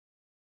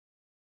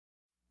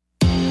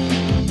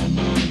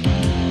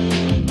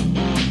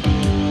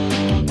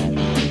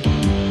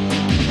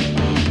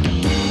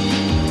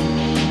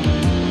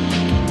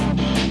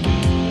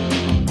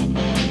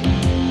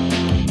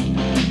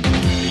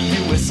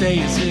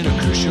in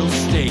a crucial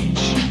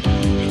stage.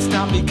 It's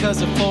not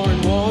because of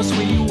foreign wars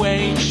we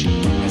wage.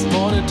 It's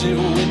more to do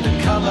with the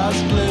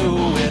colors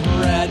blue and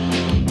red.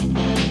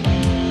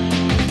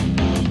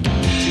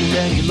 Too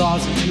many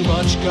laws and too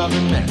much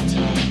government.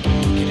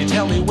 Can you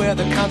tell me where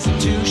the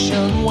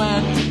Constitution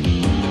went?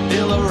 The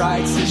Bill of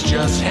Rights is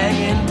just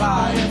hanging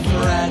by a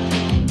thread.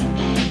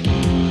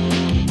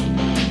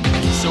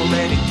 So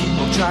many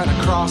people trying to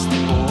cross the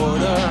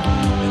border,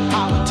 and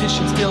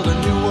politicians build a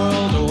new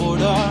world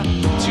order.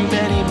 Too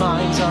many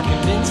minds are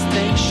convinced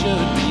they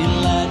should be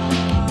led.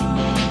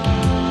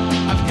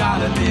 I've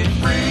gotta be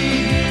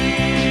free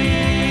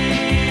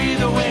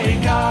the way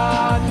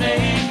God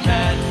made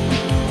men,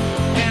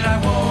 and I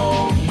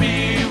won't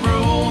be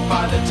ruled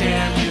by the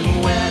damn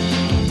UN.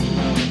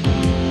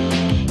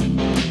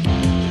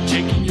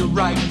 Taking your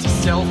right to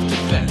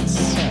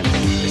self-defense.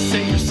 They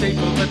say you're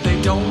safer, but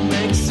they don't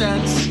make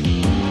sense.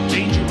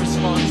 Dangerous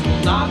ones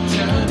will not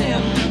turn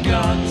into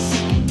guns.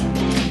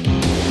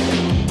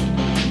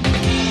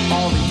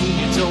 All the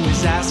unions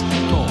always ask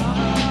for more.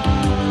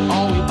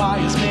 All we buy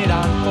is made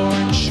on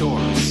foreign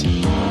shores.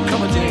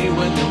 Come a day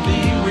when there'll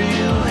be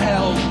real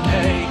hell to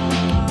pay.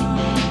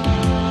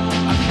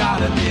 I've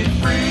gotta be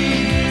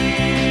free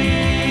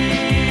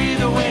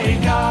the way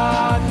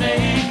God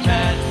made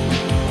men,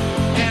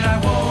 and I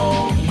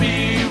won't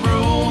be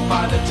ruled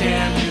by the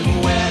damn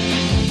UN.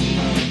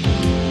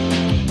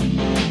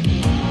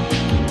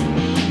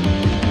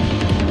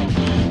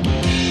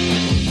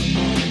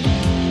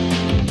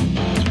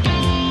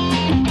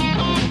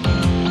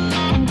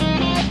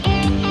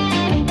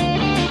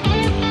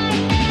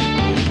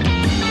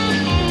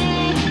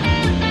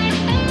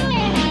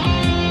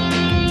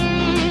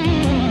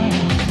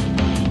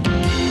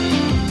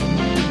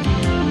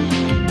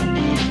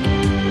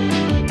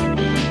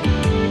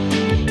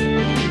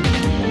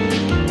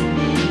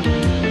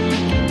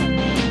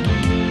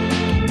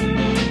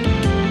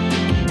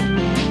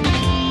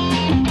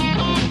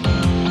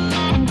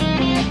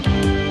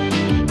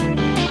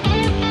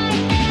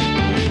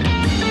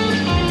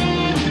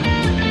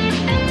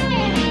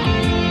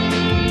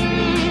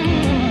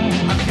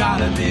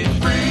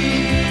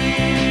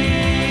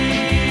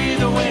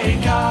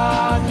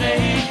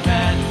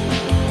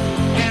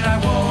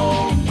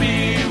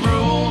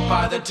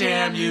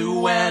 Damn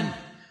UN.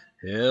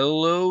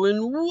 Hello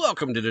and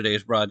welcome to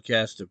today's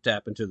broadcast of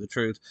Tap Into the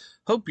Truth.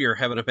 Hope you're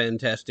having a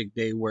fantastic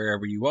day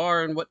wherever you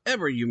are and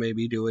whatever you may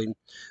be doing,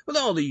 with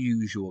all the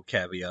usual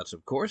caveats,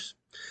 of course.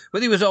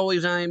 With you as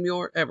always, I am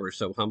your ever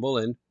so humble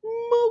and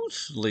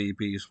mostly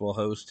peaceful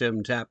host,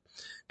 Tim Tapp,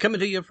 coming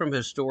to you from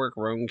historic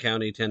Roane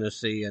County,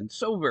 Tennessee, and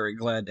so very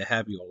glad to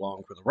have you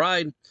along for the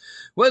ride.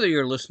 Whether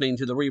you're listening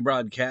to the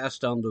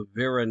rebroadcast on the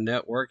Vera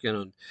Network and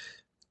on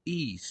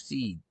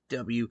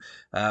ECW,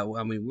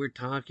 we're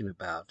talking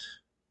about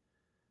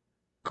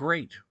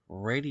great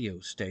radio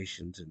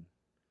stations in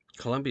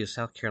Columbia,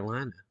 South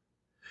Carolina.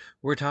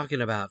 We're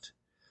talking about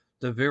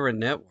the Vera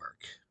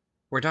Network.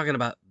 We're talking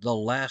about The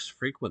Last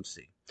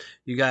Frequency.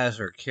 You guys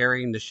are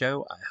carrying the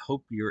show. I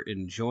hope you're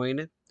enjoying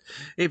it.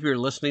 If you're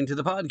listening to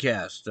the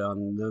podcast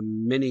on the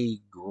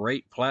many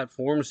great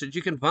platforms that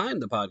you can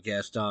find the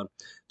podcast on,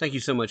 thank you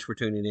so much for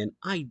tuning in.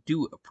 I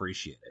do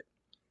appreciate it.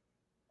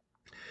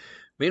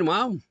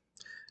 Meanwhile,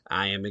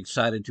 I am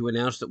excited to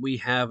announce that we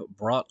have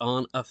brought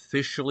on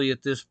officially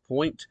at this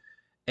point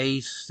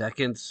a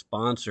second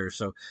sponsor.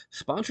 So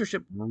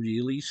sponsorship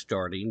really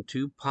starting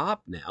to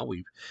pop now.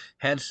 We've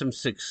had some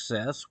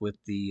success with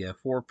the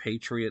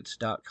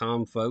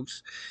 4patriots.com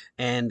folks.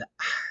 And,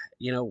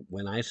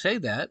 when I say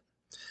that,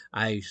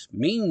 I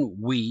mean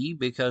we,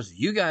 because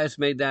you guys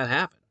made that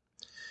happen.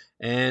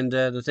 And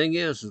the thing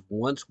is,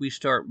 once we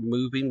start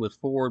moving with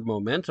forward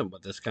momentum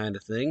with this kind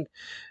of thing,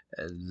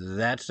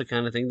 that's the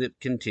kind of thing that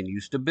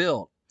continues to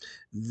build.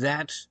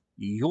 That's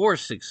your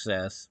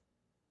success,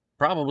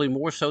 probably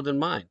more so than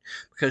mine,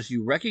 because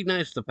you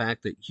recognize the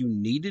fact that you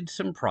needed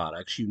some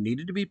products, you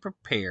needed to be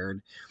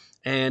prepared,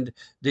 and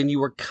then you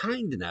were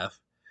kind enough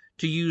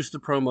to use the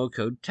promo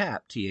code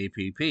TAPP,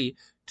 T-A-P-P,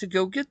 to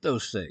go get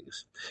those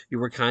things. You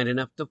were kind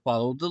enough to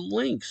follow the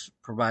links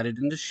provided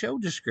in the show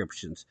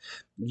descriptions.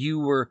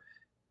 You were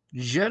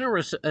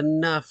generous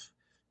enough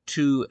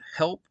to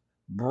help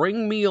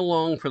bring me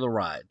along for the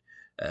ride,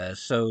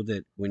 so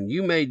that when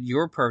you made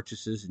your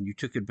purchases and you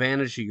took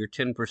advantage of your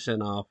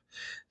 10% off,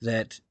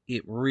 that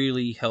it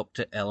really helped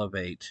to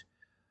elevate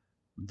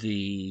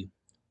the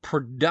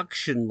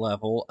production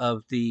level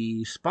of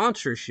the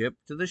sponsorship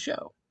to the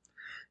show.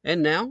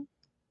 And now,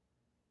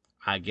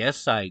 I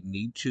guess I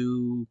need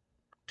to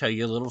tell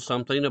you a little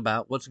something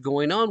about what's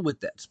going on with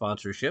that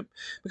sponsorship,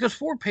 because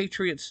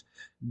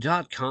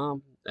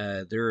 4patriots.com,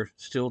 they're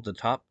still the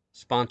top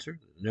sponsor,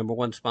 the number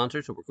one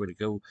sponsor, so we're going to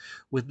go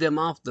with them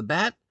off the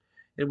bat,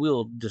 and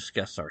we'll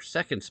discuss our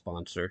second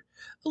sponsor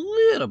a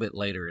little bit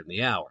later in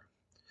the hour.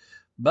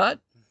 But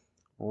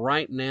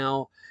right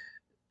now,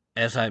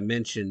 as I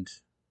mentioned,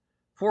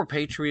 4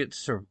 Patriot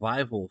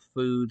Survival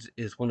Foods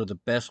is one of the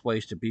best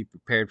ways to be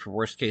prepared for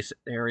worst case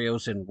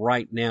scenarios. And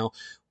right now,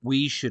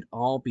 we should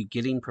all be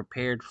getting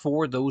prepared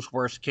for those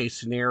worst case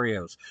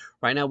scenarios.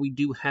 Right now, we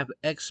do have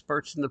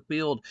experts in the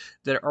field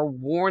that are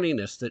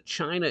warning us that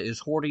China is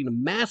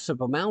hoarding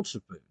massive amounts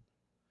of food.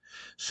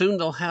 Soon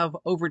they'll have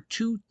over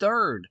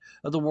 2/3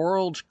 of the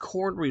world's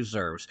corn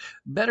reserves,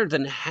 better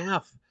than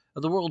half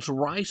of the world's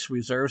rice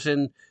reserves,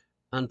 and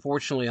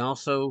unfortunately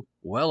also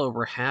well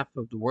over half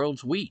of the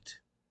world's wheat.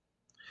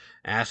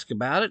 Ask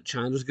about it,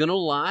 China's going to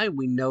lie.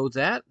 We know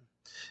that.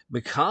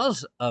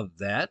 Because of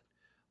that,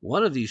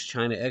 one of these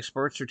China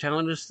experts are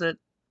telling us that,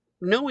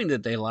 knowing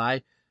that they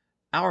lie,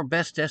 our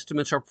best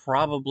estimates are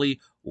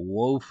probably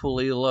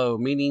woefully low,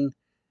 meaning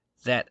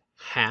that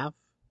half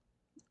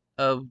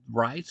of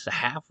rice,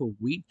 half of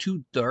wheat,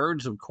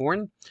 2/3 of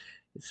corn,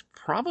 it's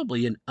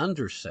probably an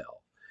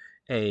undersell,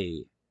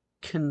 a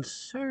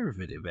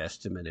conservative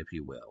estimate, if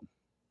you will.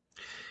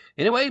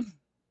 Anyway,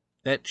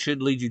 that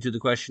should lead you to the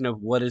question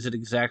of what is it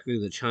exactly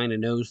that China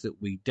knows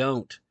that we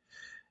don't.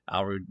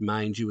 I'll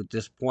remind you at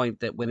this point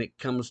that when it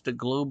comes to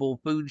global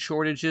food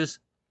shortages,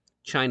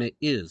 China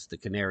is the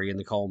canary in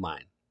the coal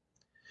mine.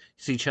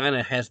 See,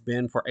 China has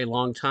been for a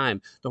long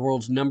time the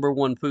world's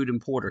 #1 food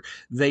importer.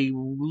 They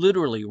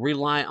literally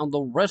rely on the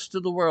rest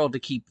of the world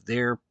to keep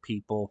their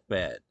people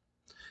fed.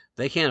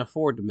 They can't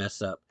afford to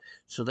mess up,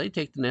 so they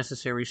take the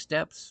necessary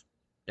steps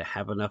to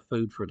have enough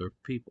food for their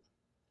people.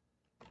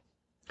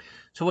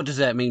 So what does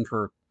that mean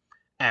for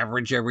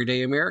average,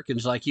 everyday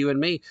Americans like you and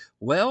me?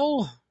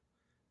 Well,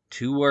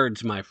 2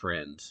 words, my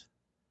friends: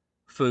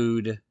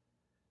 food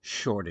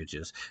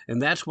shortages.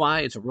 And that's why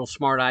it's a real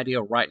smart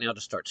idea right now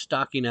to start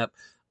stocking up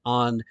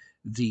on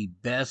the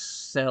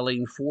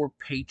best-selling 4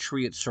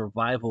 Patriot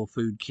Survival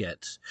Food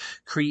Kits.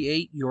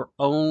 Create your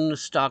own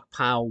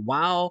stockpile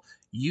while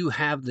you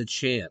have the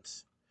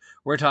chance.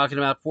 We're talking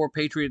about 4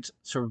 Patriots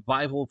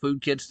Survival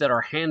Food Kits that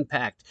are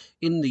hand-packed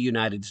in the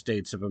United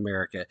States of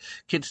America.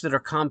 Kits that are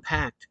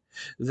compact,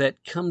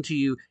 that come to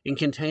you in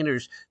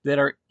containers that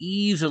are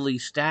easily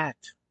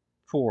stacked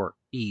for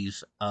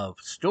ease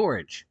of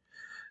storage.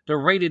 They're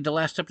rated to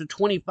last up to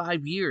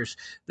 25 years.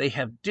 They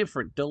have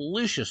different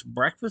delicious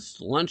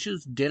breakfasts,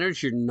 lunches,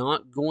 dinners. You're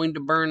not going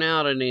to burn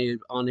out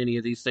on any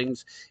of these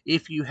things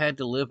if you had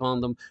to live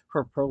on them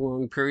for a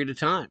prolonged period of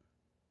time.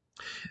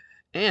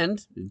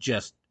 And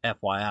just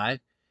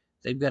FYI,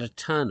 they've got a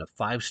ton of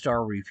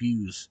 5-star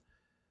reviews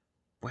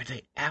where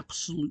they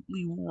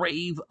absolutely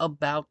rave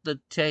about the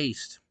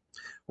taste.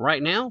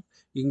 Right now,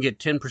 you can get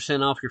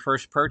 10% off your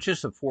first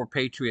purchase of 4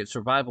 Patriot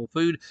Survival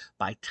Food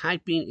by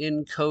typing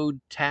in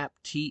code TAPP,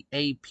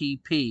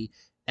 T-A-P-P,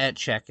 at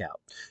checkout.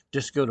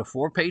 Just go to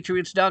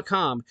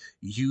 4patriots.com,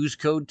 use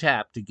code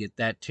TAPP to get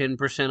that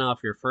 10%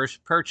 off your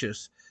first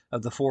purchase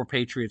of the 4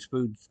 Patriots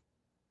Foods.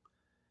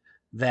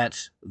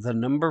 That's the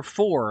number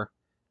 4,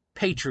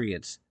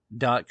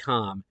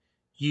 patriots.com.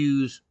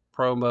 Use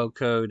promo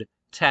code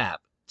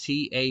TAPP,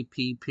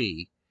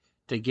 T-A-P-P,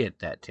 to get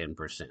that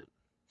 10%.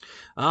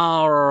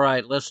 All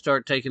right, let's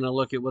start taking a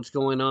look at what's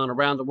going on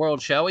around the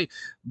world, shall we?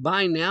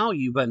 By now,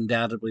 you've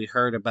undoubtedly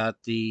heard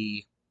about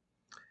the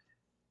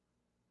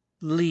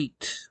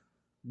leaked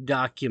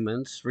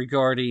documents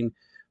regarding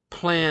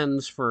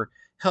plans for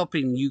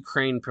helping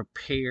Ukraine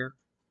prepare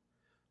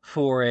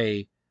for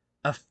a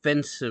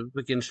offensive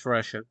against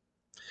Russia.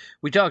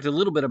 We talked a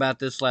little bit about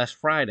this last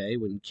Friday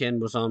when Ken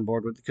was on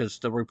board with it, because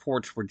the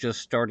reports were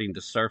just starting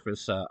to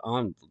surface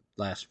on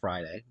last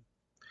Friday.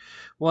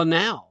 Well,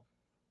 now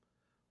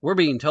we're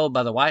being told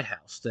by the White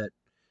House that,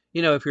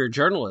 if you're a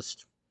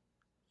journalist,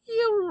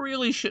 you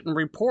really shouldn't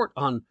report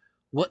on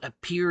what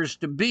appears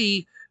to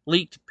be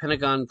leaked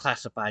Pentagon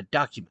classified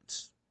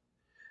documents.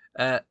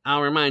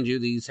 I'll remind you,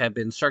 these have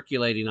been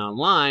circulating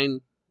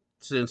online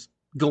since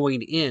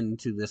going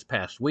into this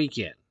past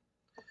weekend.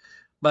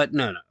 But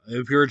no,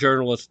 if you're a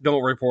journalist,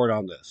 don't report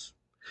on this.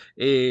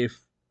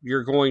 If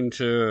you're going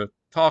to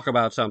talk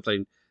about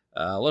something,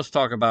 let's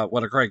talk about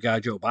what a great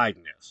guy Joe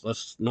Biden is.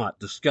 Let's not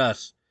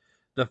discuss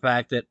the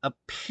fact that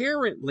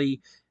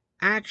apparently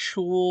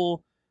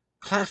actual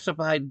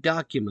classified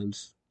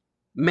documents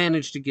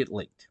managed to get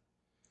leaked.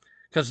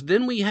 Because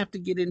then we have to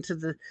get into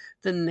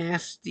the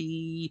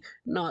nasty,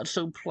 not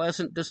so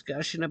pleasant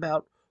discussion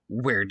about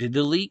where did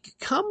the leak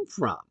come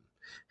from?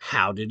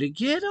 How did it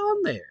get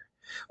on there?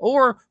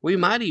 Or we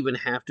might even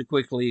have to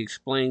quickly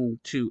explain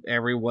to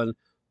everyone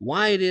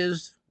why it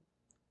is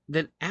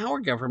that our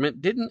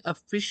government didn't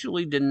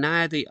officially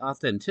deny the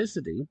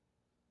authenticity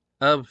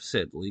of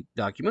said leaked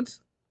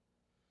documents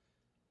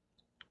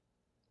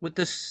with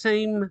the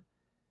same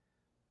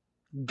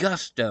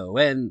gusto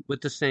and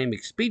with the same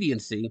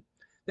expediency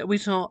that we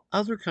saw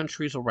other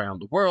countries around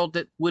the world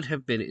that would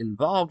have been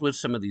involved with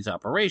some of these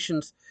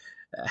operations,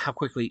 how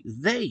quickly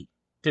they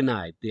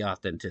denied the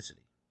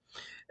authenticity.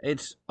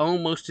 It's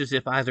almost as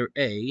if either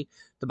A,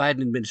 the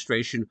Biden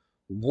administration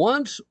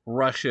wants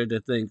Russia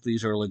to think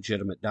these are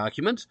legitimate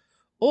documents,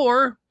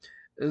 or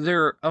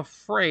they're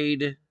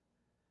afraid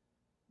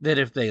that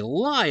if they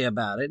lie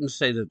about it and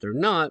say that they're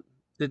not,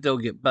 that they'll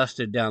get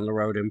busted down the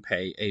road and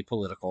pay a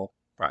political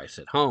price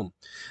at home.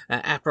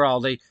 After all,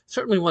 they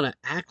certainly want to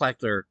act like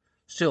they're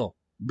still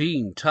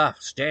being tough,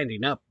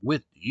 standing up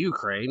with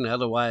Ukraine.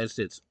 Otherwise,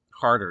 it's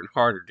harder and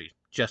harder to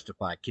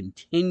justify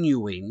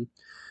continuing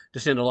to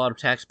send a lot of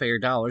taxpayer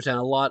dollars and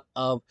a lot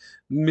of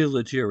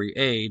military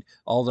aid,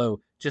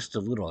 although just a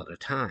little at a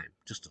time,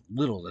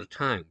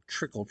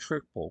 trickle,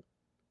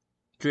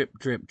 drip,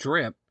 drip,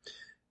 drip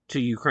to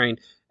Ukraine,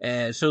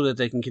 so that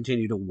they can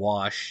continue to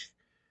wash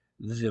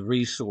the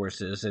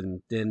resources,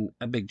 and then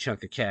a big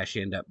chunk of cash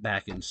end up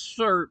back in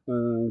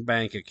certain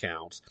bank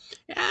accounts.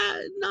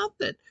 Not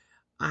that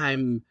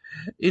I'm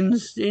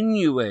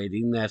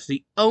insinuating that's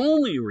the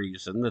only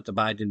reason that the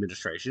Biden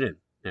administration,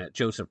 and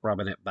Joseph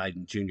Robinette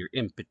Biden Jr.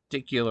 in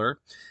particular,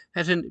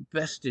 has an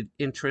vested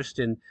interest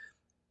in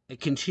a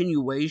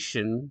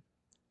continuation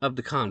of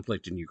the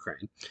conflict in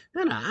Ukraine.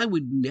 And I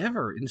would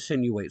never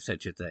insinuate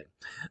such a thing.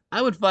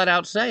 I would flat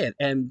out say it,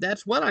 and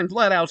that's what I'm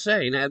flat out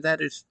saying. That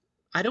is,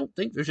 I don't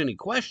think there's any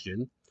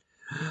question.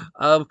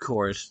 Of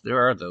course,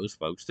 there are those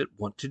folks that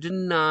want to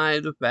deny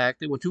the fact,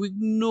 they want to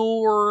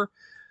ignore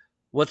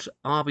what's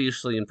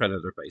obviously in front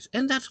of their face,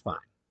 and that's fine.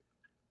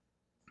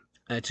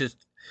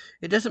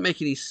 It doesn't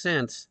make any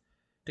sense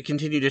to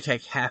continue to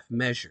take half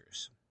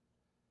measures.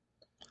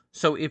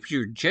 So if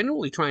you're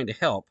genuinely trying to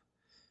help,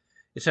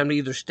 it's time to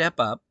either step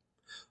up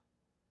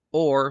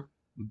or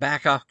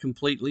back off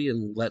completely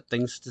and let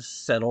things to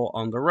settle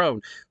on their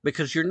own,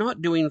 because you're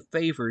not doing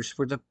favors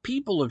for the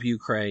people of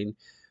Ukraine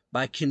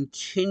by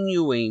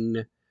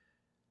continuing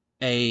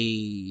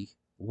a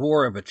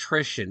war of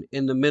attrition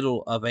in the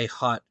middle of a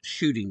hot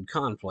shooting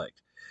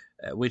conflict,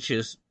 which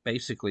is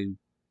basically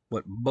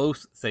what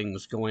both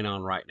things going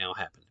on right now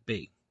happen to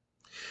be.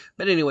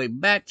 But anyway,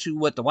 back to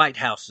what the White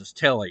House is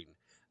telling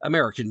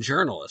American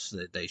journalists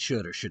that they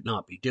should or should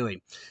not be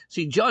doing.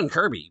 See, John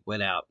Kirby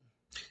went out.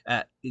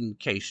 In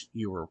case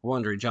you were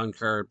wondering, John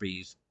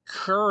Kirby's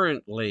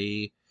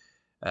currently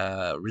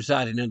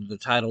residing under the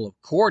title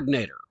of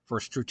Coordinator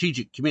for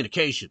Strategic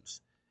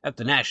Communications at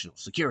the National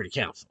Security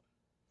Council.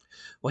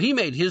 Well, he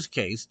made his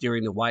case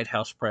during the White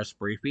House press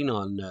briefing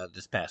on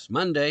this past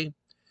Monday,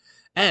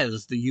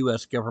 as the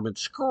U.S. government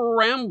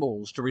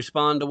scrambles to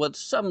respond to what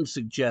some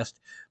suggest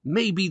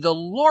may be the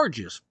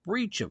largest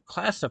breach of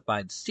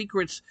classified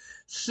secrets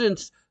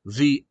since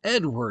the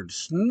Edward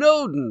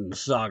Snowden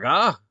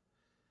saga.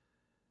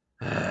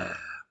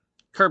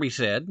 Kirby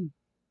said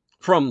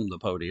from the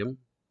podium,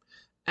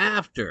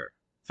 after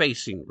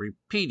facing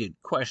repeated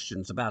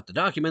questions about the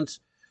documents,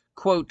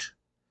 quote,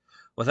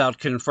 "Without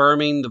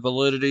confirming the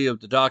validity of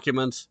the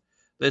documents,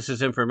 this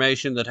is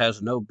information that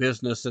has no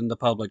business in the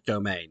public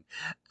domain."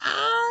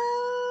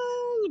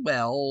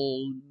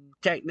 Well,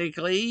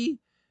 technically,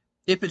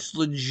 if it's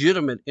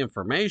legitimate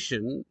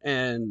information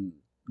and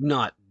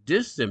not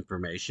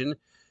disinformation,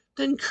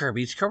 then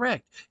Kirby's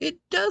correct. It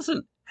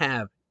doesn't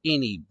have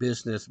any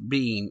business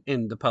being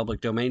in the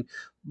public domain,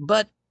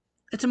 but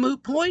it's a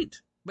moot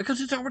point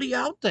because it's already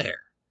out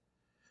there.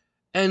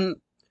 And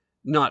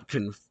not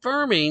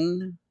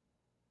confirming,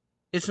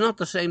 it's not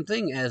the same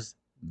thing as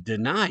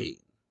denying.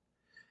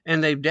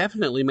 And they've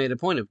definitely made a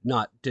point of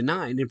not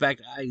denying. In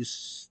fact, I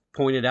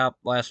pointed out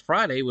last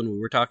Friday when we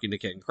were talking to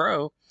Ken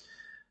Crow,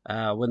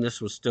 when this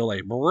was still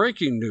a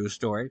breaking news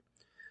story,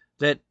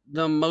 that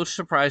the most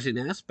surprising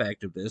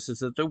aspect of this is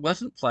that there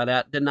wasn't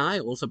flat-out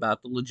denials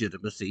about the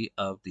legitimacy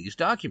of these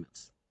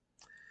documents.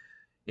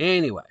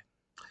 Anyway,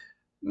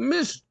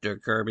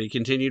 Mr. Kirby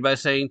continued by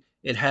saying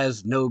it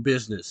has no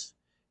business,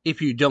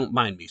 if you don't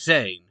mind me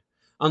saying,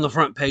 on the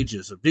front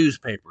pages of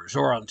newspapers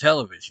or on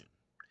television.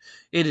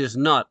 It is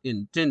not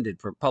intended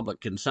for public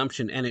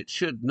consumption, and it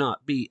should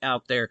not be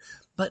out there.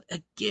 But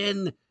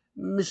again,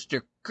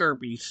 Mr.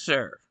 Kirby,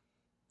 sir,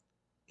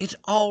 it's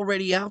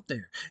already out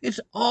there. It's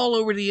all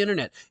over the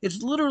internet.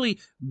 It's literally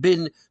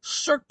been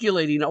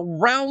circulating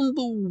around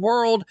the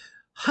world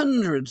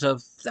hundreds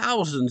of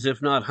thousands,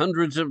 if not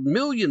hundreds of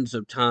millions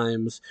of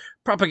times,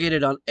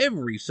 propagated on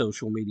every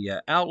social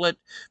media outlet,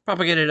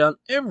 propagated on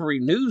every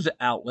news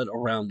outlet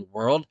around the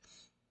world.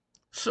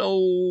 So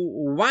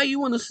why you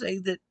want to say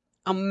that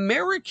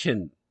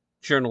American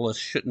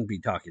journalists shouldn't be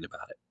talking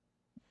about it?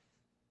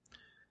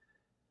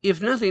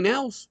 If nothing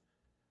else,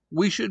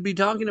 we should be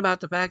talking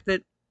about the fact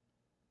that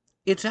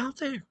it's out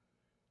there.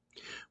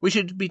 We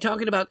should be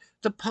talking about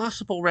the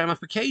possible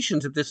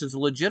ramifications if this is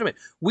legitimate.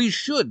 We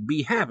should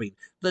be having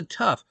the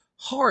tough,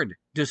 hard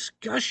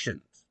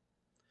discussions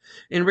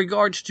in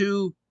regards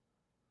to,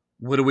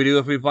 what do we do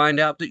if we find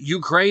out that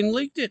Ukraine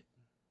leaked it?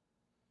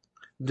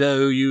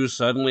 Do you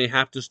suddenly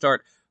have to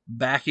start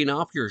backing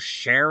off your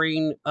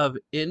sharing of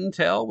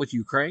intel with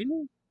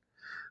Ukraine?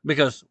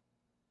 Because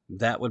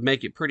that would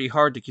make it pretty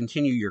hard to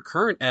continue your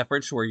current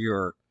efforts where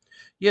you're,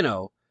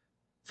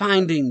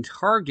 finding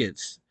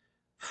targets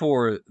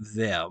for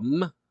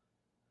them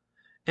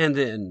and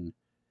then,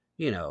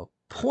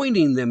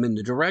 pointing them in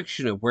the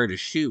direction of where to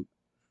shoot.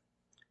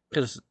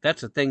 Because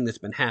that's a thing that's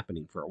been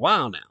happening for a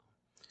while now.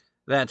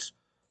 That's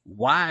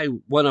why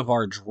one of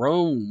our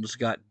drones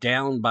got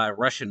downed by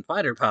Russian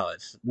fighter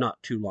pilots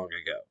not too long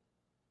ago.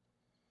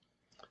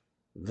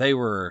 They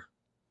were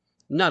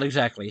not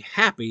exactly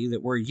happy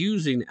that we're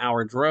using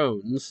our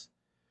drones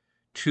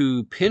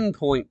to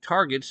pinpoint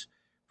targets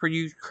for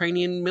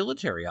Ukrainian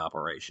military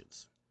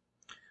operations.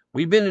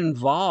 We've been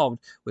involved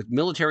with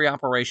military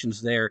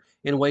operations there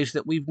in ways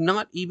that we've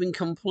not even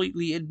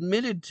completely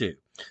admitted to.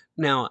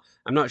 Now,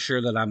 I'm not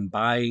sure that I'm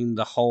buying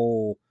the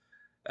whole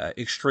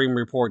extreme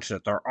reports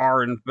that there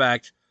are, in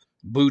fact,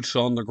 boots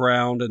on the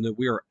ground and that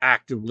we are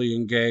actively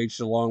engaged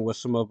along with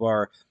some of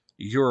our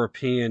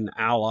European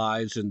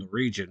allies in the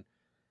region.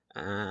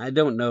 I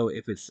don't know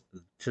if it's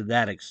to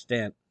that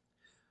extent,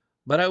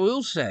 but I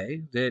will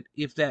say that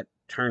if that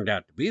turned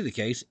out to be the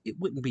case, it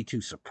wouldn't be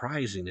too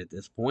surprising at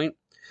this point.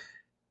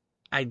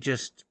 I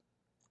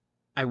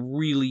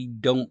really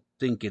don't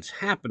think it's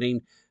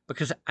happening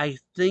because I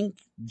think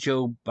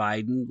Joe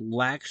Biden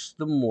lacks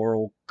the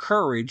moral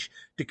courage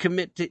to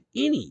commit to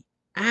any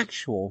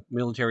actual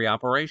military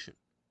operation.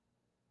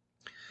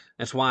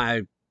 That's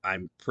why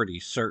I'm pretty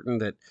certain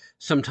that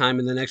sometime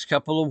in the next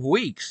couple of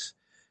weeks,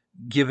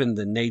 given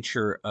the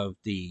nature of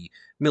the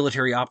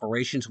military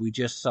operations we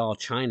just saw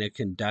China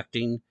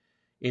conducting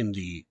in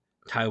the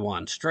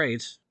Taiwan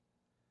Straits,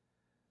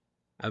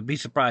 I'd be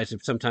surprised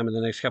if sometime in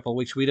the next couple of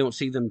weeks we don't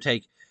see them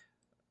take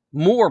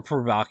more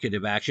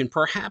provocative action,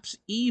 perhaps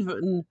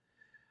even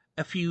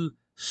a few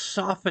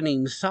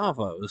softening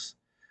salvos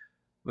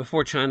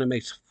before China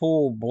makes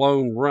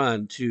full-blown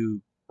run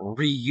to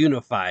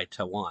reunify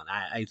Taiwan.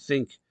 I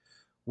think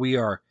we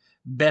are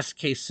best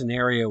case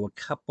scenario a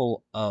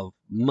couple of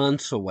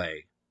months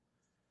away.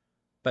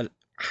 But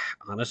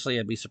honestly,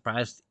 I'd be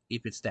surprised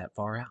if it's that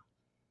far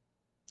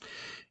out.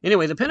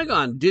 Anyway, the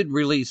Pentagon did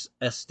release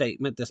a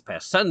statement this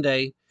past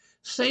Sunday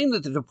saying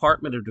that the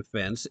Department of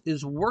Defense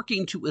is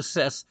working to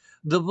assess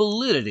the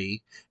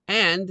validity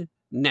and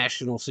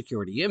national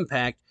security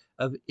impact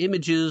of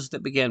images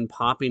that began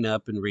popping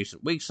up in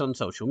recent weeks on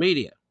social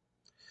media,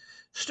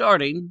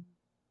 starting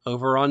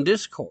over on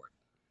Discord.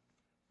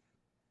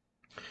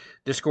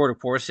 Discord, of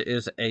course,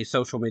 is a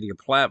social media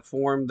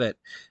platform that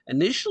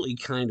initially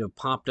kind of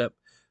popped up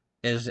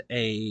as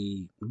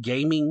a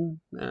gaming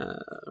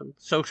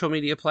social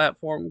media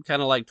platform,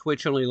 kind of like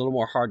Twitch, only a little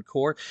more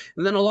hardcore.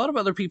 And then a lot of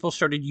other people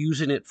started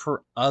using it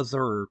for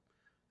other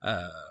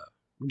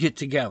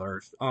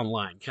get-togethers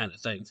online kind of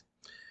things.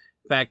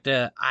 In fact,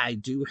 I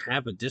do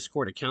have a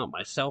Discord account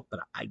myself, but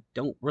I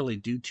don't really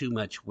do too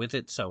much with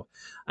it, so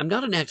I'm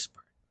not an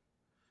expert.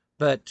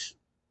 But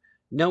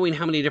knowing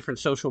how many different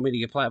social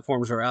media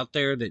platforms are out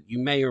there that you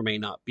may or may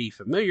not be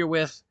familiar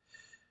with,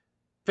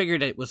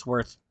 figured it was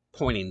worth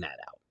pointing that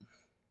out.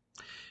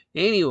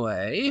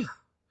 Anyway,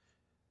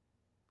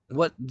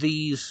 what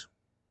these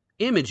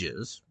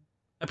images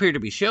appear to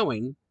be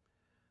showing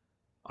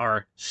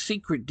are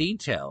secret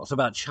details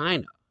about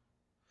China,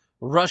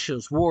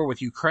 Russia's war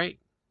with Ukraine,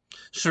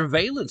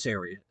 surveillance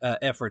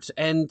efforts,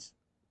 and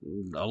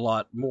a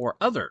lot more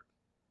other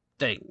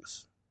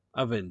things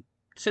of a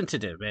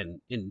sensitive and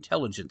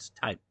intelligence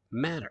type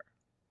matter.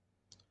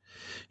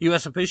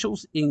 U.S.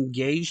 officials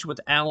engaged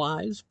with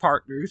allies,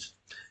 partners,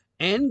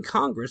 and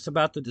Congress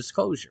about the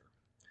disclosure.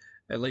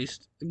 At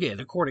least, again,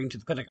 according to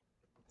the Pentagon.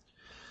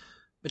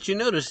 But you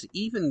notice,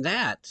 even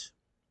that's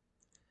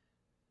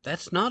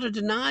not a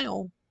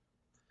denial.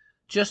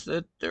 Just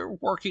that they're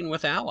working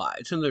with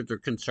allies and they're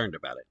concerned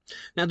about it.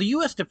 Now, the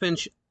U.S.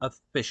 defense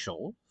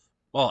official,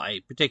 well, a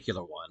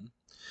particular one,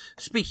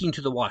 speaking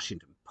to the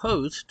Washington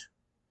Post,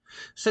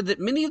 said that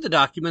many of the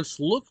documents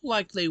look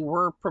like they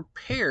were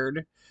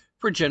prepared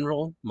for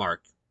General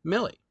Mark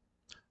Milley.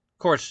 Of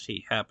course,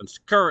 he happens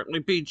to currently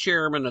be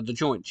chairman of the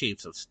Joint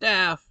Chiefs of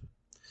Staff,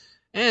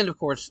 and, of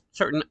course,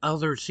 certain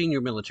other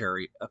senior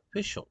military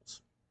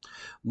officials.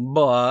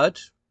 But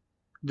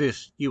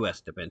this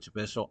U.S. defense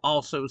official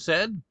also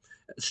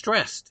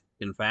stressed,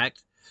 in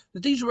fact,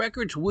 that these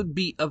records would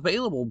be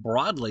available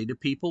broadly to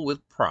people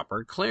with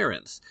proper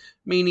clearance,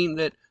 meaning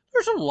that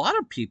there's a lot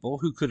of people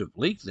who could have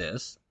leaked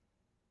this.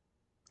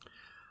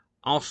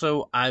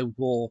 Also, I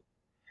will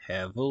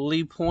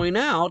heavily point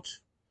out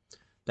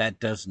that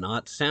does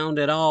not sound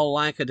at all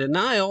like a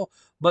denial,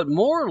 but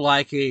more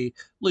like a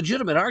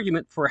legitimate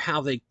argument for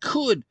how they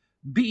could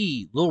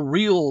be the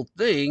real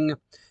thing,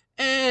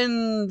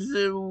 and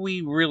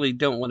we really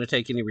don't want to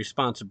take any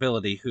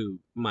responsibility who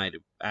might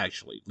have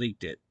actually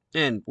leaked it,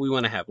 and we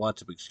want to have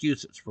lots of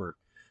excuses for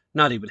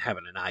not even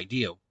having an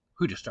idea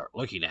who to start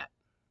looking at.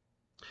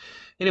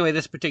 Anyway,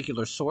 this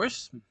particular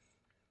source,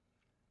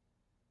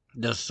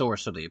 the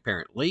source of the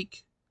apparent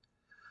leak,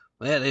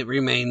 well, it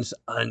remains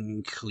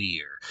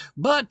unclear,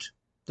 but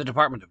the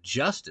Department of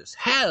Justice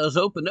has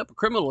opened up a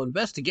criminal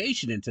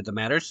investigation into the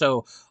matter,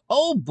 so,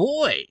 oh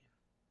boy,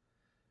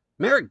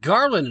 Merrick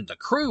Garland and the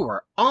crew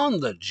are on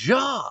the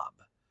job.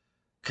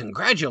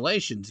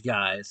 Congratulations,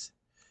 guys.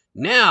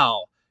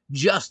 Now,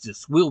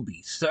 justice will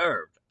be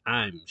served,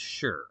 I'm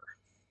sure.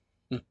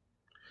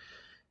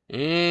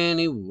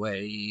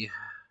 Anyway,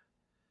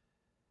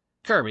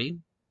 Kirby,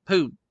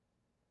 who,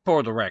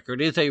 for the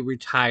record, is a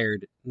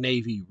retired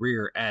Navy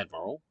Rear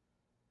Admiral,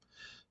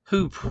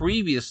 who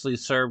previously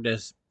served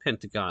as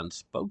Pentagon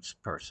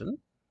spokesperson,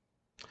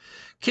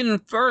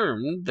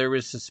 confirmed there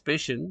is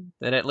suspicion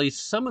that at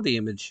least some of the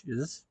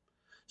images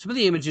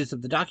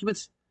of the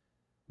documents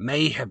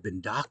may have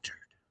been doctored.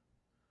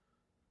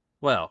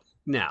 Well,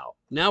 now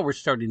we're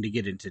starting to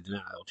get into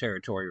denial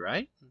territory,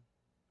 right?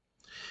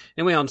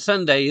 Anyway, on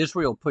Sunday,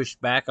 Israel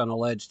pushed back on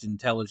alleged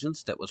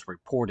intelligence that was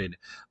reported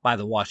by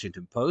the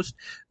Washington Post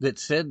that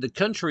said the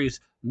country's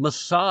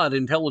Mossad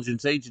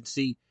intelligence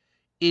agency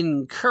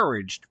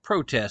encouraged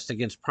protest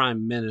against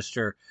Prime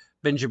Minister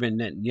Benjamin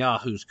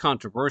Netanyahu's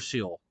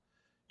controversial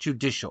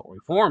judicial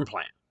reform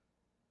plan.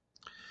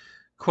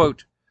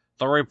 Quote,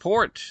 the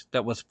report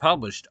that was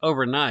published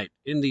overnight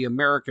in the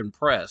American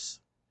press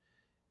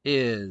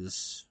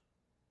is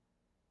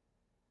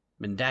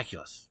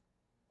mendaculous,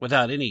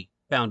 without any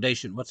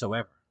foundation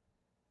whatsoever.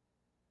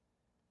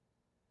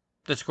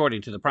 That's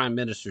according to the Prime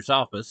Minister's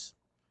office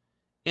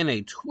in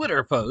a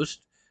Twitter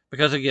post,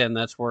 because again,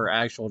 that's where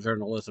actual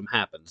journalism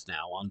happens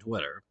now, on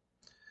Twitter.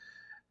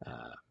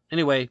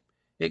 Anyway,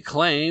 it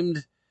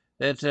claimed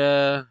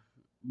that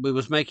we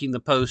was making the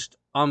post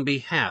on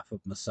behalf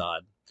of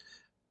Mossad,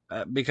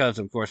 because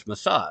of course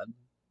Mossad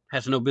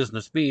has no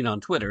business being on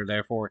Twitter,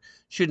 therefore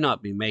should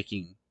not be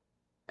making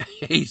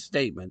a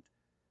statement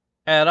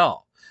at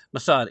all.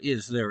 Mossad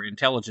is their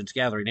intelligence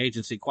gathering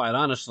agency. Quite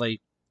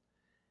honestly,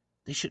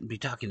 they shouldn't be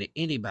talking to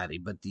anybody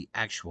but the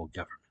actual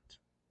government.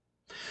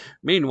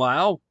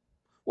 Meanwhile,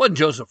 one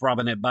Joseph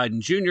Robinette Biden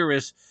Jr.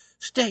 is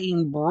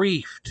staying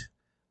briefed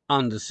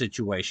on the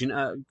situation,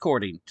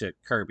 according to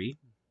Kirby.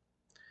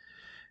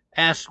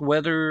 Asked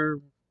whether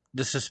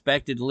the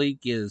suspected leak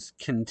is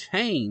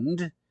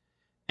contained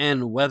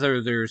and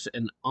whether there's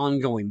an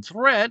ongoing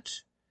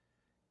threat,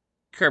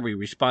 Kirby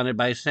responded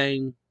by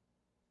saying,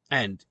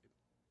 and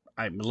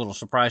I'm a little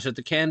surprised at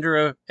the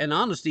candor and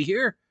honesty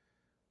here,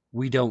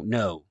 we don't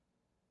know.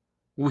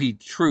 We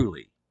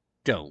truly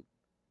don't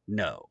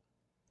know.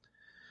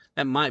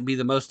 That might be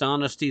the most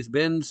honest he's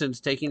been since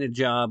taking a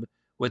job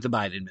with the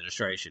Biden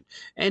administration.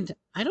 And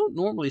I don't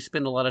normally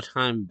spend a lot of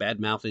time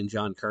bad-mouthing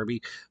John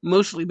Kirby,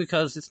 mostly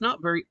because it's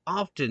not very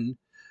often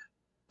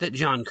that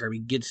John Kirby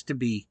gets to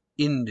be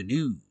in the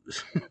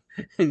news.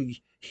 And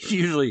he's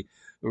usually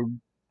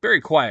very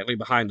quietly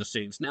behind the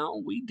scenes. Now,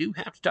 we do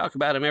have to talk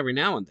about him every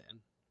now and then.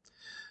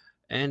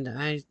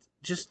 And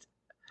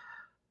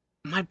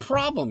my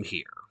problem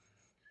here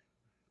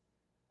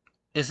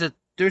is that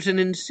there's an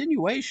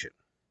insinuation.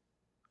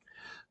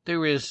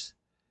 There is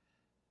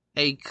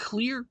a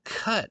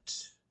clear-cut,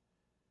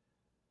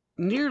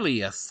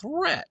 nearly a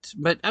threat,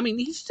 but I mean,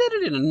 he said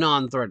it in a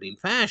non-threatening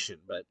fashion,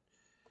 but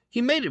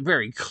he made it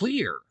very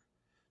clear.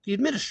 The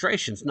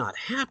administration's not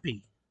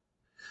happy.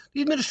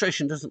 The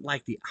administration doesn't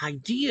like the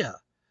idea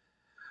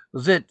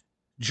that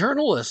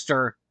journalists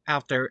are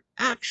out there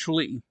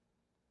actually,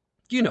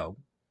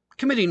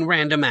 committing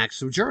random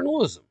acts of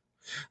journalism.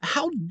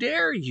 How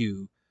dare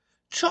you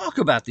talk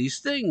about these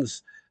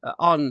things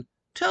on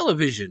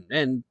television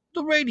and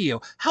the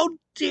radio? How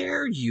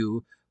dare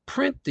you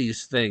print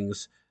these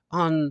things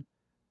on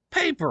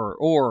paper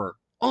or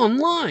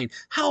online?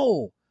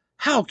 How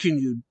can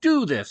you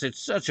do this?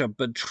 It's such a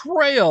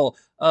betrayal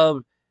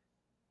of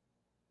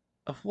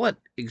what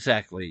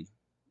exactly,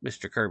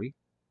 Mr. Kirby?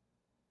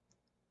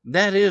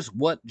 That is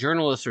what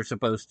journalists are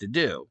supposed to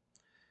do.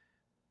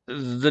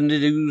 The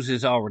news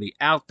is already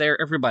out there.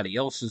 Everybody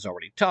else is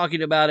already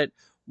talking about it.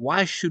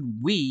 Why should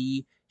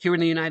we, here in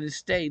the United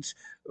States,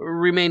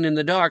 remain in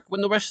the dark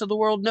when the rest of the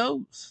world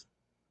knows?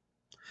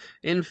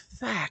 In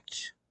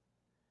fact,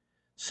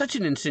 such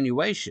an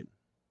insinuation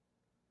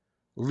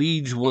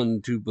leads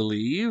one to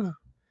believe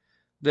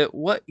that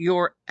what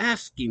you're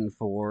asking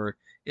for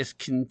is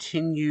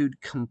continued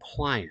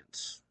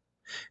compliance,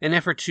 an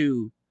effort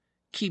to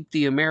keep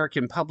the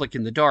American public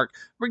in the dark,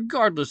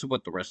 regardless of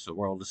what the rest of the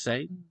world is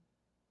saying,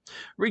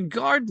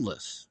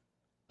 regardless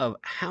of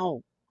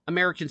how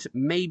Americans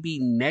may be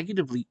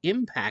negatively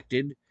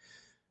impacted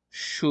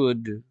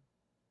should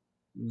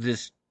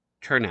this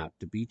turn out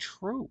to be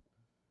true.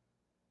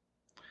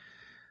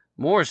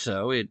 More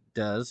so, it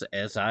does,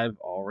 as I've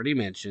already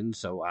mentioned,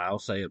 so I'll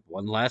say it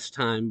one last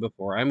time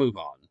before I move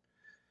on.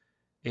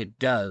 It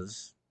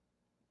does,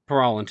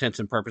 for all intents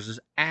and purposes,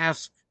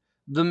 ask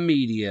the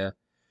media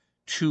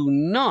to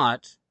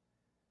not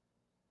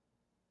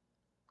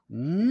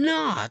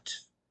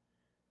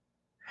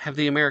have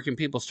the American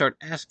people start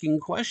asking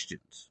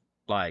questions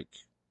like,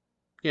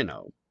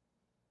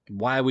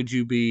 why would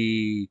you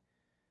be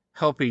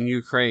helping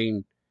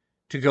Ukraine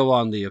to go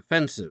on the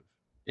offensive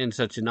in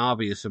such an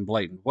obvious and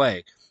blatant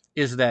way?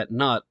 Is that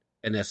not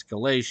an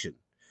escalation?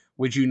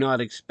 Would you not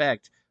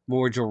expect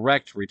more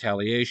direct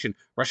retaliation?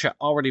 Russia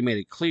already made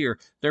it clear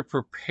they're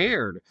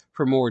prepared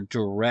for more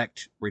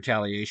direct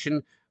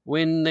retaliation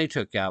when they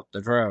took out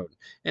the drone.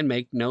 And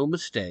make no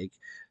mistake,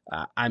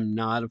 I'm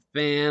not a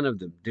fan of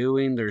them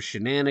doing their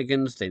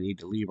shenanigans. They need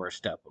to leave our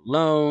stuff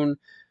alone.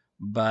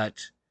 But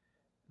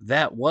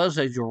that was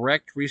a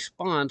direct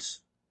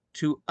response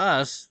to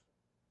us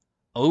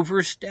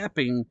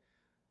overstepping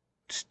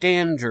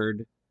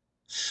standard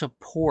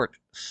support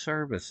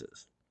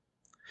services.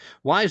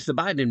 Why is the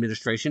Biden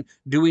administration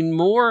doing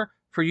more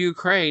for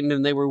Ukraine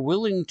than they were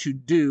willing to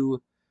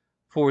do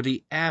for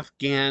the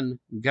Afghan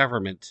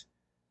government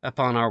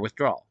upon our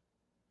withdrawal.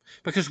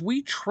 Because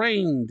we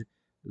trained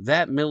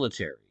that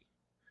military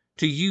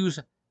to use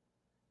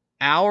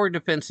our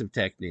defensive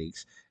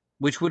techniques,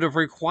 which would have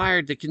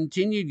required the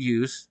continued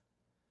use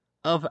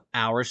of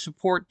our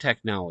support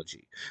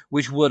technology,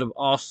 which would have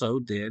also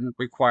then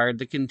required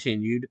the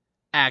continued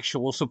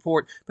actual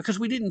support, because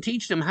we didn't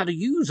teach them how to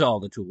use all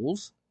the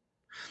tools.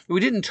 We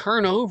didn't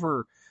turn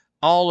over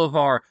all of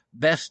our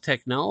best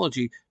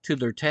technology to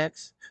their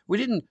techs. We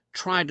didn't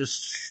try to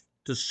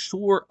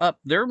soar up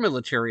their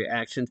military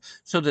actions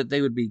so that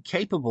they would be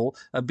capable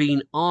of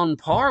being on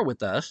par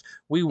with us.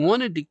 We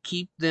wanted to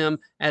keep them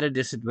at a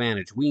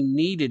disadvantage. We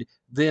needed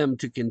them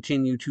to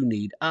continue to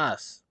need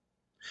us.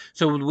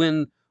 So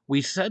when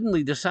we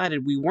suddenly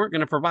decided we weren't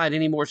going to provide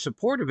any more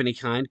support of any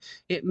kind,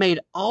 it made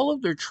all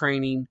of their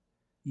training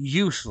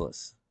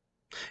useless.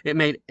 It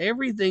made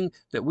everything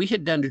that we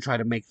had done to try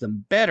to make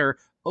them better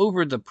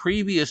over the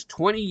previous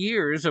 20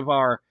 years of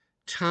our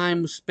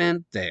time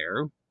spent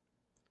there.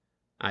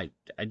 I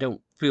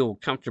don't feel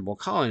comfortable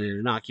calling it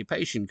an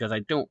occupation, because I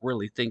don't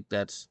really think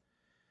that's,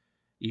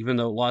 even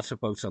though lots of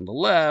folks on the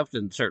left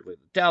and certainly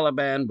the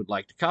Taliban would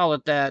like to call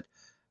it that,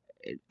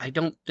 I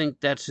don't think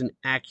that's an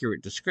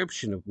accurate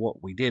description of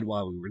what we did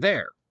while we were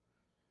there.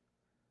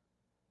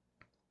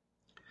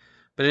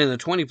 But in the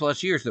 20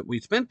 plus years that we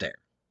spent there,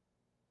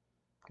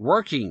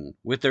 working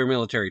with their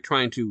military,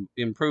 trying to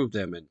improve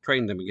them and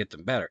train them and get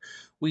them better,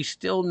 we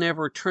still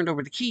never turned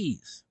over the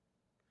keys.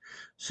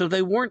 So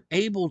they weren't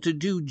able to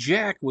do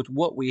jack with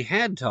what we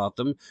had taught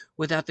them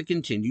without the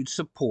continued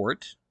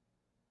support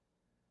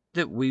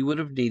that we would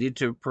have needed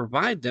to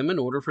provide them in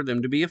order for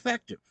them to be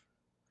effective.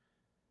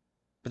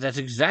 But that's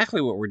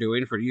exactly what we're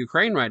doing for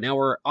Ukraine right now.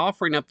 We're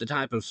offering up the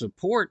type of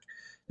support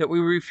that we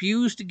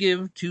refuse to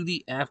give to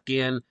the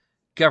Afghan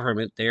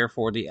government,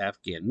 therefore the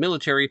Afghan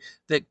military,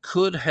 that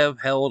could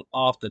have held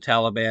off the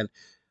Taliban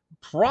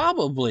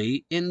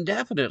probably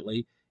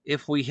indefinitely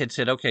if we had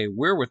said, okay,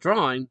 we're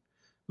withdrawing,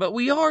 but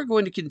we are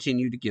going to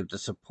continue to give the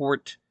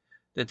support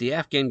that the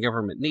Afghan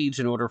government needs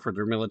in order for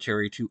their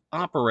military to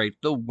operate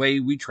the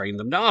way we train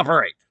them to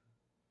operate.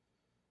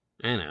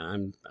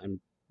 And I'm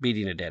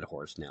beating a dead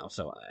horse now,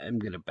 so I'm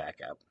going to back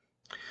up.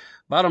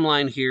 Bottom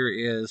line here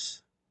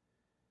is,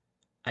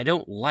 I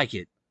don't like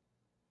it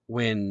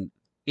when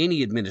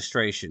any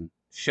administration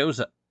shows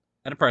up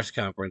at a press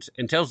conference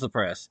and tells the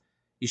press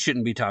you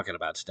shouldn't be talking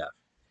about stuff.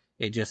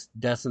 It just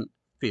doesn't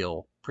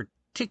feel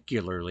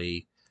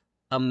particularly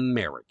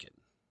American.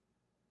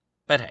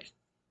 But hey,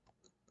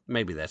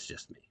 maybe that's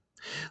just me.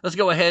 Let's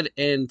go ahead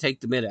and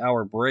take the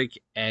mid-hour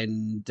break,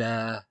 and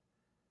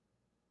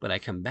when I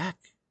come back,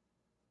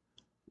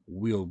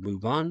 we'll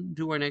move on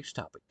to our next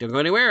topic. Don't go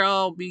anywhere.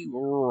 I'll be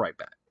right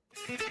back.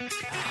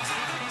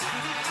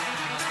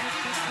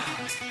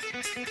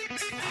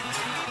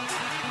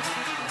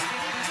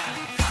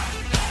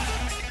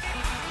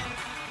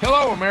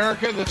 Hello,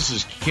 America. This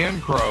is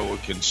Ken Crow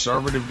with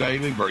Conservative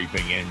Daily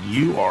Briefing, and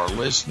you are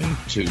listening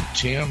to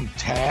Tim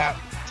Tap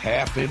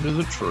into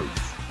the Truth.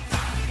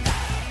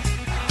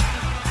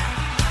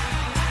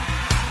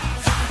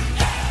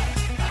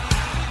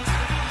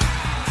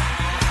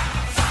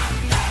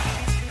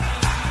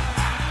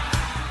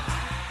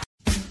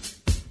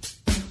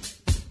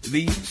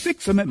 The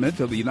Sixth Amendment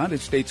of the United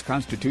States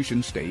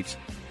Constitution states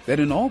that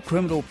in all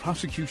criminal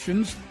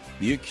prosecutions,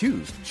 the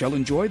accused shall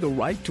enjoy the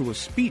right to a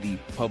speedy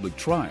public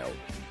trial.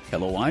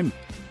 Hello, I'm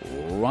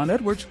Ron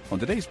Edwards. On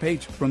today's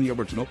page from the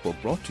Edwards Notebook,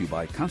 brought to you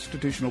by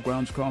Constitutional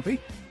Grounds Coffee.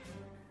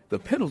 The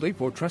penalty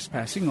for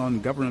trespassing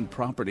on government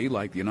property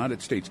like the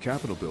United States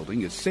Capitol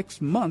building is 6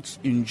 months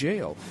in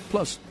jail,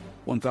 plus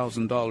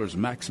 $1,000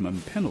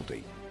 maximum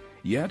penalty.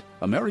 Yet,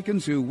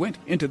 Americans who went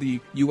into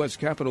the U.S.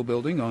 Capitol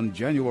building on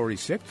January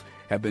 6th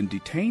have been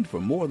detained for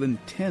more than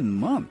 10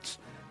 months.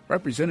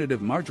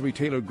 Representative Marjorie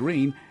Taylor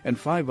Greene and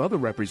 5 other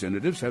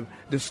representatives have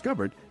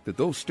discovered that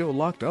those still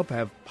locked up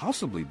have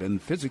possibly been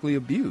physically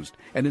abused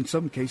and in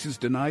some cases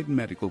denied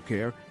medical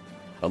care.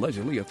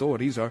 Allegedly,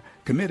 authorities are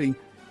committing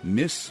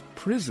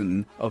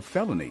misprison of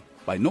felony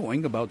by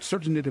knowing about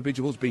certain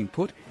individuals being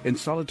put in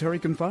solitary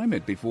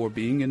confinement before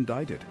being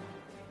indicted.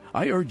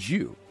 I urge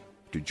you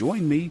to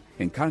join me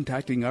in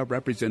contacting our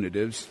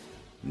representatives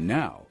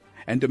now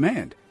and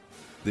demand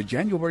the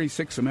January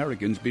 6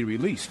 Americans be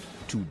released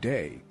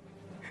today.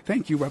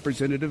 Thank you,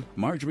 Representative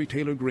Marjorie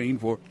Taylor Greene,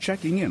 for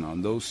checking in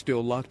on those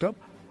still locked up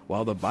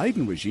while the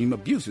Biden regime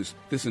abuses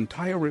this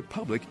entire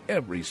republic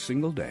every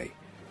single day.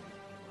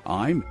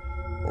 I'm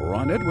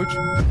Ron Edwards.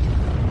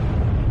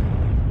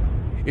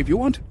 If you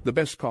want the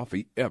best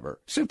coffee ever,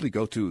 simply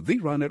go to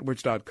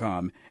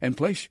theronedwards.com and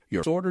place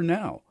your order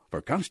now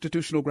for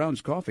Constitutional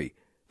Grounds Coffee,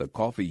 the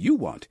coffee you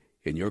want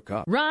in your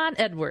cup. Ron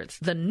Edwards,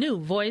 the new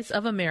voice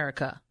of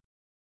America.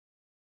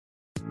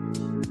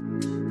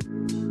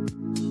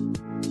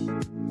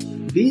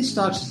 These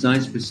stocks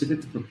designed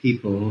specifically for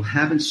people who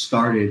haven't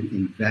started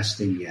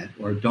investing yet,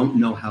 or don't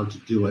know how to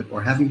do it,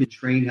 or haven't been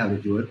trained how to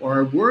do it, or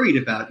are worried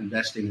about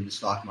investing in the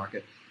stock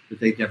market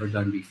that they've never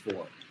done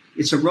before.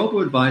 It's a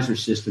robo-advisor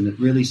system that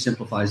really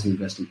simplifies the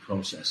investing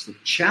process. The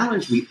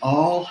challenge we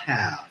all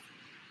have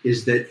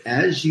is that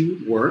as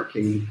you work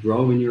and you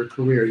grow in your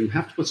career, you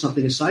have to put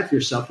something aside for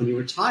yourself when you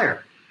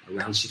retire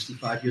around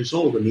 65 years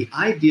old. And the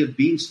idea of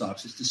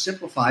Beanstalks is to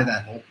simplify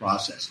that whole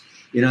process.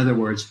 In other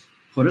words,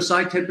 put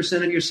aside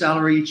 10% of your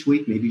salary each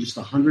week, maybe just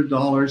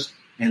 $100,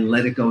 and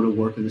let it go to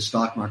work in the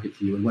stock market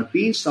for you. And what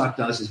Beanstalk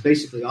does is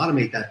basically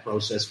automate that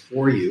process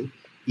for you.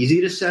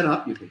 Easy to set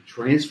up. You can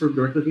transfer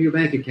directly from your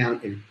bank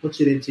account, and it puts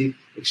it into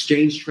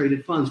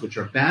exchange-traded funds, which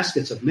are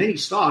baskets of many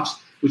stocks,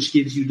 which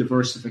gives you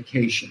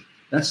diversification.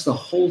 That's the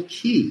whole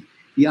key.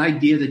 The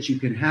idea that you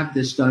can have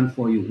this done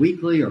for you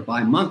weekly or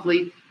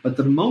bi-monthly. But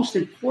the most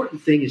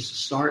important thing is to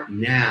start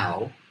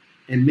now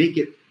and make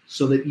it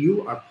so that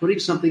you are putting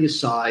something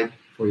aside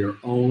for your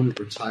own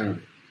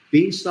retirement.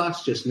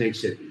 Beanstalks just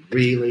makes it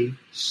really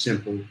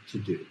simple to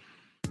do.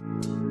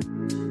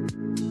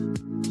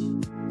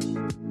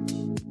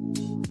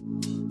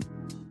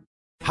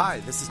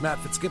 Hi, this is Matt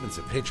Fitzgibbons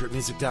at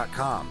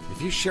PatriotMusic.com.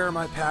 If you share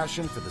my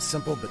passion for the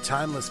simple but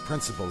timeless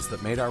principles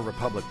that made our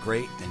republic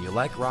great and you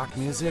like rock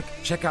music,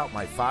 check out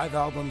my 5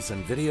 albums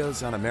and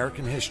videos on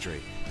American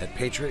history at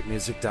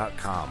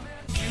PatriotMusic.com.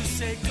 You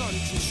say gun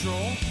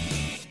control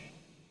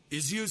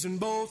is using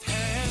both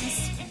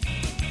hands.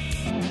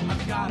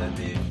 I've gotta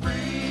be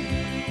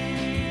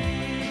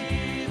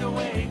free the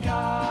way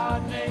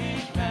God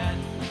made man,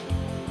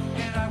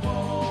 and I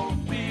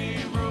won't be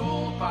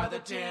ruled by the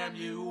damn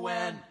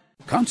UN.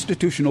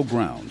 Constitutional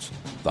Grounds,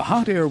 the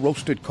hot air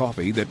roasted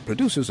coffee that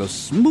produces a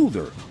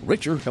smoother,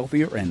 richer,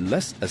 healthier, and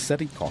less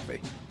acidic coffee.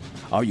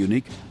 Our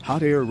unique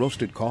hot air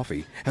roasted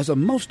coffee has a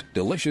most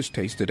delicious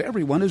taste that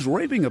everyone is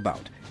raving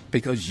about.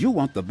 Because you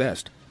want the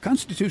best,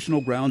 Constitutional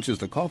Grounds is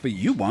the coffee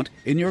you want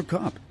in your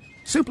cup.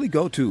 Simply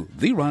go to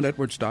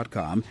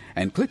theronedwards.com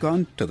and click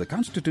on to the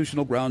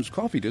Constitutional Grounds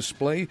coffee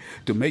display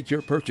to make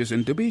your purchase,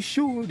 and to be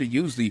sure to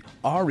use the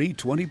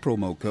RE20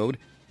 promo code,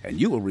 and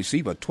you will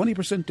receive a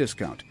 20%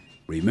 discount.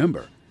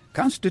 Remember,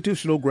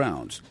 Constitutional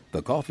Grounds,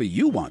 the coffee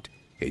you want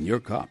in your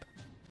cup.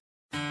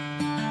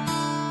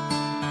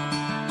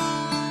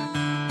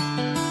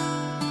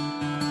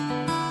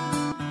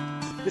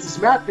 This is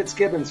Matt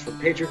Fitzgibbons from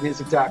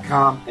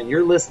PatriotMusic.com, and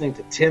you're listening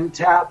to Tim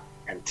Tap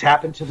and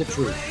Tap Into the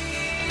Truth.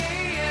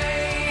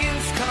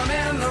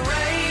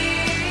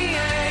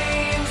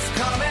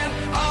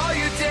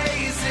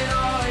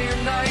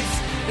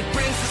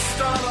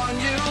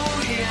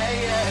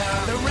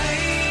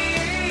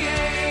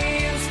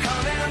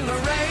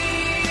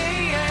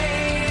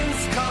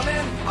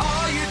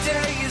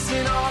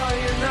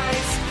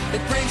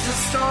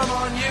 Storm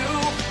on you,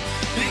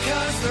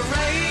 because the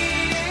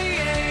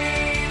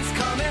rain's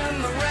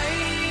coming, the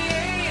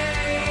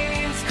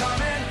rain's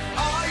coming,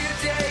 all your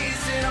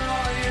days and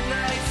all your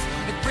nights,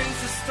 it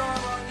brings a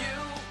storm on you.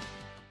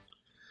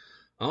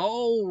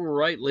 All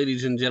right,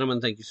 ladies and gentlemen,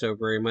 thank you so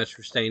very much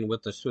for staying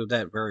with us through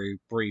that very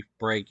brief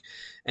break.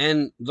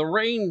 And the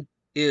rain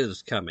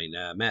is coming.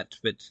 Matt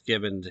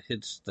Fitzgibbons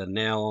hits the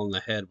nail on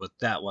the head with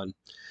that one.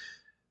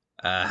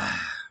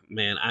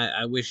 Man,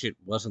 I wish it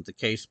wasn't the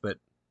case, but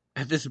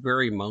at this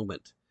very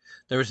moment,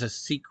 there's a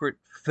secret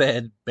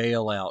Fed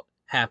bailout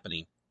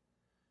happening,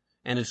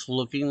 and it's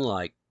looking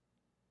like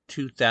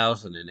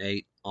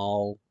 2008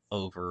 all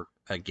over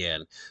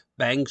again.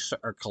 Banks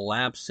are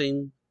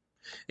collapsing,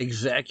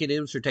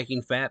 executives are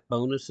taking fat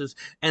bonuses,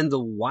 and the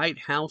White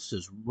House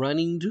is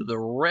running to the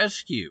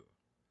rescue.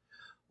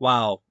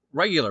 While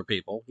regular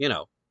people,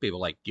 people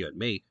like you and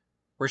me,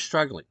 we're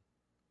struggling.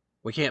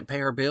 We can't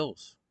pay our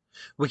bills.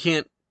 We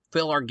can't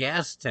fill our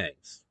gas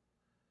tanks.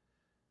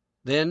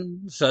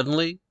 Then,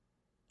 suddenly,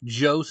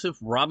 Joseph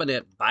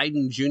Robinette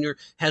Biden Jr.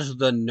 has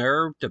the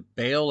nerve to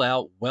bail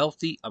out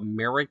wealthy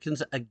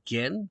Americans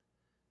again,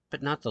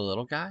 but not the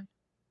little guy.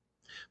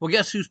 Well,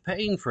 guess who's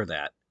paying for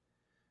that?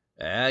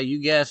 You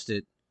guessed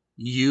it,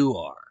 you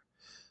are.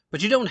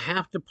 But you don't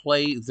have to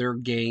play their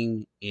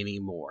game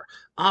anymore.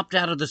 Opt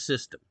out of the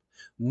system.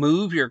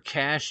 Move your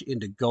cash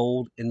into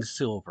gold and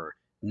silver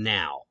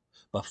now,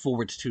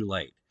 before it's too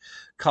late.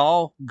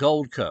 Call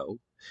Goldco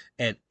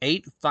at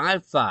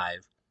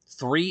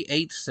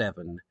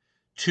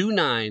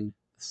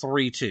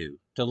 855-387-2932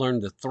 to learn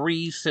the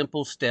 3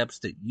 simple steps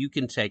that you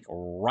can take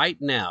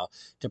right now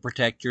to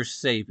protect your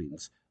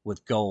savings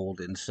with gold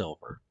and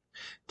silver.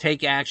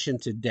 Take action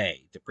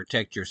today to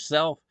protect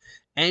yourself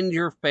and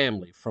your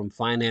family from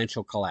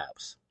financial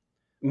collapse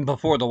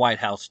before the White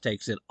House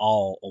takes it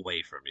all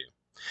away from you.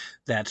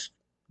 That's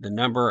the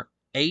number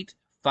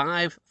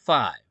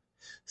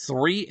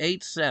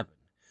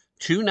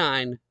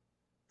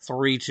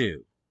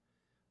 855-387-2932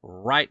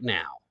 right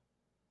now.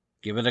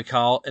 Give it a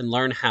call and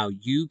learn how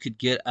you could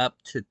get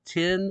up to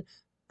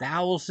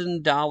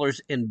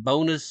 $10,000 in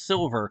bonus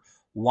silver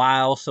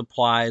while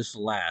supplies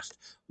last.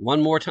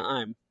 One more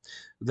time,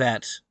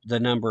 that's the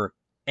number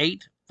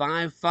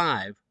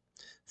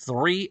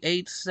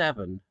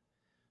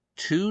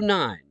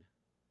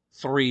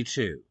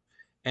 855-387-2932,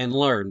 and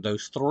learn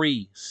those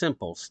 3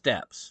 simple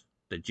steps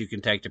that you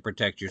can take to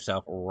protect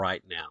yourself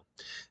right now.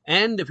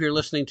 And if you're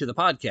listening to the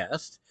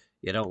podcast,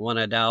 You don't want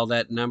to dial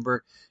that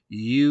number,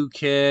 you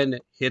can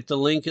hit the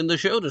link in the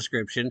show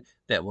description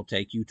that will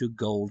take you to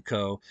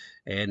Goldco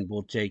and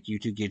will take you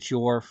to get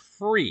your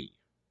free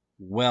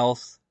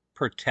wealth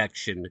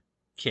protection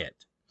kit.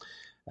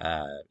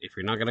 If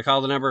you're not going to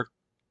call the number,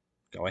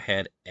 go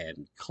ahead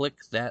and click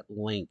that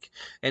link.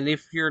 And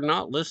if you're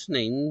not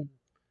listening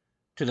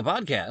to the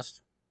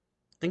podcast,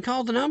 then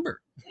call the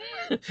number.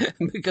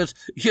 Because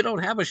you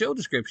don't have a show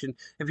description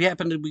if you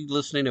happen to be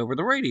listening over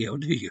the radio,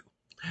 do you?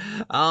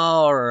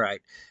 All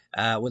right.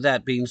 With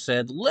that being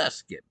said,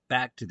 let's get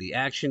back to the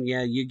action.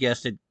 Yeah, you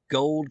guessed it.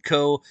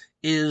 Goldco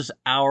is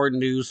our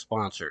new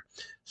sponsor.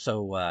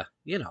 So,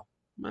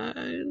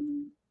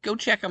 go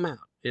check them out.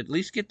 At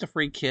least get the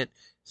free kit,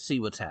 see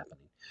what's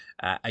happening.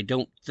 I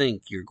don't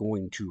think you're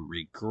going to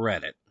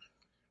regret it.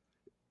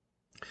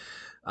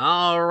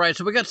 All right,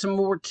 so we got some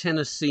more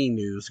Tennessee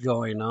news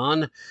going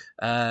on.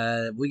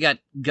 We got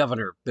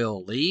Governor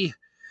Bill Lee,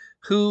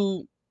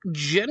 who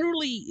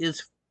generally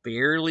is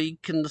fairly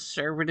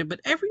conservative, but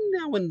every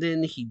now and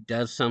then he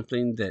does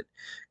something that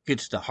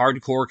gets the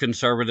hardcore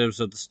conservatives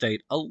of the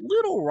state a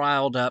little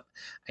riled up.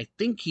 I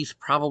think he's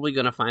probably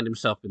going to find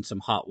himself in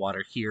some hot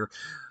water here,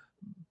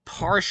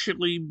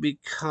 partially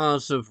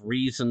because of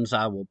reasons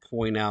I will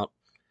point out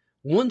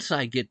once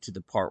I get to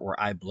the part where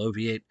I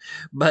bloviate,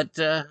 but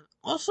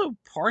also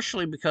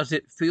partially because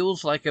it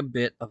feels like a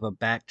bit of a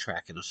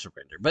backtrack and a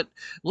surrender. But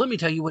let me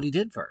tell you what he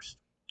did first.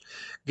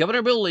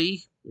 Governor Bill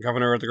Lee,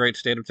 governor of the great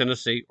state of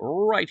Tennessee,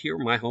 right here,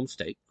 my home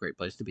state, great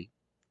place to be.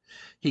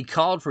 He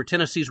called for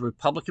Tennessee's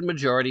Republican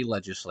majority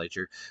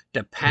legislature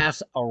to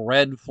pass a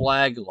red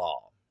flag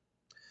law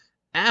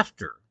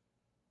after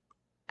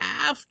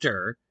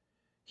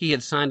he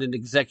had signed an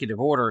executive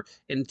order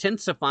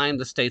intensifying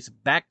the state's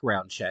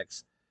background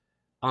checks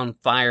on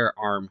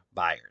firearm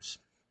buyers.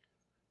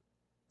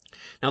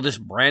 Now, this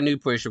brand new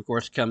push, of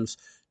course, comes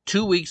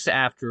 2 weeks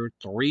after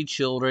 3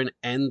 children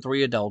and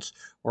 3 adults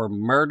were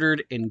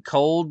murdered in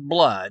cold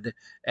blood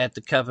at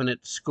the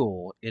Covenant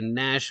School in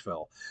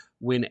Nashville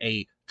when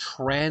a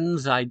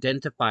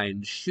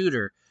trans-identifying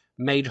shooter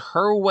made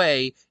her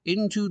way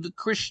into the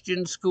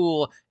Christian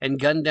school and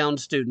gunned down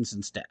students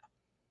and staff.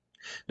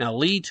 Now,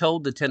 Lee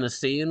told the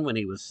Tennessean when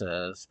he was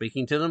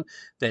speaking to them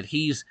that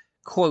he's,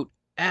 quote,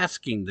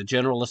 asking the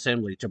General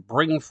Assembly to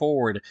bring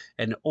forward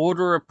an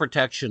order of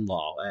protection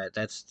law.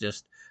 That's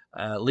just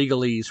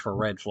legalese for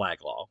red flag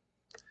law.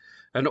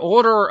 An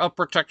order of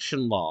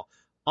protection law,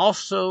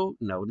 also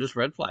known as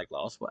red flag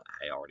laws, well,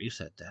 I already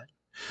said that,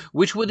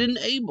 which would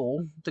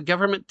enable the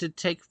government to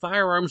take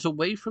firearms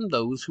away from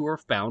those who are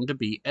found to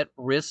be at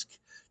risk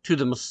to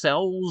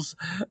themselves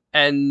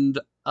and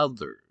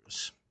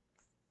others.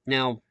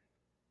 Now,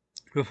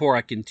 before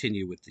I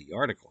continue with the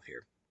article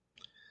here,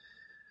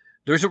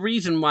 there's a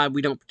reason why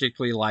we don't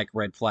particularly like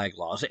red flag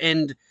laws,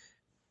 and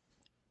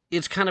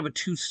it's kind of a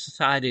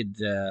two-sided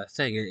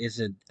thing. It's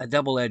a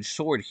double-edged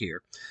sword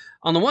here.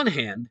 On the one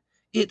hand,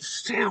 it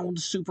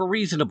sounds super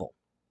reasonable.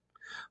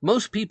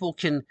 Most people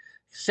can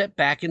sit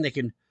back and they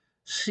can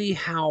see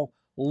how,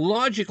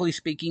 logically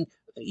speaking,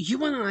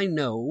 you and I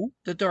know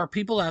that there are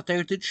people out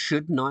there that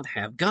should not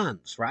have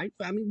guns, right?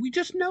 I mean, we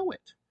just know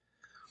it.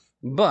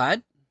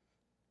 But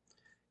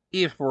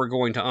if we're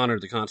going to honor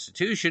the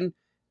Constitution,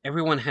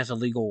 everyone has a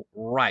legal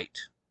right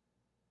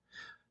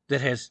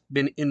that has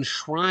been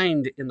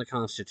enshrined in the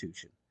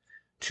Constitution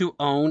to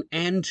own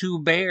and to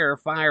bear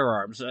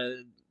firearms.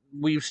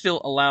 We've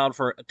still allowed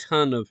for a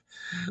ton of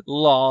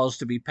laws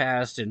to be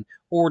passed and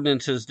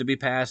ordinances to be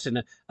passed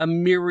in a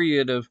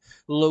myriad of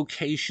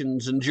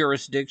locations and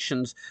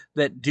jurisdictions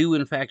that do,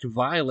 in fact,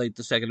 violate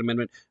the Second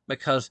Amendment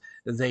because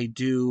they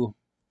do,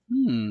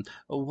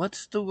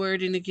 what's the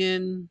wording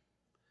again?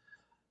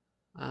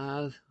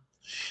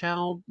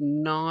 Shall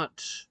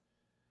not,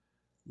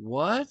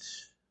 what?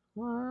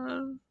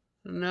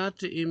 Not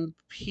to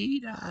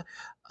impede?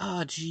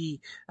 I'm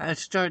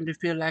starting to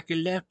feel like a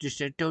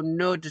leftist. I don't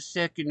know the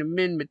Second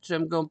Amendment, so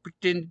I'm going to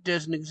pretend it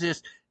doesn't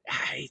exist.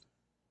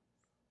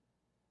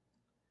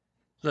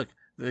 Look,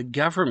 the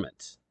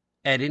government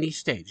at any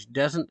stage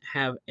doesn't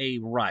have a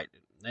right.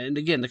 And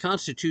again, the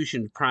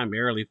Constitution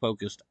primarily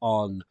focused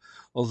on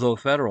the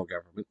federal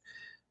government.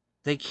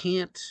 They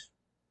can't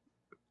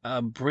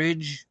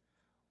bridge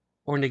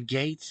or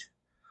negate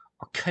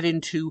or cut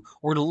into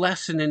or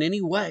lessen in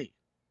any way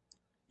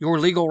your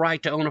legal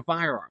right to own a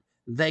firearm.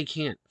 They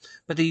can't.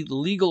 But the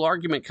legal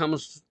argument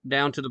comes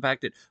down to the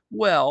fact that,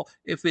 well,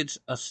 if it's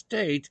a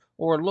state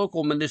or a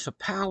local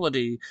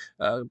municipality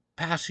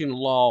passing a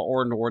law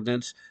or an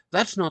ordinance,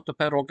 that's not the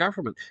federal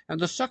government. And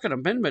the Second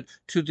Amendment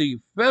to the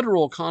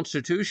federal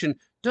Constitution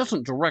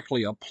doesn't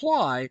directly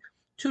apply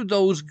to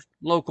those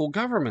local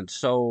governments.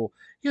 So,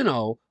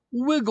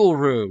 wiggle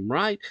room,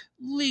 right?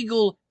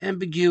 Legal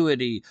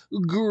ambiguity,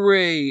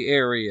 gray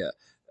area.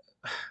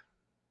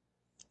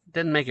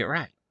 Doesn't make it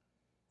right.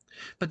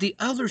 But the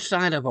other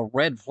side of a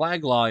red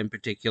flag law in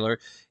particular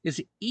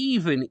is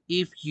even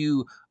if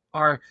you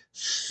are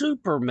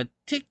super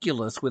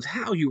meticulous with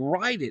how you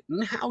write it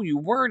and how you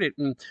word it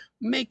and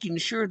making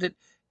sure that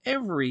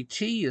every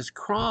T is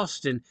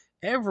crossed and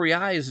every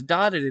I is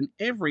dotted and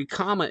every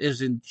comma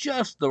is in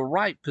just the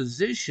right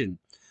position,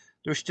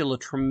 there's still a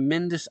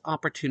tremendous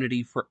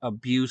opportunity for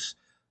abuse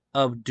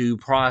of due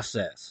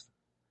process.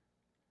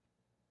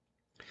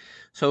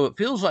 So it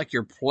feels like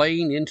you're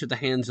playing into the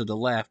hands of the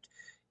left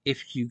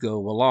if you go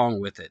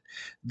along with it.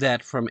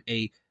 That from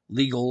a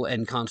legal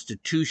and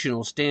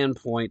constitutional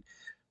standpoint,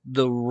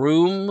 the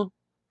room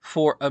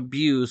for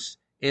abuse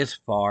is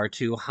far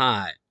too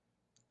high,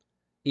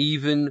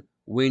 even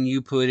when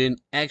you put in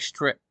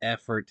extra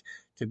effort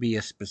to be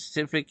as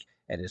specific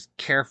and as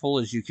careful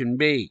as you can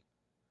be.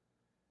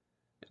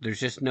 There's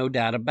just no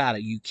doubt about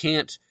it. You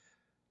can't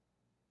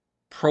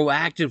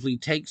proactively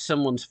take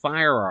someone's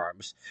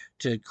firearms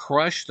to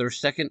crush their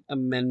Second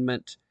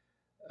Amendment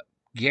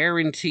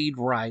guaranteed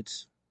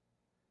rights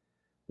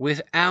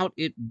without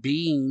it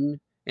being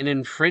an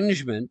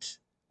infringement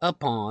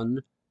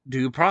upon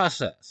due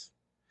process.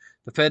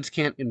 The feds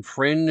can't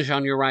infringe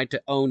on your right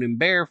to own and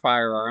bear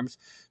firearms.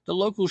 The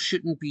locals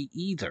shouldn't be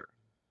either.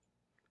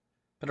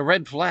 But a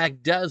red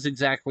flag does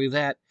exactly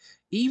that,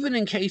 even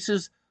in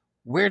cases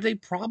where they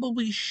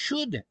probably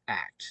should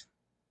act.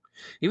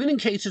 Even in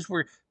cases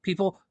where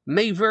people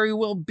may very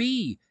well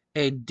be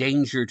a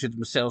danger to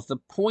themselves. The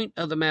point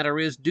of the matter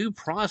is, due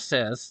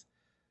process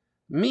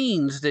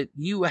means that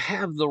you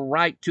have the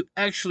right to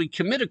actually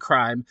commit a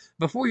crime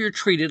before you're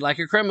treated like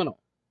a criminal.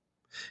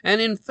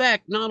 And in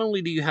fact, not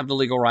only do you have the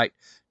legal right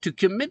to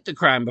commit the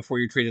crime before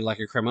you're treated like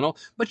a criminal,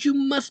 but you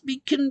must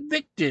be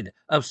convicted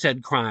of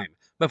said crime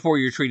before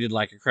you're treated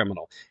like a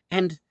criminal.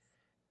 And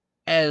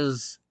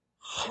as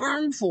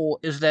harmful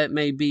as that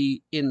may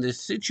be in the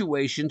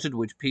situations in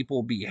which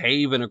people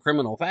behave in a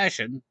criminal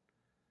fashion,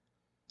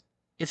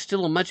 it's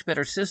still a much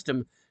better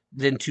system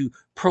than to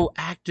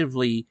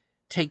proactively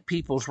take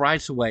people's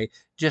rights away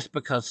just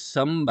because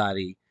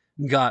somebody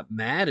got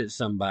mad at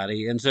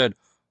somebody and said,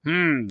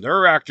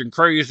 they're acting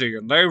crazy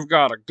and they've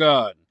got a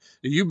gun.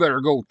 You better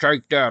go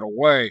take that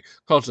away,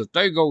 because if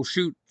they go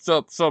shoot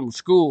up some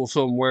school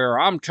somewhere,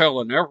 I'm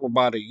telling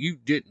everybody you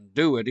didn't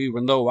do it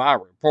even though I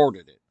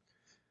reported it.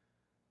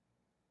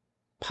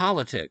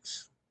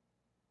 Politics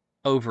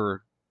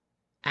over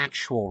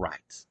actual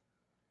rights.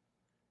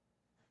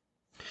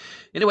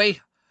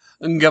 Anyway,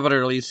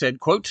 Governor Lee said,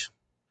 quote,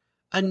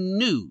 "A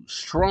new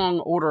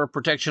strong order of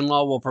protection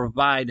law will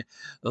provide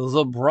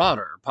the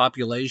broader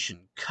population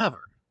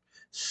cover,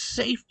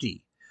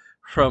 safety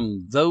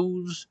from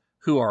those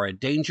who are a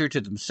danger to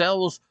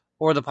themselves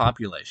or the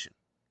population.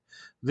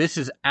 This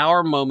is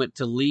our moment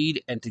to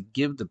lead and to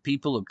give the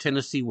people of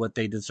Tennessee what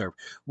they deserve."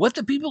 What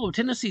the people of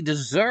Tennessee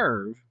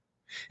deserve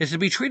is to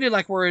be treated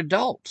like we're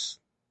adults.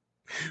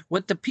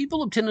 What the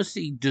people of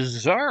Tennessee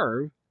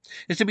deserve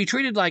is to be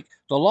treated like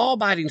the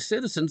law-abiding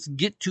citizens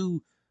get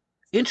to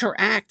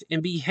interact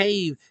and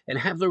behave and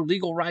have their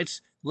legal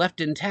rights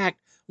left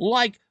intact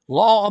like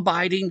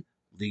law-abiding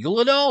legal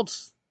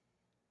adults.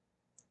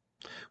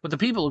 What the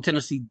people of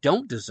Tennessee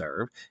don't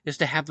deserve is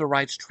to have their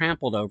rights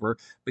trampled over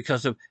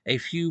because of a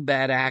few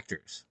bad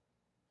actors.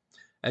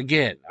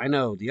 Again, I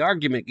know the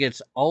argument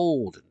gets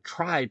old and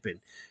trite, and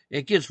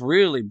it gets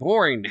really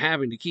boring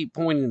having to keep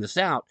pointing this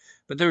out,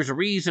 but there's a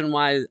reason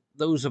why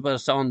those of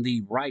us on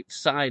the right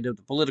side of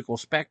the political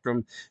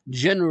spectrum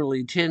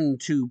generally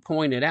tend to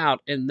point it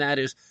out, and that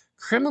is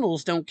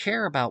criminals don't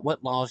care about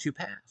what laws you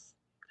pass.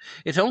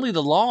 It's only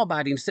the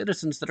law-abiding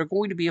citizens that are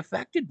going to be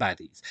affected by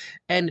these.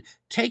 And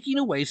taking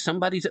away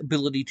somebody's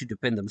ability to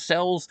defend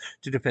themselves,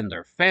 to defend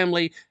their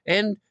family,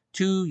 and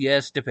to,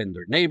 yes, defend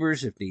their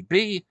neighbors if need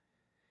be,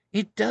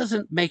 it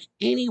doesn't make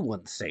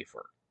anyone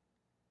safer.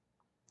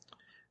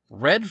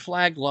 Red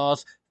flag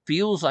laws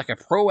feels like a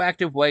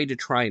proactive way to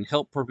try and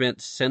help prevent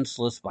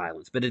senseless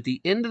violence. But at the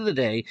end of the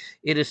day,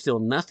 it is still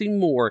nothing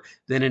more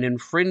than an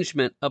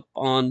infringement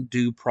upon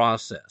due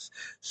process.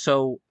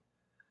 So,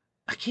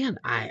 again,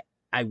 I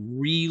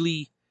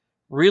really,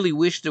 really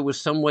wish there was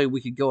some way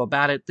we could go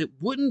about it that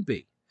wouldn't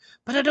be.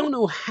 But I don't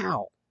know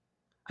how.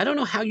 I don't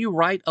know how you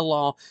write a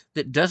law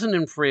that doesn't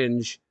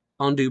infringe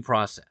on due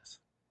process.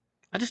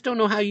 I just don't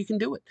know how you can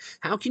do it.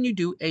 How can you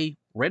do a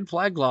red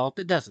flag law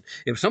that doesn't?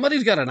 If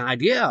somebody's got an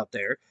idea out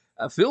there,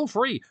 feel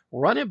free,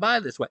 run it by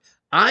this way.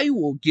 I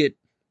will get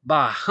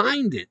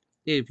behind it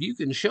if you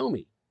can show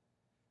me.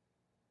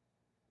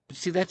 But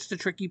see, that's the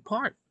tricky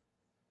part.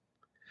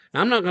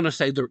 Now, I'm not going to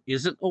say there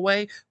isn't a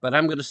way, but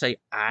I'm going to say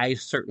I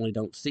certainly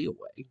don't see a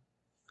way.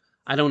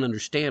 I don't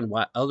understand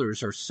why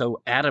others are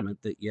so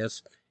adamant that,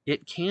 yes,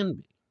 it can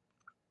be.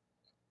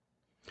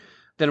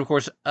 Then, of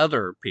course,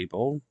 other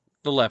people,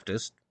 the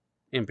leftists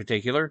in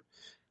particular,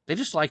 they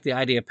just like the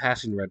idea of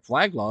passing red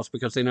flag laws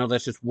because they know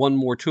that's just one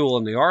more tool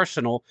in the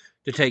arsenal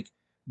to take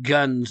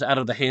guns out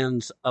of the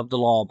hands of the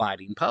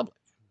law-abiding public.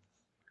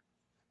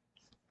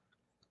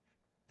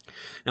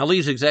 Now,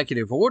 Lee's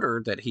executive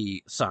order that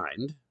he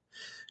signed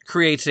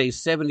creates a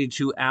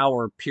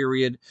 72-hour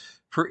period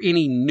for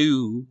any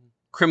new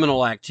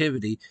criminal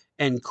activity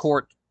and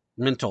court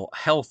mental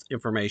health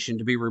information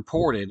to be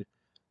reported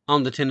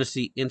on the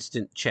Tennessee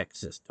Instant Check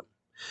System.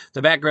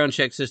 The background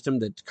check system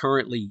that's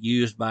currently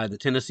used by the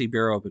Tennessee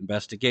Bureau of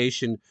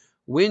Investigation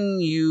when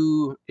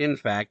you, in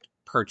fact,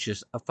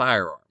 purchase a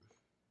firearm.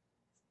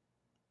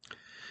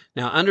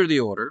 Now, under the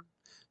order,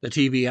 the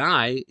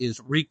TBI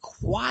is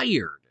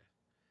required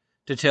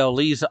to tell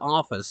Lee's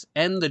office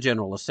and the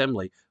General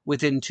Assembly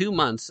within 2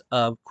 months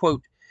of,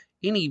 quote,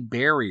 any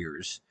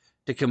barriers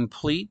to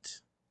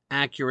complete,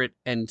 accurate,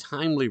 and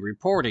timely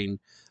reporting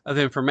of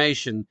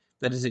information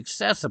that is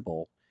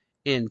accessible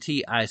in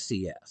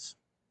TICS.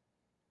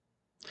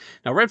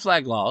 Now, red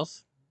flag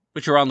laws,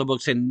 which are on the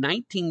books in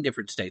 19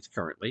 different states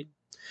currently,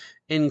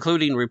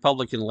 including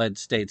Republican-led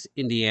states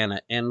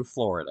Indiana and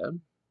Florida,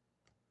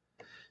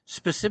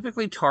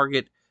 specifically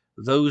target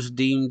those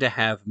deemed to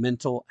have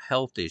mental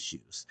health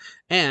issues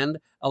and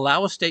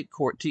allow a state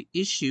court to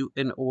issue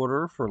an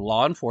order for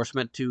law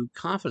enforcement to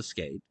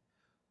confiscate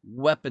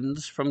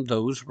weapons from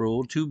those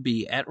ruled to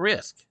be at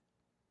risk.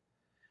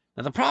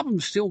 Now, the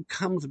problem still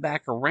comes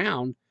back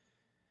around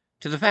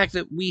to the fact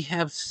that we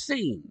have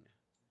seen,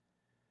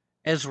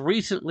 as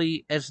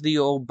recently as the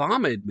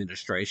Obama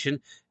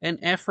administration, an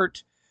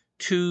effort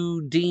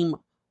to deem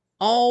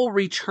all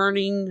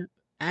returning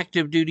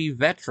active duty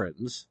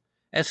veterans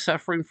as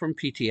suffering from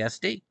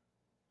PTSD,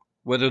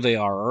 whether they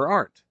are or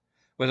aren't,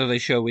 whether they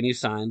show any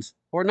signs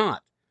or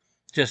not.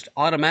 Just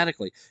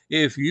automatically,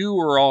 if you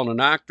were on an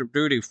active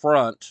duty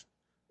front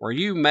where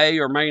you may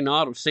or may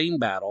not have seen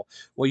battle,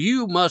 well,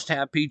 you must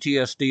have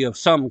PTSD of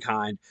some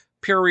kind,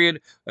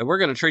 period, and we're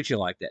going to treat you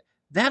like that.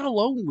 That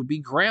alone would be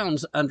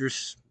grounds under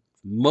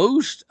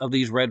most of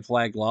these red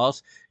flag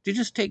laws to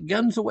just take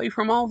guns away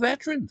from all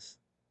veterans.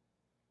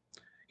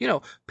 You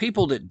know,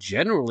 people that,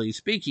 generally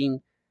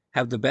speaking,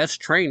 have the best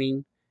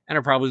training and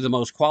are probably the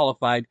most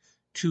qualified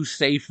to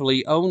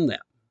safely own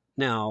them.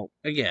 Now,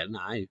 again,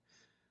 I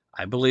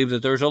believe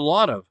that there's a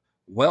lot of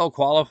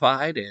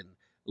well-qualified and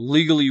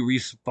legally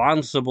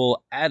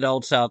responsible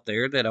adults out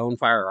there that own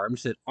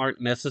firearms that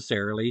aren't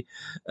necessarily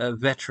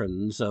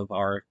veterans of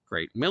our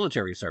great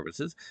military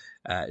services.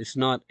 It's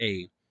not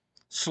a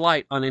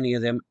slight on any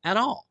of them at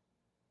all.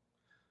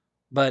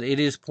 But it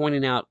is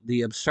pointing out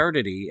the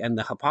absurdity and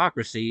the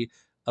hypocrisy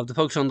of the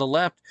folks on the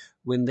left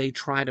when they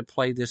try to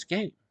play this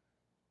game.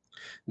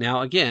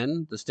 Now,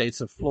 again, the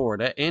states of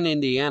Florida and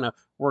Indiana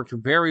worked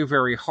very,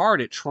 very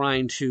hard at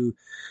trying to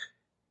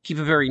keep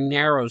a very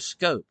narrow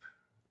scope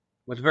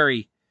with a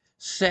very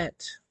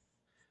set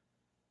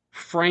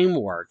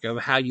framework of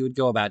how you would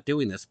go about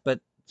doing this. But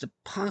the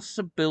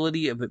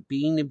possibility of it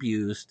being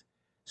abused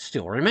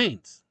still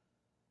remains.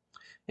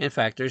 In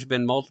fact, there's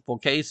been multiple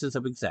cases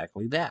of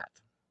exactly that.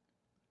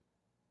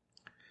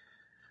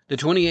 The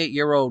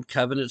 28-year-old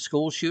Covenant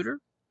school shooter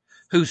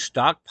who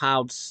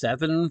stockpiled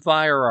 7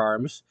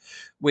 firearms,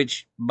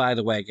 which, by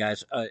the way,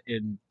 guys,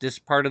 in this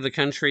part of the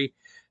country,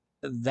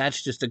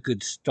 that's just a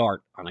good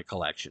start on a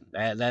collection.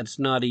 That's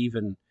not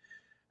even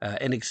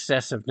an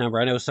excessive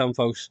number. I know some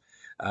folks,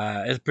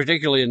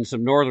 particularly in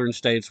some northern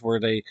states where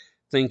they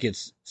think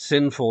it's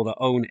sinful to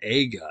own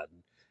a gun,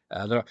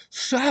 there are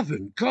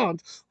 7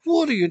 guns.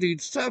 What do you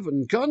need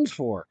 7 guns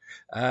for?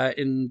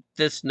 In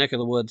this neck of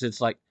the woods, it's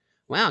like,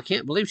 wow, I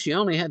can't believe she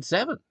only had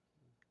 7.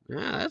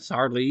 That's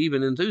hardly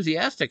even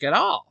enthusiastic at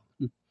all.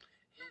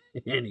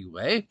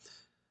 Anyway,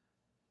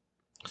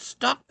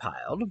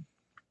 stockpiled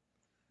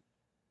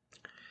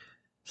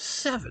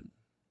 7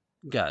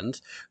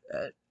 guns.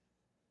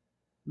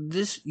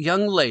 This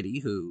young lady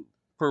who,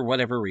 for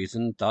whatever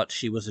reason, thought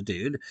she was a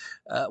dude,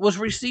 was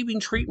receiving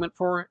treatment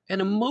for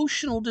an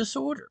emotional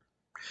disorder.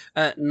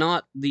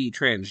 Not the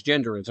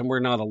transgenderism.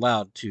 We're not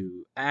allowed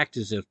to act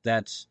as if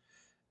that's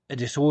a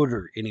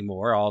disorder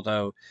anymore,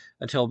 although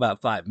until about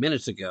 5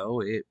 minutes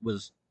ago, it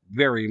was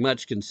very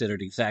much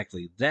considered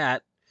exactly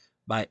that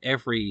by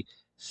every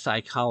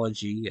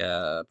psychology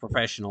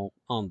professional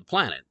on the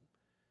planet.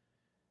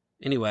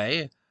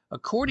 Anyway,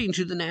 according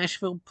to the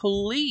Nashville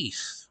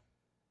police,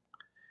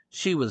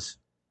 she was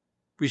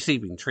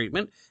receiving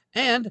treatment,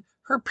 and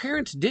her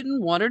parents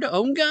didn't want her to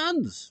own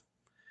guns.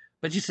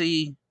 But you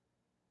see,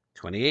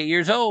 28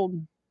 years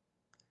old,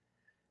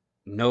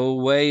 no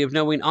way of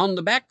knowing on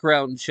the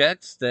background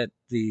checks that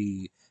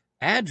the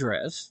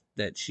address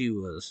that she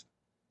was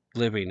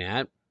living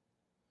at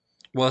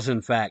was,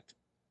 in fact,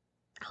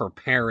 her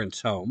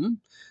parents'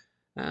 home.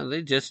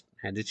 They just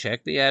had to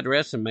check the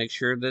address and make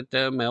sure that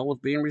the mail was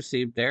being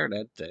received there.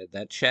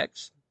 That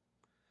checks.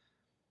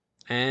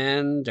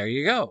 And there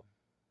you go.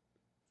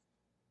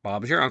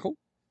 Bob's your uncle.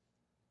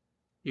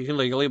 You can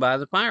legally buy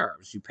the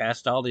firearms. You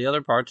passed all the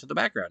other parts of the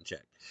background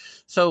check.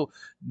 So,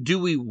 do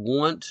we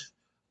want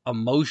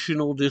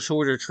emotional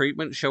disorder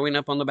treatment showing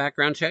up on the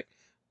background check?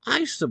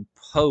 I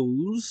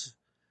suppose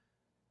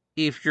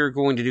if you're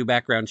going to do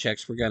background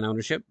checks for gun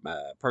ownership,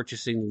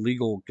 purchasing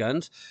legal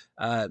guns,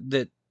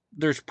 that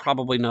there's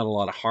probably not a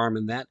lot of harm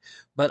in that.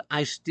 But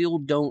I still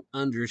don't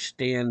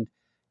understand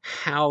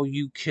how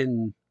you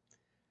can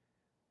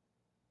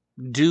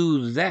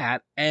do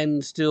that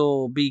and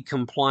still be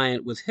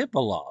compliant with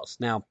HIPAA laws.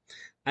 Now,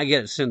 I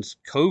get it, since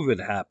COVID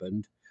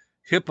happened,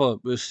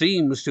 HIPAA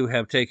seems to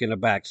have taken a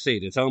back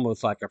seat. It's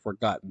almost like a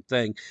forgotten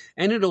thing,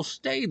 and it'll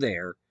stay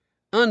there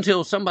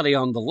until somebody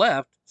on the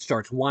left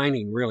starts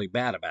whining really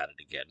bad about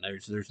it again.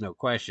 There's no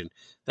question.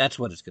 That's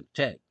what it's going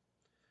to take.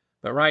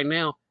 But right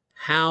now,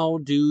 how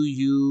do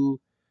you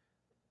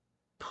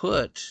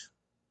put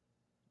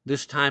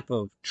this type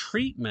of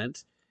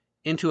treatment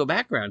into a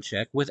background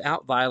check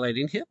without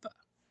violating HIPAA?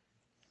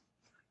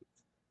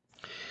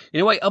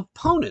 Anyway,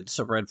 opponents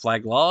of red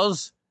flag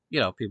laws,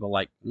 people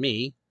like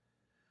me,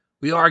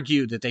 we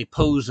argue that they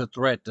pose a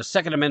threat to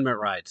Second Amendment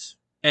rights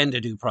and to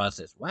due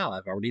process. Wow,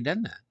 I've already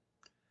done that.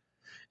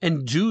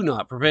 And do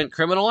not prevent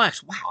criminal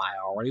acts. Wow, I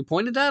already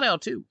pointed that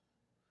out too.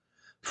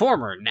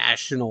 Former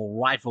National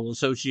Rifle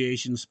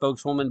Association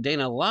spokeswoman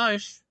Dana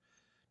Loesch,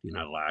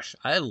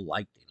 I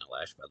like Dana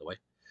Loesch, by the way,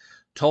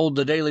 told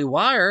the Daily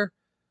Wire,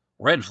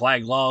 red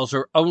flag laws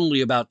are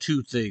only about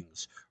two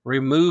things: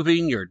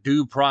 removing your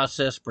due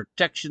process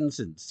protections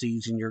and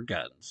seizing your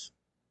guns.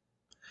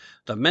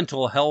 The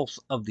mental health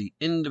of the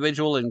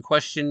individual in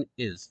question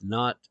is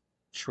not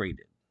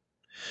treated.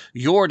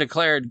 You're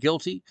declared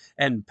guilty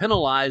and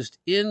penalized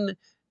in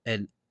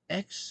an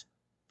ex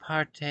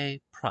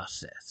parte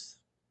process.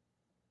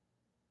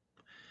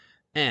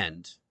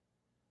 And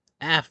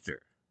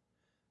after,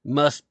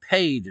 must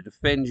pay to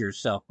defend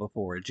yourself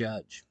before a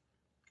judge.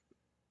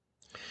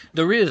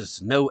 There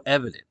is no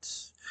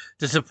evidence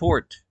to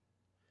support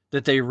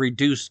that they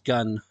reduce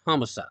gun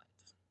homicide.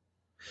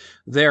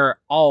 There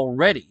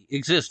already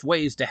exist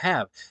ways to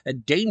have a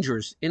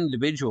dangerous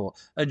individual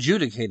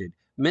adjudicated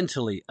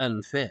mentally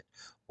unfit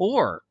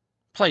or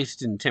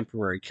placed in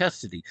temporary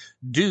custody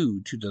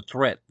due to the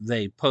threat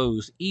they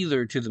pose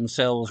either to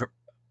themselves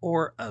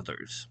or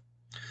others.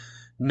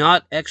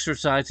 Not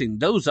exercising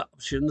those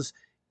options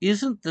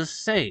isn't the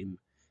same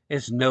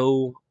as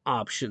no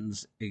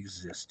options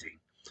existing.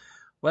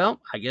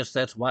 Well, I guess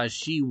that's why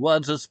she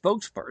was a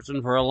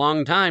spokesperson for a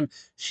long time.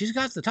 She's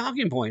got the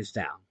talking points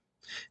down.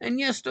 And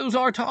yes, those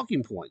are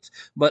talking points.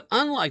 But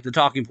unlike the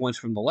talking points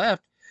from the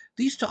left,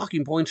 these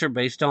talking points are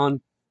based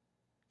on,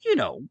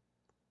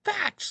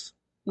 facts,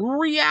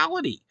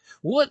 reality,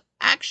 what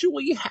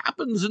actually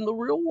happens in the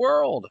real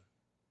world.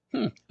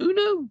 Who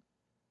knew?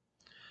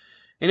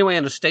 Anyway,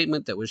 in a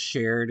statement that was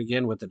shared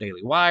again with the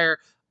Daily Wire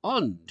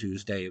on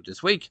Tuesday of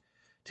this week,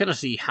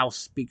 Tennessee House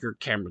Speaker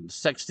Cameron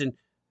Sexton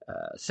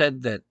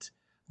said that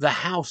the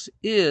House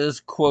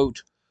is,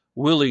 quote,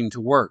 willing to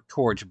work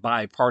towards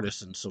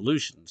bipartisan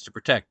solutions to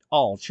protect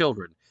all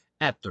children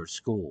at their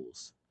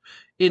schools,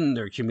 in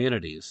their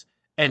communities,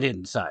 and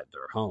inside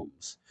their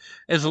homes,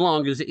 as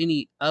long as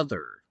any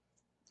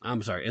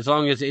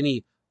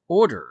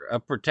order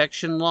of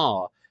protection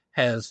law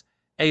has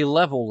a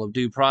level of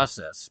due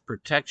process,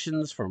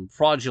 protections from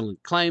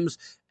fraudulent claims,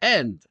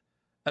 and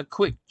a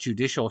quick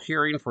judicial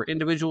hearing for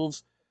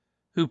individuals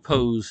who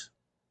pose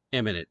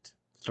imminent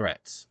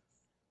threats.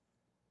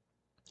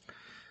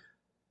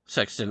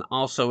 Sexton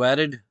also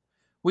added,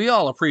 "We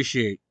all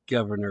appreciate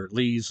Governor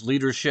Lee's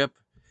leadership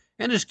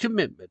and his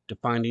commitment to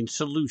finding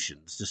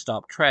solutions to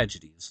stop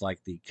tragedies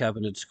like the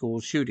Covenant School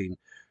shooting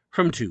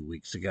from 2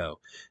 weeks ago."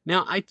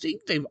 Now, I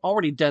think they've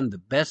already done the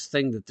best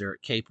thing that they're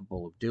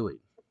capable of doing.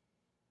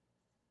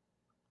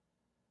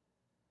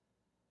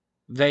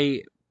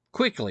 They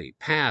quickly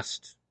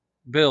passed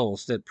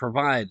bills that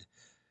provide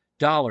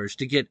dollars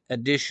to get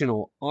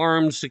additional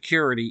armed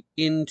security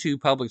into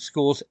public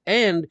schools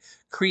and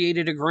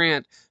created a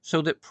grant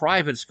so that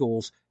private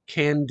schools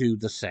can do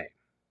the same.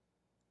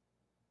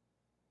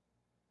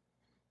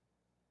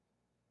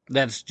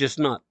 That's just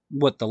not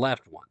what the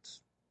left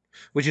wants,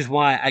 which is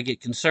why I get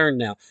concerned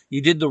now.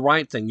 You did the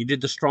right thing, you did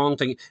the strong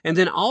thing, and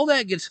then all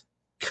that gets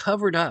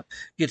covered up,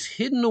 gets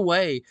hidden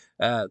away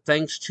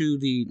thanks to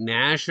the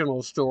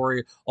national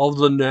story of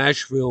the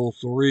Nashville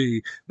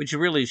 3, which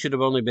really should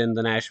have only been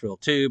the Nashville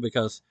 2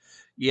 because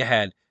you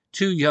had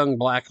two young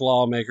black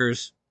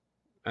lawmakers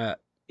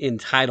in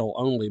title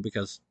only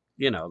because,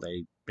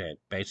 they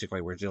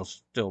basically were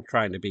still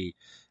trying to be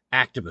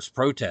activist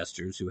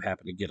protesters who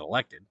happened to get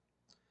elected.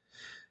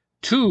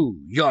 Two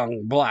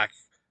young black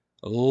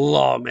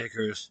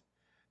lawmakers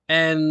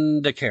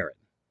and a Karen.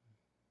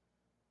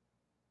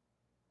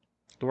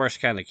 The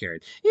worst kind of Karen.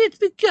 It's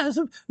because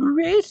of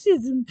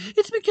racism.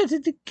 It's because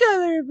of the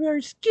color of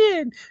our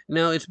skin.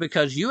 No, it's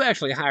because you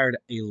actually hired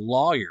a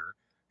lawyer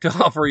to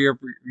offer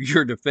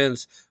your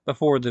defense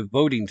before the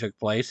voting took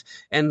place,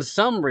 and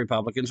some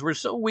Republicans were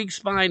so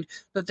weak-spined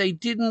that they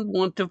didn't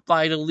want to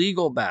fight a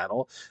legal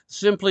battle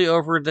simply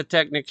over the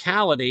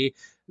technicality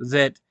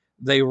that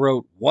they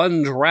wrote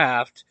one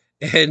draft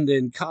and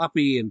then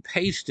copy and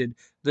pasted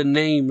the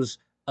names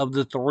of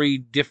the three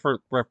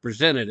different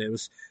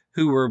representatives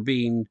who were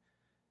being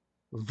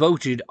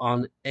voted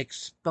on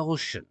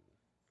expulsion.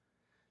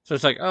 So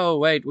it's like, oh,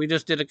 wait, we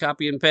just did a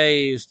copy and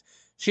paste.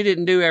 She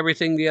didn't do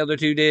everything the other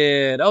two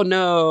did. Oh,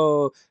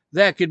 no,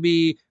 that could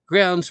be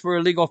grounds for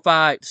a legal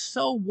fight.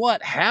 So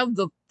what? Have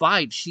the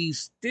fight. She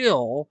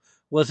still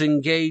was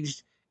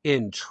engaged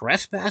in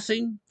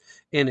trespassing,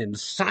 in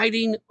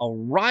inciting a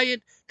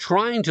riot,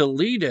 trying to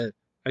lead a,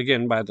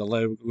 again by the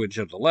language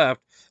of the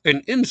left,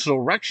 an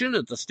insurrection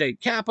at the state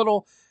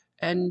capitol,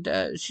 and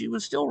she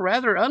was still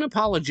rather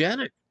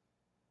unapologetic.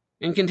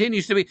 and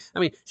continues to be. I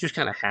mean, she was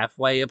kind of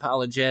halfway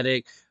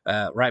apologetic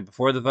right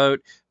before the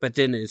vote, but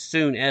then as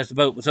soon as the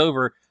vote was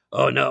over,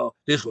 oh no,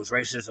 this was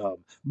racism,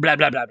 blah,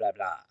 blah, blah, blah,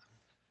 blah.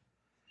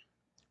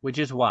 Which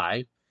is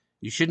why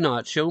you should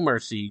not show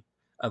mercy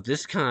of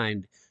this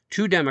kind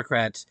to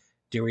Democrats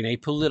during a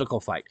political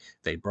fight.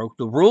 They broke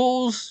the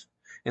rules,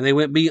 and they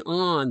went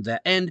beyond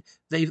that, and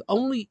they've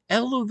only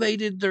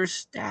elevated their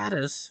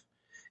status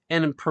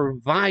and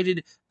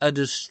provided a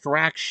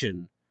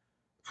distraction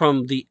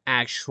from the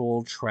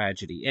actual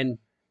tragedy. And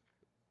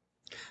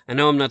I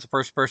know I'm not the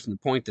first person to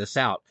point this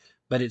out,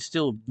 but it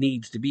still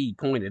needs to be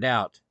pointed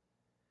out.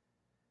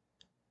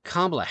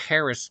 Kamala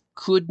Harris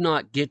could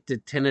not get to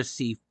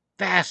Tennessee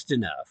fast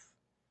enough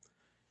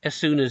as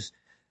soon as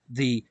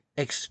the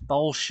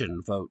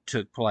expulsion vote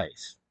took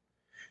place.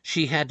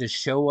 She had to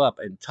show up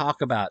and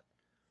talk about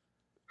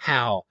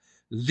how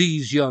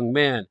these young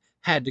men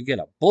had to get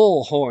a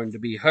bullhorn to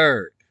be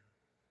heard.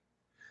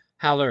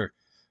 How their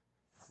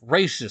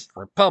racist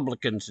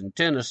Republicans in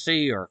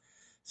Tennessee are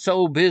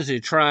so busy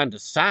trying to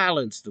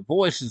silence the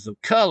voices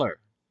of color.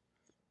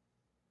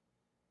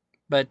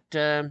 But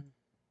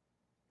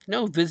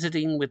no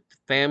visiting with the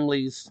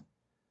families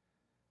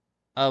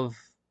of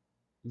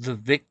the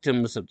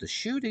victims of the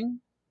shooting.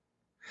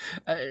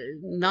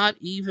 Not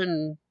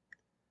even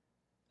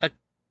a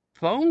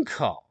phone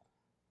call.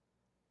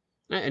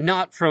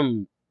 Not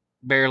from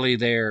barely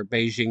there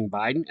Beijing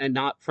Biden, and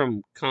not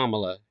from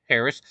Kamala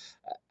Harris.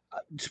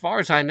 As far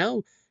as I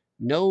know,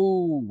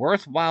 no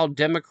worthwhile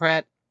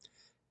Democrat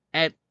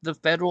at the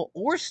federal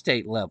or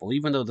state level,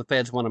 even though the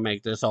feds want to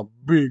make this a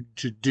big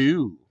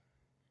to-do.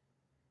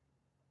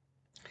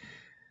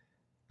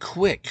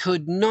 Quick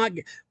could not,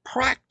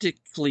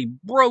 practically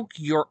broke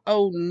your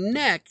own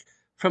neck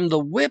from the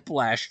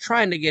whiplash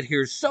trying to get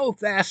here so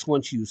fast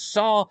once you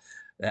saw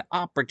the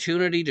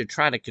opportunity to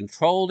try to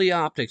control the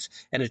optics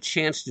and a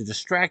chance to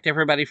distract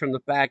everybody from the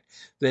fact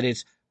that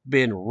it's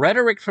been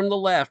rhetoric from the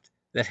left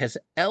that has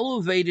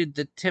elevated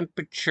the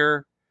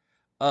temperature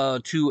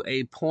to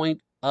a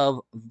point of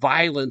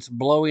violence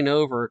blowing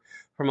over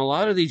from a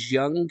lot of these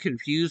young,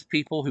 confused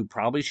people who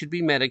probably should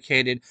be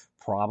medicated,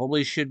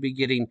 probably should be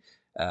getting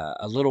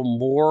a little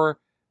more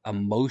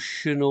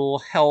emotional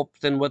help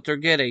than what they're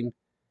getting,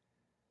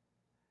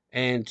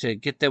 and to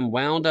get them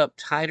wound up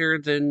tighter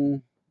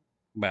than,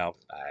 well,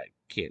 I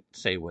can't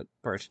say what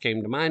first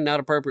came to mind, not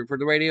appropriate for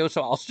the radio,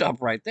 so I'll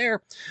stop right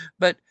there,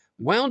 but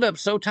wound up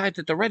so tight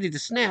that they're ready to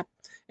snap,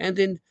 and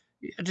then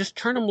just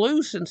turn them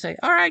loose and say,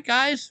 all right,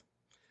 guys,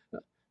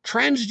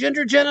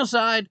 transgender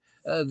genocide,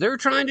 they're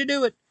trying to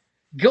do it.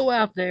 Go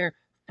out there,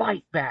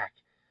 fight back,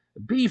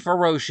 be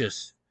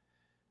ferocious.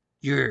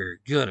 You're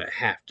gonna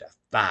have to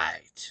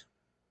fight.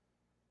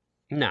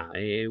 No,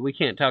 we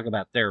can't talk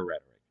about their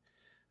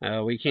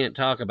rhetoric. We can't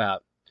talk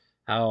about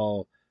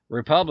how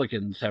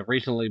Republicans have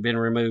recently been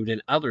removed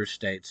in other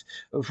states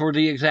for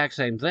the exact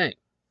same thing.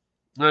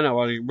 I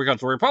know,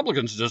 because the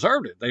Republicans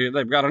deserved it.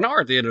 They've got an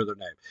R at the end of their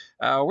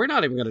name. We're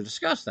not even going to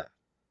discuss that.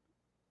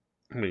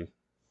 I mean,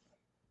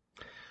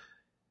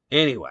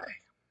 anyway,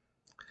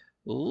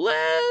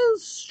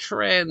 let's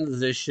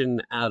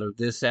transition out of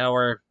this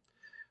hour.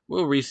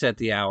 We'll reset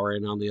the hour,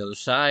 and on the other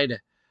side,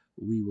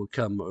 we will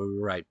come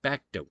right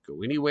back. Don't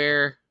go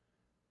anywhere.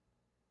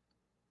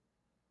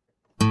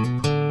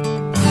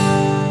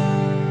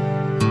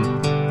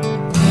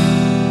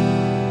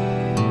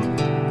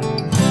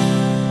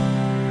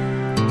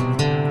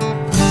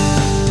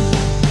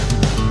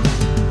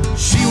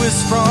 She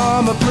was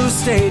from a blue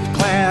state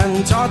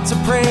clan, taught to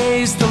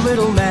praise the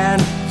little man,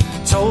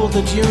 told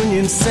that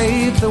unions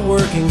saved the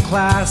working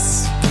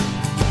class.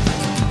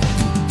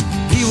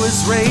 He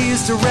was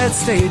raised a red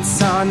state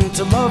son,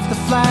 to love the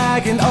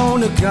flag and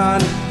own a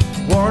gun,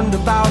 warned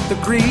about the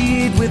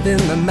greed within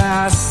the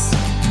mass.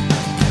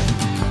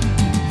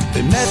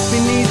 They met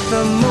beneath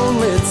the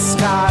moonlit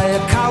sky,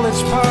 a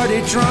college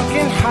party drunk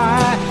and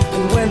high,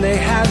 and when they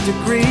had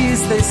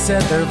degrees they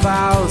said their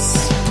vows.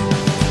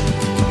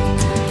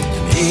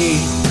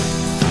 He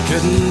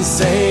couldn't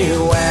say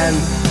when,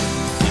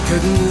 he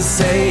couldn't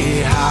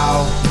say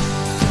how,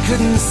 he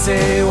couldn't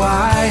say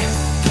why.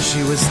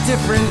 She was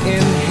different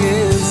in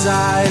his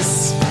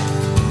eyes.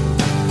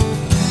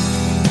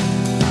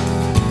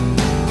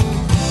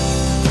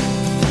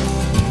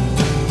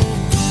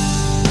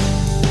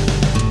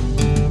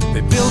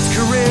 They built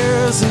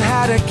careers and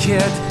had a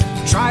kid,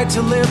 tried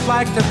to live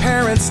like their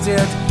parents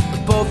did,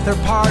 but both their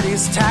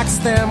parties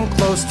taxed them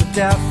close to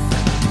death.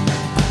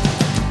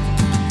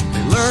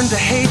 They learned to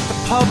hate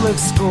the public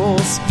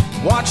schools,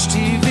 watched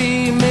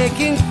TV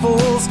making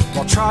fools,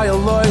 while trial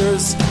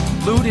lawyers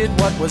looted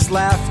what was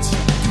left.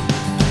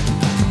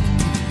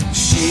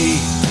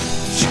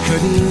 She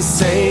couldn't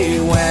say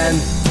when,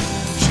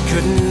 she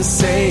couldn't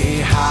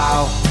say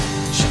how,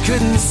 she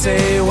couldn't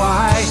say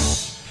why.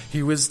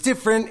 He was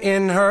different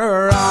in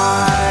her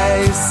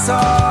eyes.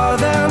 Saw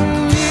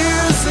them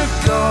years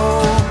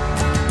ago,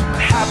 a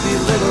happy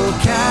little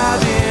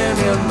cabin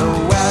in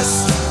the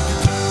West.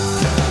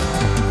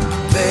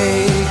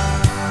 They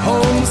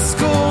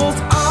homeschooled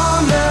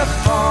on their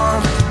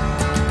farm,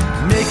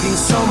 making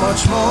so much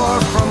much more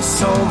from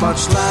so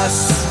much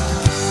less.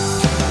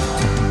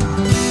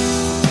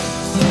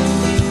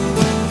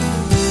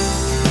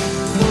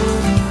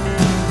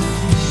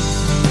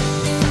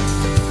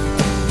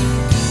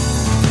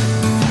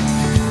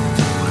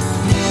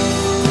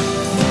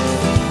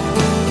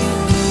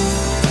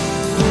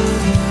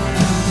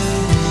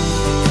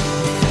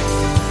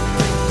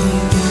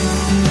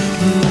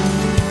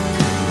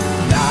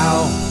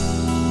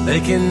 They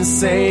can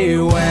say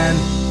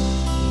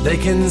when, they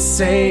can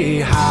say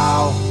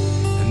how,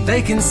 and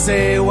they can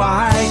say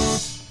why.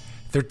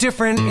 They're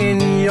different in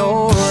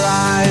your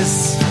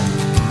eyes.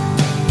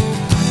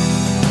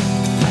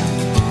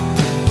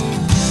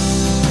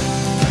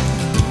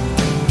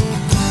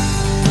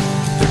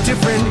 They're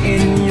different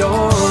in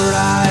your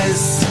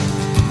eyes.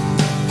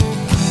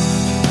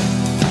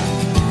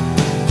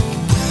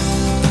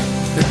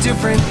 They're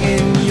different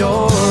in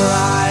your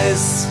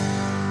eyes.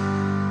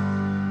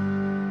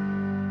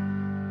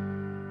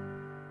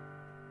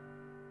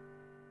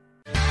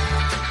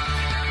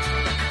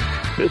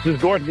 This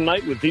is Gordon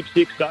Knight with Deep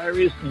Six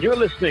Diaries. You're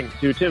listening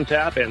to Tim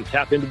Tapp and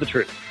Tap Into the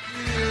Truth.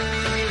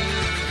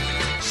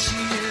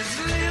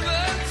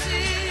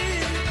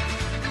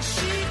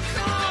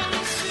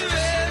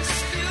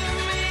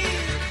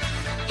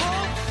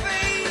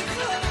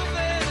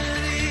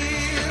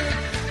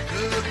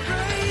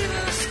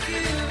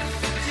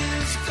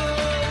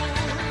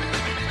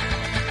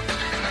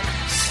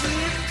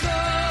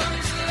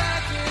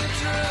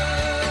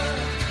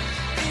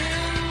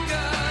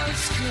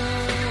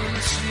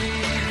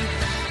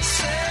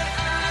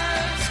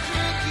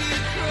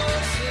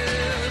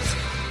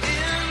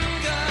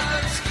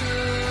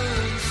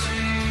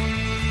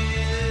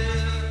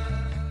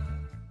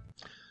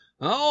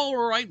 All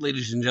right,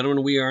 ladies and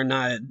gentlemen, we are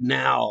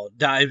now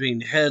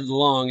diving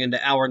headlong into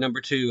hour number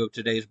 2 of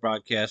today's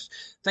broadcast.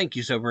 Thank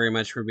you so very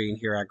much for being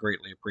here. I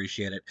greatly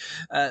appreciate it.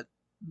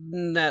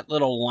 That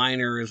little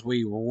liner as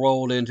we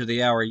rolled into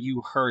the hour,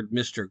 you heard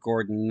Mr.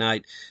 Gordon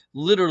Knight,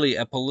 literally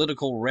a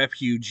political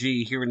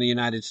refugee here in the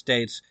United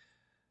States,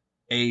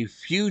 a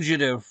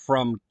fugitive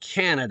from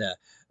Canada,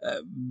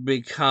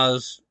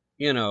 because,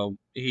 you know,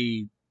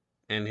 he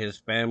and his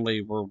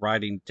family were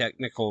writing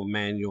technical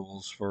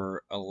manuals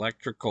for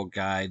electrical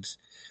guides.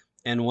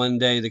 And one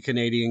day the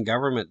Canadian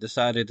government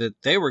decided that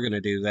they were going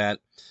to do that.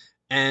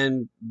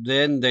 And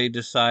then they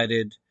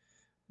decided,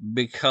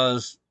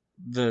 because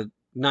the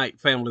Knight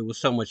family was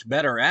so much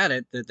better at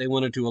it, that they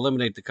wanted to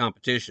eliminate the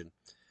competition.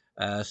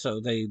 So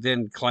they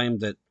then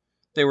claimed that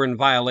they were in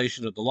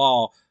violation of the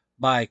law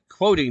by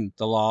quoting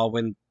the law,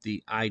 when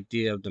the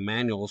idea of the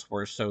manuals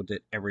were so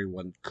that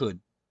everyone could,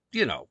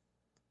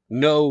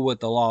 know what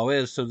the law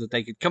is so that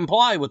they could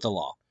comply with the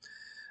law.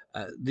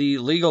 The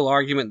legal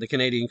argument in the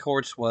Canadian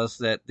courts was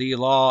that the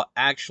law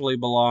actually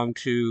belonged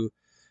to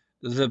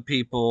the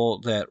people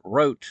that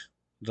wrote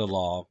the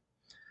law,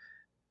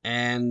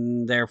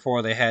 and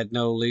therefore they had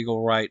no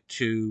legal right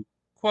to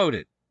quote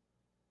it.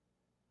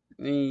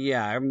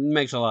 Yeah, it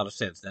makes a lot of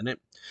sense, doesn't it?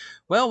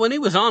 Well, when he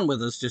was on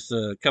with us just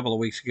a couple of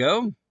weeks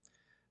ago,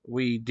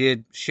 we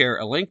did share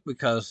a link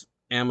because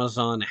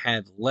Amazon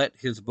had let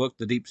his book,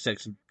 The Deep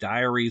Six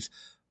Diaries,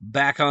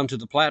 back onto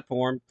the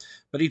platform.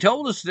 But he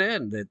told us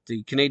then that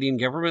the Canadian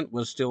government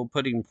was still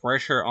putting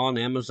pressure on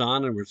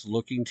Amazon and was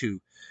looking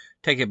to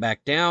take it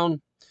back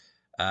down.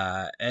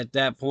 At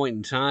that point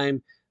in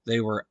time, they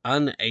were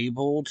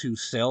unable to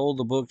sell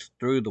the book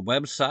through the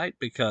website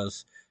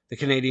because the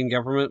Canadian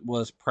government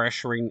was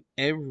pressuring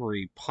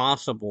every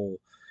possible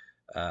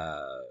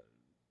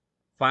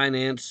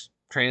finance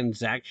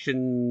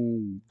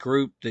transaction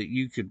group that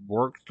you could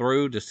work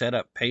through to set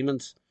up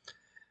payments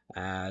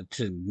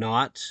to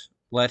not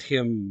let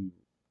him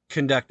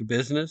conduct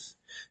business,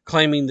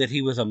 claiming that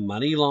he was a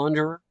money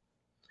launderer.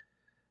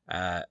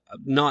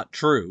 Not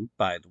true,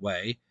 by the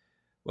way.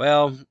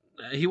 Well,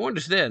 he warned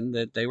us then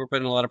that they were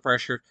putting a lot of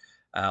pressure.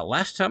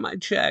 Last time I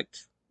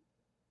checked,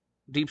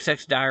 Deep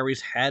Six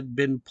Diaries had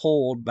been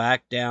pulled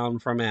back down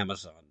from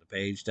Amazon. The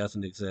page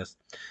doesn't exist.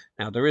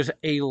 Now, there is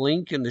a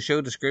link in the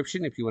show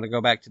description if you want to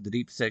go back to the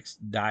Deep Six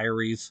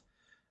Diaries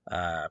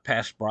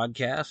past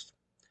broadcast.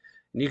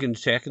 And you can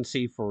check and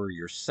see for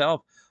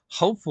yourself.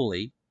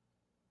 Hopefully,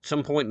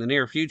 some point in the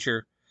near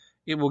future,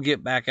 it will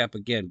get back up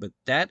again. But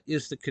that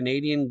is the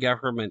Canadian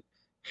government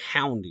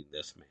hounding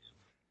this man.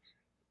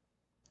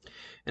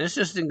 And it's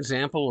just an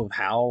example of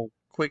how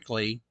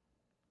quickly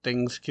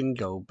things can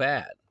go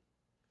bad.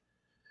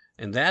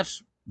 And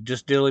that's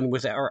just dealing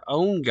with our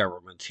own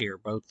governments here,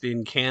 both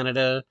in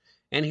Canada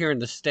and here in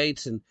the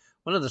States. And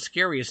one of the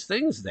scariest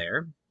things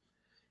there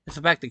is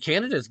the fact that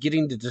Canada is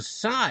getting to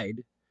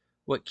decide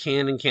what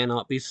can and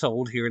cannot be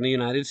sold here in the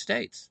United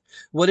States,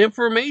 what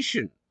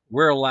information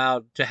we're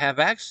allowed to have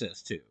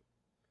access to.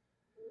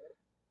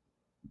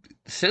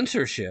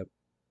 Censorship,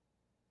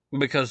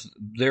 because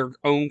their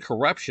own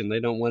corruption they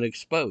don't want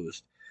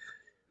exposed.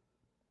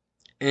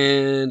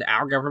 And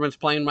our government's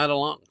playing right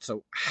along.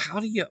 So how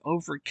do you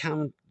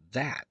overcome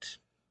that?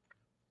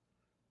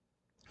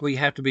 Well, you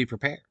have to be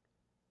prepared.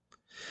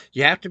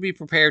 You have to be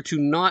prepared to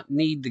not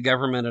need the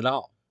government at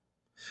all.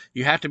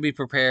 You have to be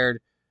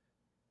prepared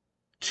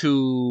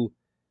to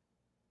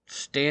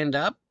stand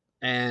up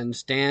and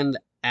stand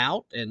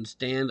out and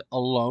stand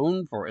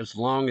alone for as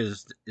long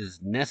as is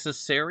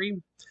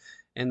necessary.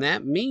 And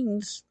that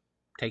means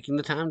taking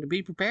the time to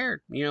be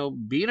prepared.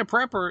 Being a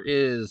prepper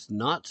is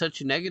not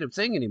such a negative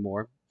thing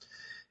anymore.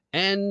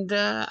 And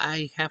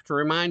I have to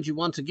remind you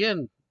once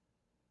again,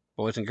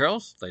 boys and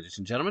girls, ladies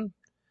and gentlemen,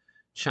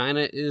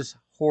 China is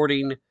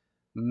hoarding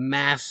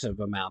massive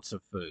amounts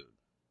of food.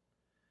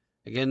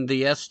 Again,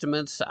 the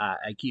estimates,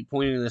 I keep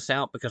pointing this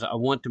out because I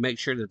want to make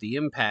sure that the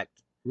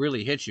impact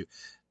really hits you.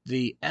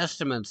 The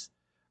estimates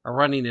are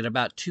running at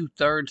about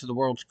 2/3 of the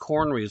world's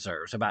corn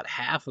reserves, about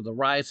half of the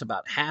rice,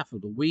 about half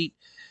of the wheat.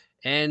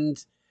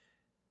 And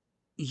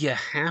you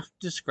have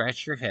to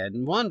scratch your head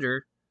and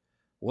wonder,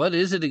 what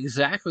is it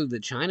exactly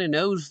that China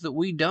knows that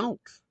we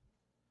don't?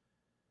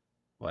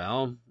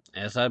 Well,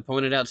 as I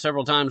pointed out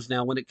several times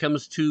now, when it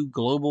comes to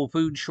global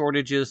food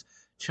shortages,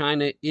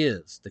 China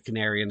is the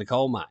canary in the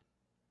coal mine.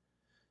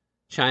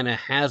 China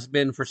has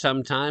been for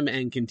some time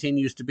and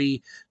continues to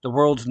be the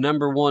world's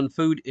 #1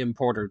 food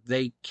importer.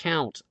 They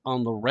count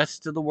on the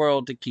rest of the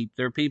world to keep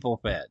their people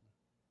fed.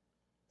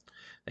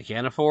 They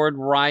can't afford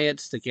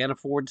riots, they can't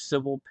afford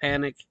civil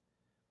panic,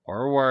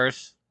 or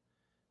worse,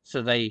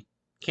 so they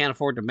can't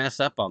afford to mess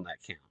up on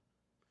that count.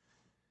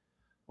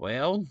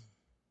 Well,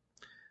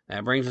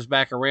 that brings us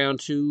back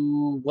around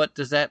to, what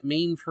does that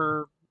mean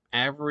for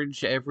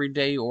average,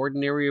 everyday,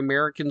 ordinary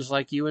Americans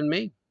like you and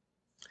me?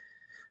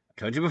 I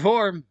told you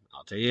before,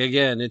 I'll tell you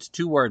again, it's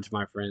 2 words,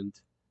 my friend.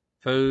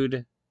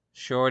 Food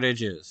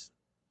shortages.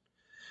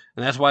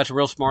 And that's why it's a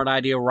real smart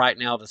idea right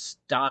now to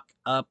stock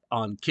up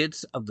on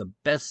kits of the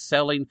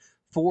best-selling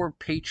 4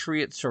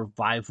 Patriot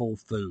survival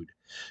food.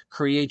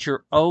 Create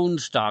your own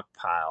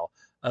stockpile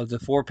of the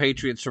 4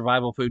 Patriot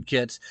survival food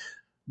kits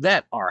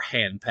that are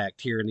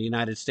hand-packed here in the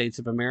United States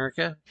of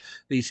America.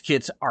 These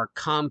kits are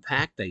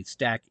compact, they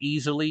stack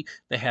easily,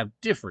 they have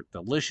different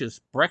delicious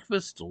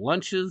breakfasts,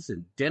 lunches,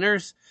 and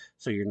dinners,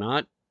 so you're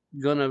not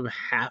going to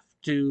have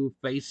to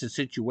face a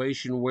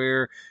situation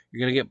where you're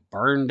going to get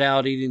burned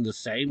out eating the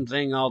same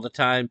thing all the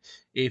time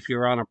if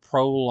you're on a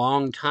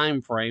prolonged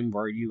time frame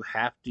where you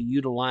have to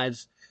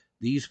utilize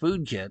these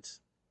food kits.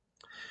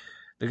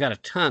 They've got a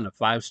ton of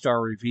 5-star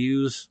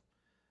reviews.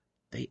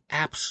 They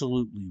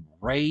absolutely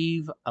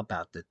rave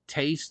about the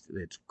taste.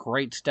 It's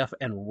great stuff.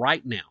 And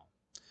right now,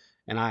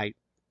 and I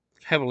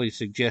heavily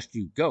suggest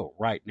you go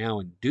right now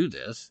and do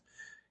this.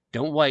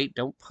 Don't wait.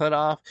 Don't put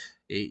off.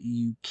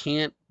 You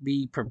can't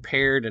be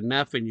prepared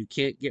enough, and you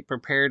can't get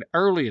prepared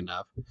early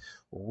enough.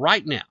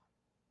 Right now,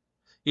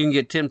 you can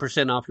get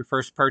 10% off your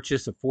first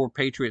purchase of 4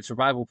 Patriot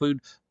survival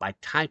food by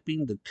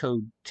typing the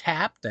code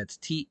TAPP, that's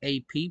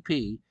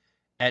TAPP,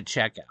 at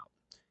checkout.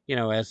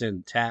 As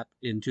in tap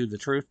into the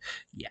truth.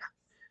 Yeah.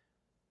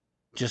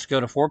 Just go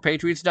to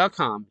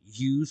 4patriots.com,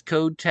 use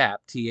code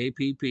TAPP,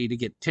 T-A-P-P, to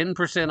get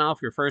 10%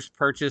 off your first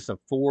purchase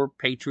of 4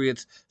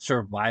 Patriots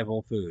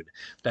survival food.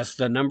 That's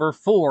the number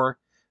 4,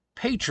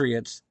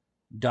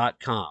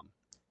 patriots.com.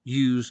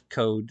 Use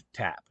code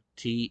TAPP,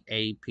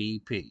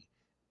 T-A-P-P,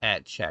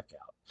 at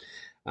checkout.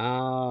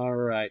 All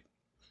right.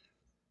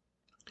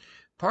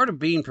 Part of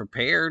being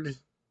prepared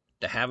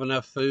to have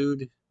enough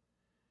food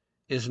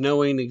is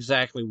knowing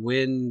exactly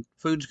when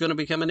food's going to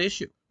become an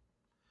issue.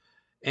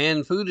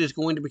 And food is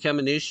going to become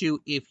an issue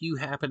if you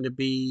happen to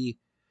be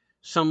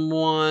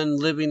someone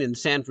living in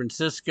San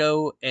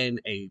Francisco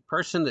and a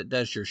person that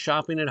does your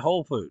shopping at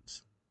Whole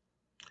Foods.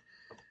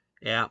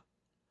 Yeah,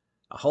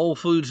 a Whole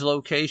Foods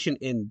location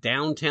in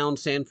downtown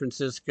San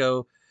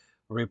Francisco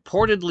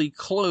reportedly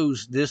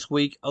closed this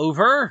week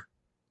over...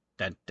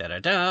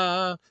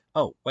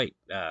 Oh, wait,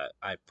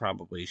 I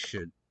probably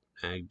should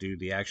do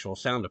the actual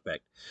sound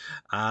effect.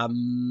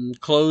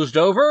 Closed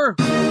over...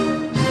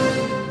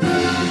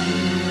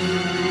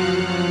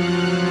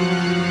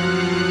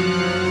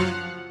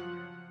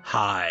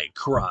 high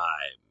crime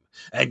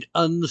and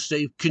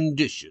unsafe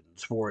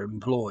conditions for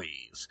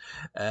employees.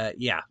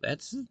 Yeah,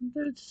 that's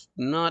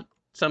not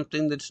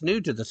something that's new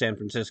to the San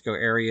Francisco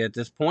area at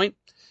this point.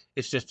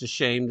 It's just a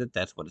shame that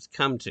that's what it's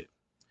come to.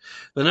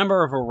 The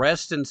number of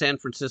arrests in San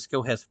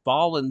Francisco has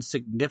fallen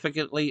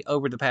significantly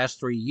over the past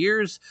 3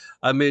 years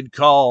amid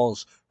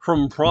calls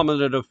from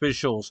prominent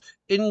officials,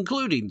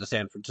 including the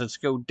San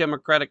Francisco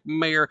Democratic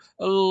Mayor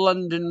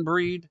London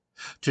Breed,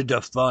 to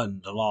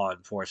defund law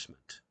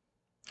enforcement.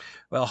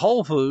 Well,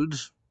 Whole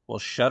Foods will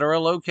shutter a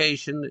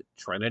location at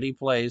Trinity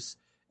Place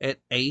at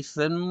 8th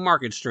and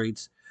Market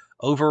Streets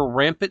over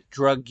rampant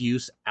drug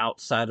use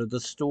outside of the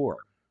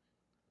store.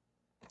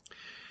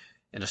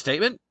 In a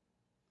statement,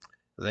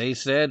 they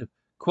said,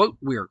 quote,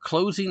 "We are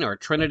closing our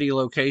Trinity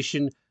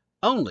location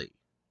only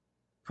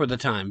for the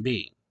time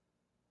being."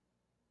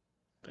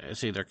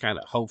 See, they're kind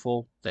of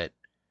hopeful that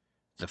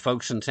the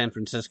folks in San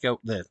Francisco,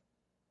 the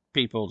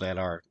people that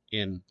are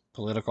in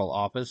political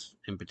office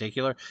in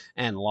particular,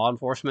 and law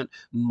enforcement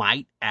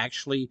might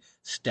actually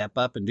step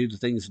up and do the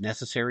things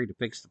necessary to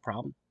fix the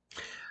problem.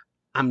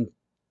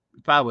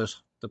 If I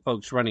was the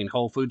folks running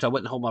Whole Foods, I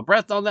wouldn't hold my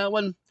breath on that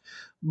one.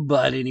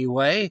 But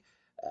anyway,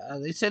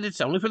 They said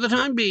it's only for the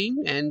time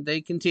being, and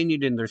they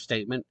continued in their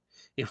statement,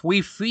 if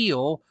we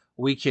feel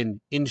we can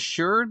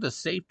ensure the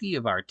safety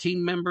of our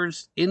team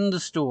members in the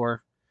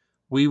store,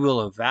 we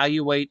will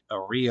evaluate a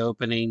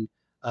reopening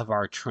of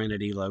our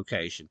Trinity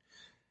location.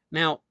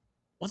 Now,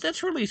 what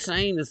that's really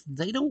saying is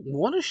they don't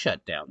want to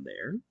shut down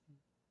there.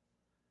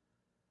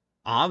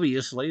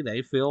 Obviously,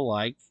 they feel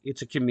like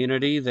it's a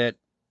community that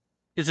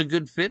is a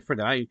good fit for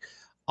them.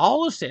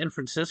 All of San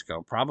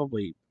Francisco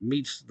probably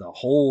meets the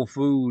Whole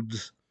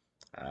Foods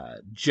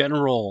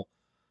general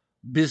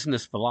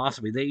business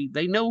philosophy.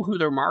 They know who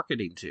they're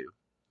marketing to.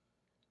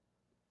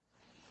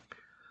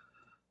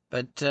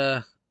 But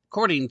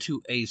according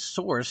to a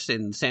source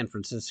in San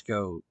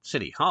Francisco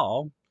City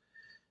Hall,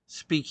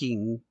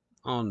 speaking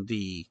on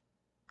the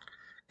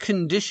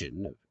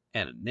condition of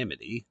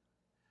anonymity,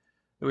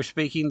 they were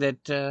speaking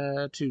that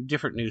to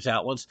different news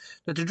outlets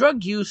that the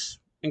drug use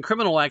and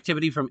criminal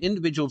activity from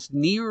individuals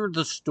near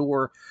the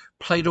store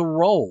played a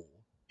role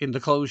in the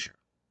closure.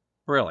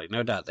 Really,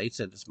 no doubt, they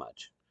said as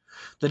much.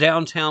 The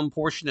downtown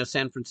portion of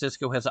San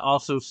Francisco has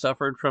also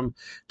suffered from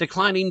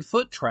declining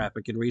foot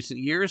traffic in recent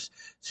years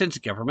since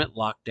government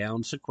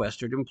lockdown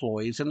sequestered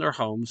employees in their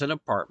homes and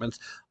apartments,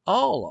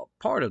 all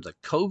a part of the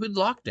COVID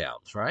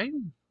lockdowns, right?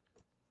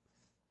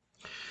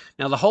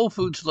 Now, the Whole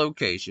Foods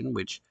location,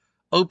 which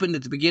opened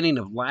at the beginning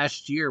of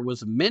last year,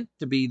 was meant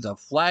to be the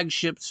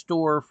flagship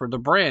store for the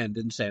brand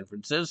in San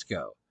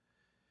Francisco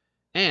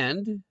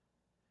and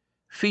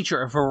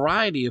feature a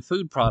variety of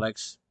food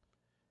products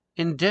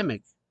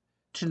endemic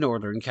to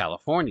Northern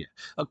California,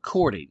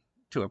 according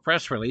to a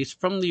press release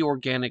from the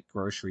organic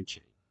grocery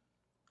chain.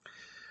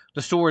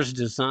 The store's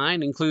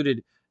design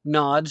included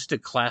nods to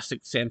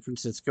classic San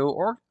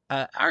Francisco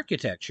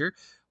architecture,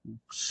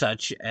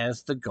 such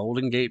as the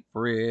Golden Gate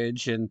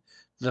Bridge and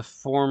the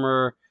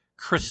former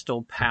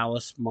Crystal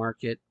Palace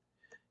Market.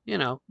 We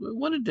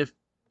wanted to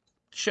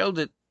show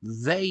that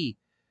they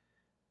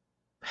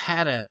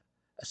had a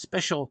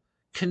special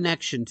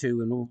connection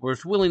to and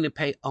was willing to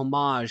pay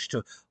homage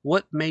to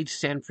what made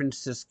San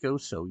Francisco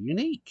so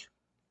unique.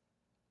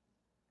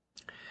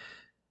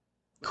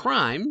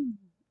 Crime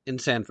in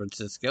San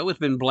Francisco has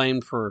been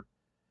blamed for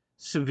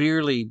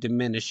severely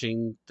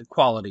diminishing the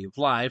quality of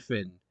life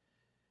and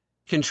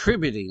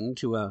contributing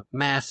to a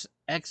mass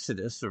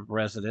exodus of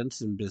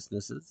residents and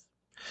businesses.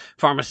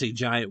 Pharmacy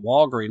giant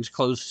Walgreens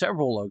closed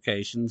several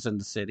locations in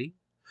the city,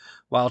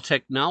 while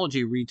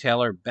technology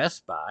retailer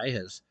Best Buy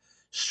has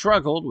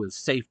struggled with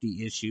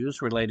safety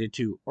issues related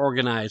to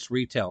organized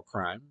retail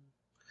crime.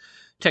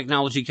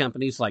 Technology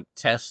companies like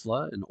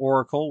Tesla and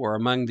Oracle were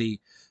among the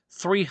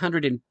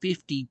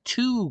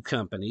 352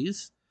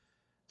 companies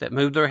that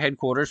moved their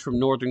headquarters from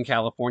Northern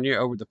California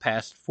over the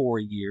past 4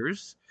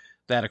 years,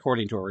 that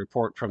according to a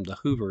report from the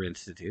Hoover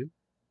Institute.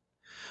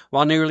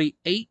 While nearly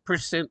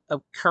 8%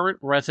 of current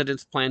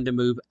residents plan to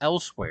move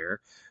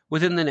elsewhere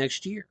within the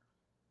next year,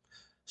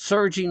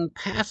 surging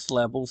past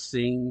levels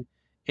seen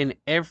in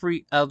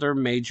every other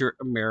major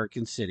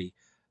American city,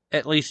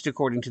 at least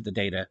according to the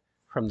data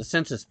from the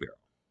Census Bureau.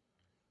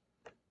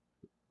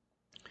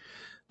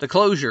 The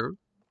closure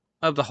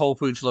of the Whole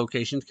Foods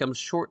locations comes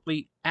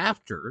shortly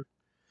after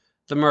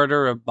the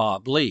murder of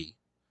Bob Lee,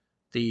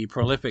 the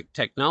prolific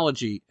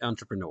technology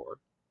entrepreneur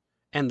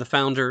and the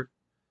founder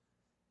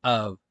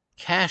of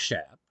Cash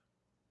App,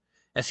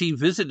 as he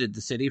visited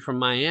the city from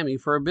Miami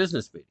for a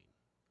business meeting.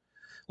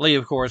 Lee,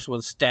 of course,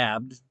 was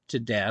stabbed to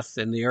death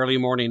in the early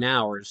morning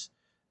hours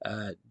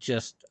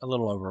just a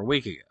little over a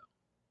week ago.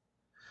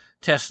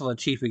 Tesla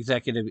chief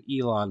executive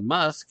Elon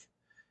Musk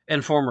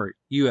and former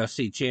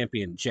UFC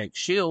champion Jake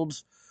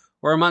Shields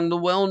were among the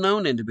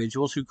well-known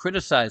individuals who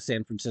criticized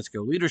San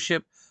Francisco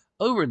leadership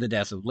over the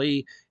death of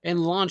Lee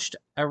and launched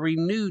a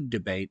renewed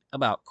debate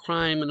about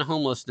crime and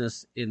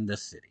homelessness in the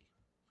city.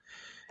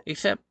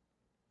 Except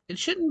it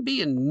shouldn't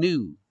be a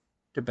new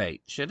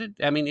debate, should it?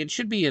 I mean, it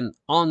should be an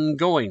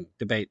ongoing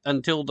debate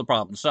until the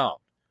problem's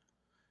solved.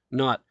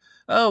 Not,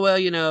 oh,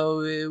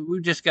 well,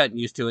 we've just gotten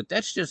used to it.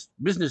 That's just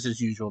business as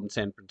usual in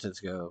San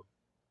Francisco.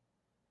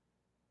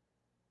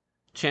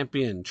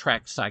 Champion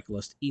track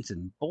cyclist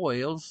Ethan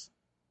Boyles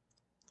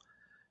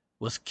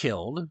was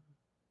killed.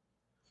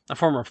 A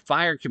former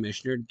fire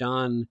commissioner,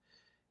 Don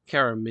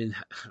Caramin...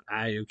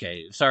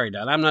 Okay, sorry,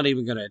 Don. I'm not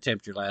even going to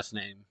attempt your last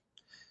name.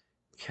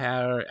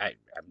 I'm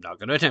not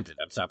going to attempt it.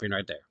 I'm stopping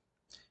right there.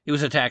 He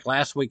was attacked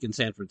last week in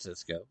San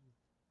Francisco.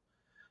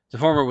 The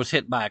former was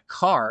hit by a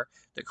car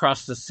that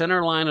crossed the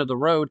center line of the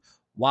road,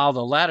 while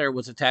the latter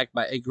was attacked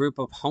by a group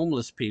of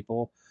homeless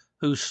people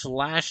who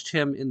slashed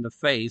him in the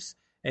face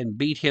and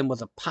beat him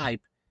with a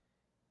pipe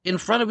in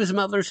front of his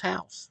mother's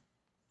house.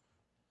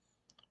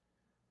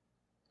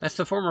 That's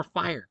the former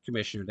fire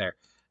commissioner there.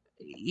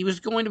 He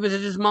was going to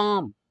visit his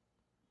mom.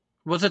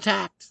 Was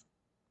attacked.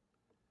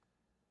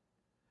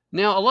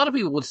 Now, a lot of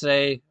people would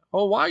say,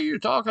 oh, why are you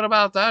talking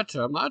about that,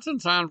 Tim? That's in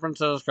San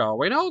Francisco.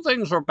 We know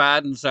things are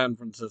bad in San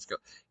Francisco.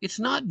 It's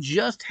not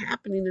just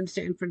happening in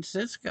San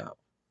Francisco.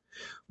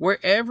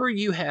 Wherever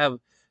you have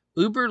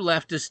uber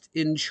leftists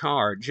in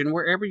charge and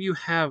wherever you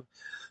have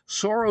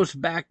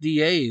Soros-backed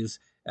DAs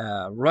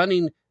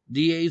running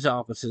DA's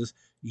offices,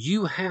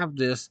 you have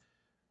this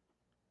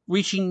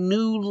reaching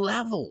new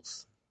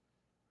levels.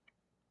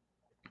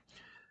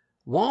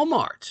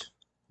 Walmart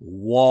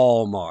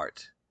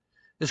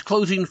is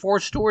closing 4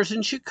 stores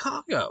in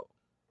Chicago.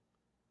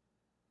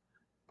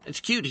 It's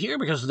cute here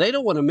because they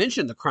don't want to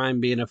mention the crime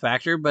being a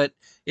factor, but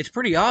it's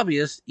pretty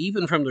obvious,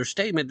 even from their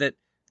statement, that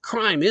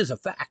crime is a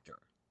factor.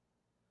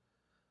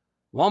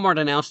 Walmart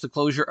announced the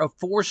closure of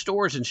 4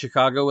 stores in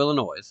Chicago,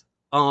 Illinois,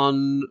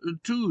 on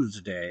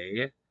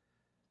Tuesday,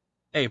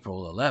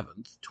 April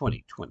 11th,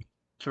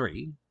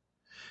 2023,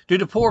 due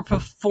to poor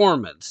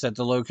performance at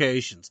the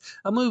locations,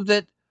 a move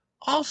that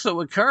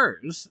also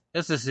occurs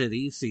as the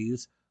city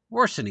sees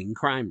worsening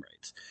crime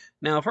rates.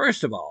 Now,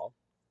 first of all,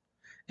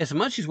 as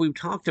much as we've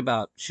talked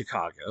about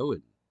Chicago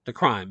and the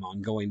crime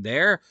ongoing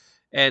there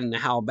and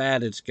how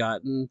bad it's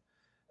gotten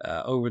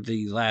over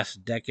the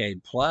last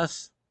decade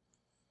plus,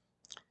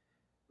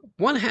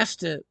 one has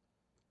to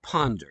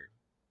ponder,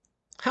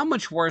 how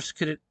much worse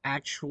could it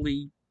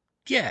actually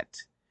get?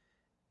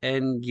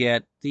 And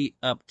yet the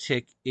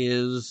uptick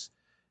is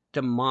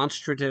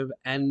demonstrative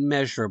and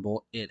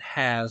measurable. It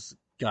has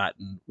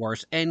gotten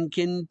worse and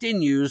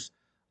continues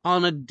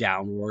on a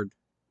downward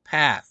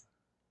path.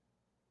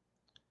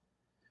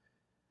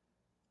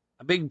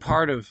 A big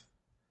part of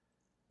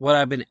what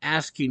I've been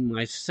asking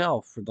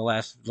myself for the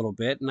last little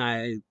bit, and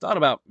I thought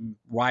about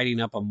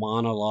writing up a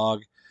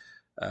monologue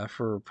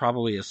for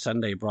probably a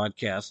Sunday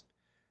broadcast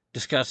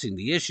discussing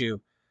the issue,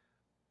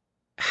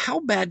 how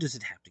bad does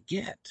it have to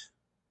get?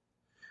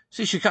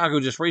 See, Chicago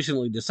just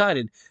recently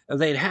decided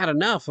they'd had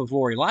enough of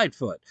Lori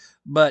Lightfoot,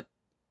 but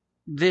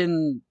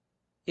then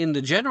in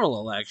the general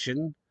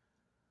election,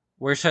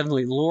 where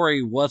suddenly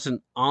Lori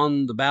wasn't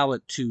on the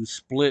ballot to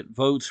split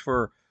votes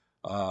for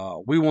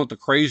we want the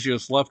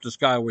craziest leftist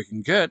guy we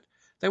can get,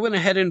 they went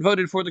ahead and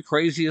voted for the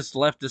craziest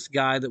leftist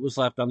guy that was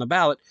left on the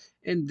ballot,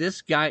 and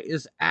this guy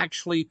is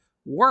actually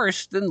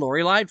worse than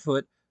Lori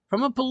Lightfoot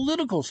from a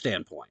political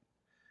standpoint.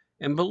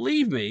 And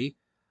believe me,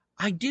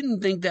 I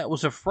didn't think that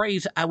was a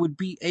phrase I would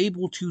be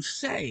able to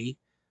say,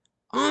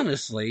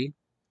 honestly,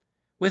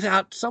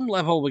 without some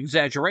level of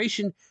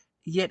exaggeration,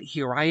 yet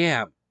here I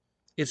am.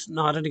 It's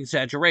not an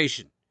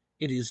exaggeration.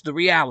 It is the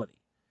reality.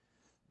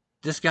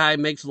 This guy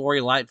makes Lori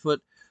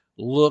Lightfoot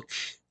look,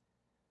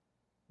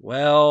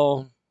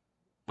 well,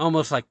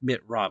 almost like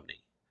Mitt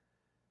Romney.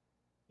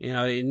 You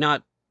know,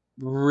 not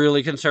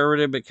really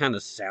conservative, but kind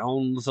of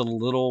sounds a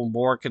little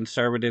more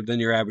conservative than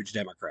your average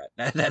Democrat.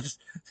 That's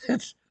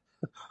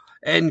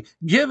and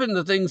given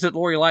the things that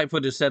Lori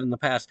Lightfoot has said in the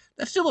past,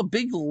 that's still a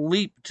big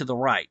leap to the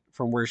right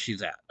from where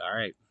she's at. All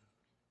right.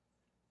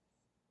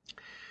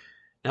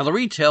 Now, the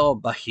retail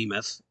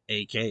behemoth,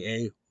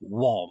 aka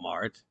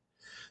Walmart,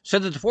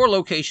 said that the 4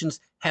 locations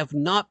have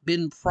not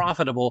been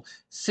profitable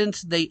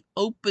since they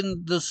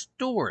opened the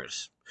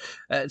stores.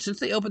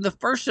 Since they opened the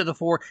first of the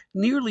 4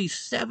 nearly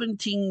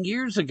 17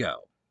 years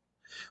ago,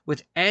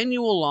 with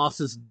annual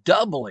losses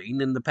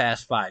doubling in the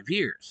past 5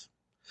 years.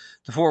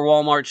 The 4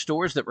 Walmart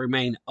stores that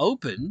remain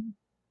open,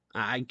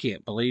 I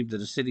can't believe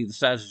that a city the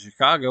size of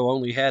Chicago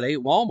only had 8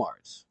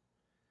 Walmarts.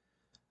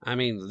 I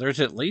mean,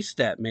 there's at least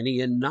that many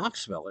in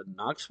Knoxville, and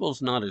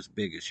Knoxville's not as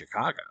big as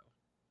Chicago.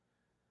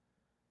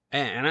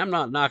 And I'm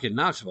not knocking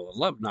Knoxville. I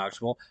love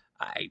Knoxville.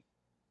 I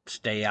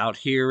stay out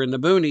here in the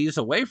boonies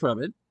away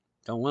from it.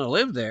 Don't want to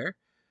live there.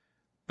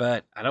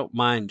 But I don't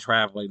mind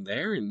traveling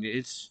there, and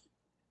it's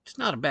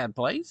not a bad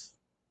place.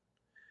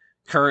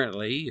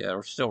 Currently,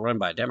 we're still run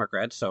by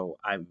Democrats, so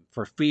I'm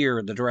for fear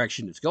of the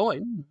direction it's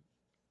going.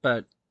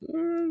 But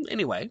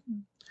anyway,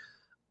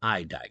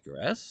 I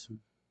digress.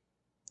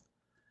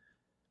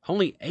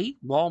 Only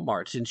 8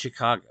 Walmarts in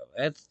Chicago.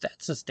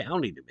 That's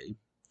astounding to me.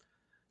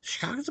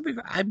 Chicago's a big...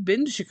 I've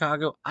been to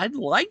Chicago. I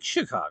like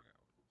Chicago.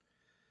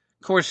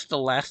 Of course, the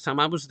last time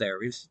I was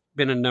there, it's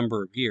been a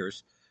number of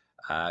years.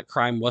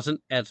 Crime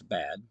wasn't as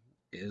bad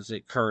as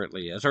it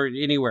currently is, or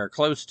anywhere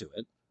close to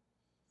it.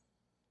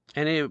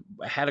 And it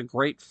had a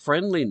great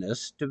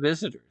friendliness to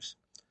visitors.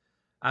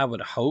 I would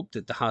hope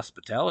that the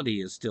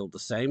hospitality is still the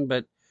same,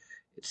 but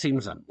it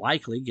seems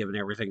unlikely given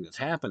everything that's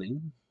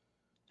happening.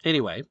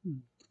 Anyway,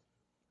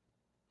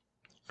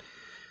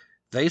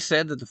 they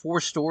said that the 4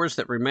 stores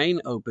that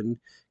remain open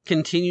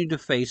continue to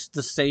face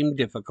the same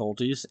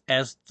difficulties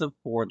as the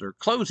 4 they're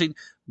closing,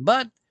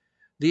 but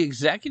the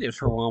executives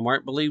for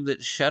Walmart believe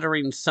that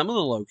shuttering some of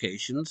the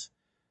locations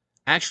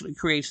actually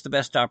creates the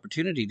best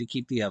opportunity to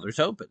keep the others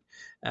open.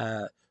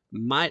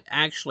 Might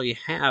actually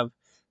have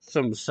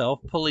some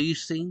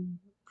self-policing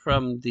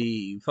from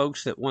the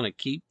folks that want to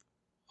keep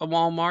a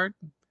Walmart.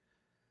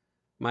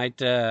 Might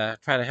try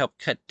to help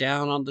cut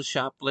down on the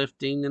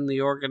shoplifting and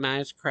the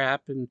organized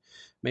crap and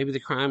maybe the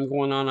crime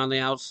going on the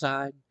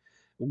outside,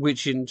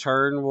 which in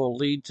turn will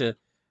lead to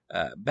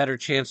a better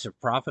chance of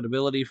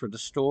profitability for the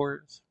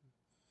stores.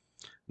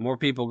 More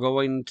people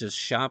going to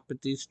shop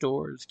at these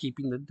stores,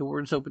 keeping the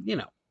doors open, you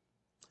know.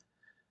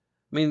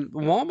 I mean,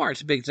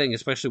 Walmart's big thing,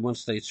 especially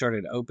once they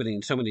started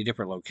opening so many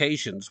different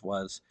locations,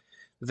 was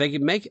that they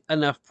could make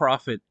enough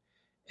profit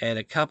at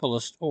a couple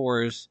of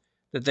stores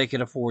that they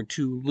could afford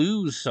to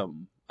lose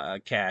some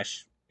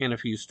cash in a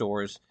few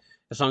stores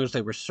as long as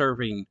they were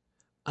serving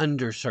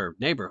underserved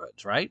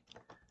neighborhoods, right?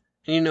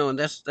 And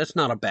that's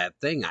not a bad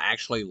thing. I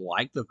actually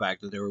like the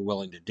fact that they were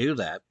willing to do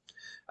that.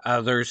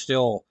 They're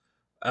still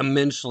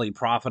immensely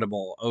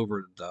profitable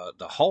over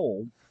the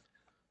whole,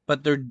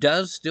 but there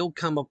does still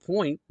come a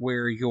point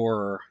where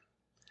your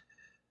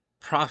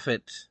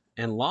profit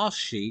and loss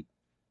sheet,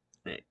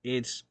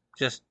 it's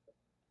just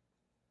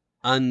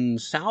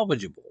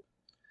unsalvageable.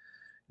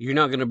 You're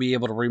not going to be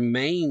able to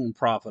remain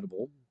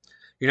profitable.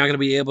 You're not going to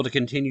be able to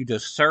continue to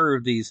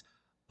serve these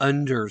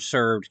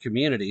underserved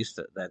communities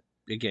that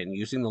again,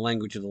 using the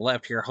language of the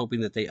left here,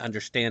 hoping that they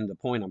understand the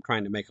point I'm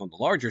trying to make on the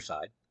larger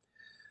side.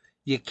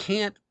 You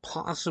can't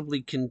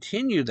possibly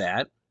continue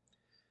that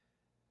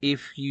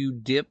if you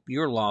dip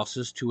your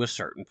losses to a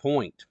certain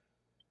point.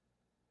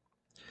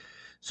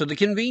 So the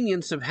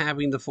convenience of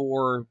having the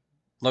 4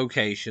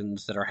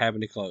 locations that are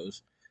having to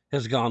close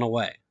has gone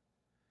away.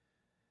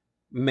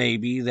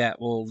 Maybe that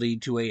will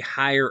lead to a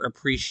higher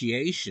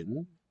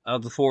appreciation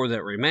of the 4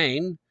 that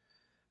remain,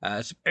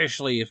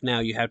 especially if now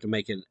you have to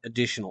make an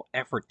additional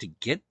effort to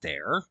get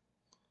there.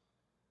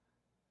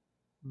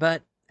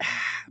 But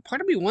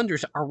part of me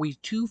wonders, are we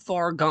too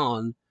far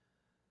gone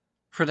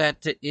for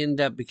that to end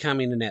up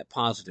becoming a net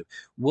positive?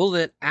 Will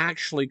it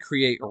actually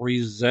create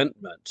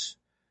resentment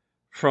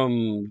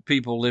from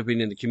people living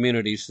in the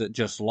communities that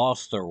just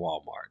lost their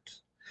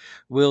Walmart?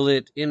 Will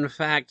it, in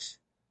fact,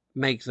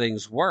 make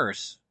things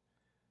worse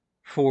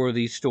for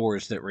these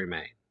stores that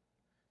remain?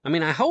 I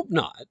mean, I hope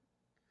not.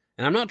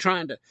 And I'm not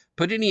trying to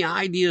put any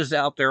ideas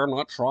out there. I'm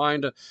not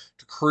trying to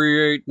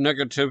create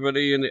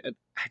negativity, and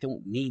I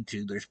don't need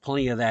to. There's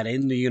plenty of that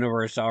in the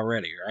universe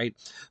already, right?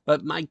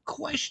 But my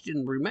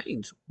question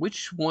remains,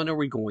 which one are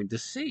we going to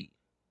see?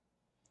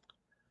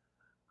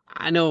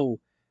 I know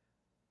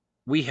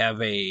we have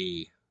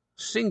a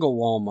single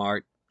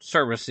Walmart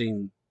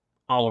servicing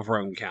all of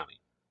Roane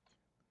County.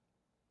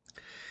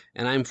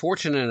 And I'm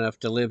fortunate enough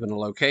to live in a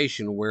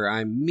location where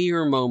I'm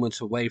mere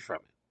moments away from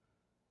it.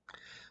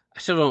 I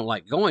still don't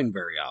like going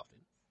very often,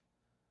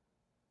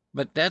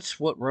 but that's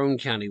what Roane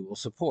County will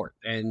support.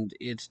 And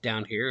it's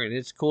down here, and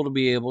it's cool to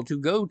be able to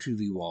go to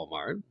the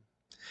Walmart.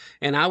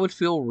 And I would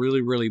feel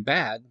really, really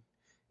bad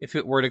if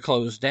it were to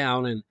close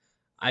down and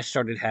I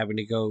started having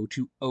to go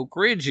to Oak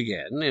Ridge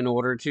again in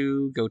order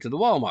to go to the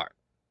Walmart.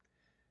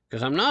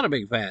 Because I'm not a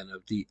big fan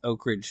of the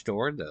Oak Ridge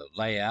store, the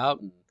layout,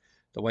 and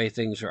the way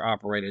things are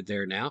operated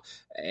there now.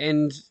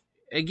 And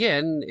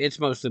again, it's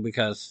mostly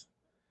because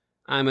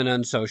I'm an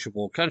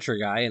unsociable country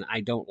guy, and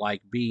I don't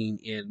like being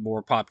in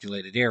more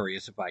populated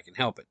areas if I can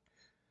help it.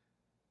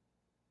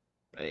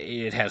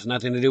 It has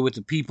nothing to do with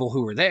the people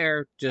who are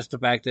there, just the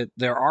fact that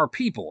there are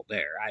people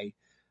there. I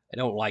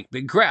don't like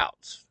big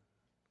crowds.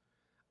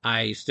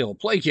 I still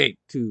placate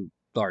to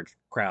large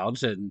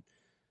crowds, and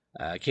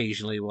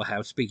occasionally will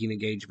have speaking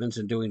engagements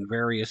and doing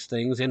various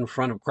things in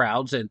front of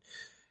crowds, and,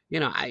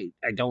 I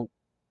don't,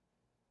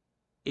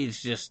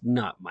 it's just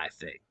not my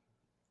thing.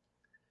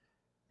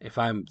 If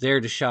I'm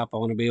there to shop, I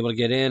want to be able to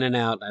get in and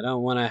out. I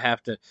don't want to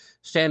have to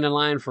stand in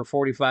line for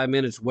 45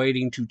 minutes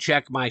waiting to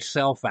check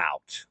myself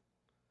out,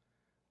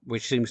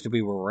 which seems to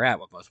be where we're at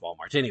with most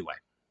Walmarts anyway.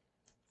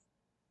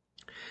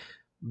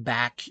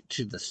 Back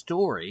to the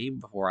story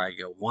before I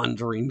go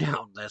wandering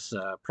down this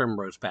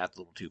primrose path a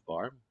little too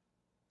far.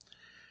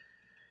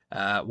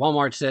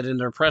 Walmart said in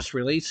their press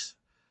release,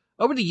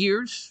 over the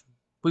years,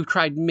 we've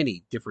tried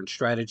many different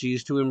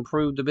strategies to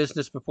improve the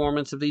business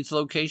performance of these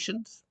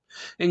locations,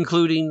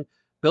 including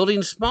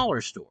building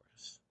smaller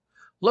stores,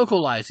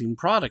 localizing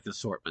product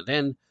assortment,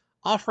 and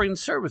offering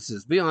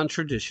services beyond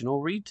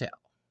traditional retail.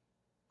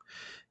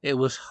 It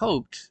was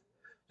hoped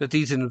that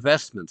these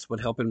investments would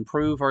help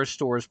improve our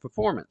store's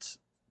performance.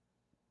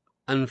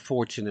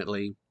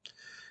 Unfortunately,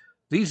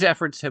 these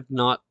efforts have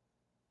not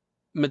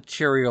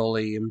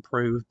materially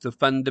improved the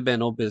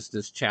fundamental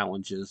business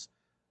challenges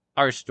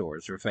our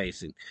stores are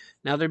facing.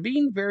 Now, they're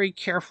being very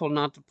careful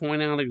not to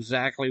point out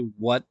exactly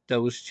what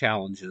those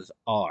challenges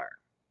are.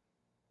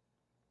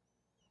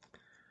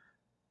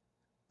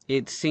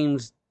 It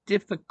seems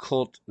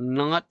difficult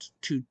not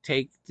to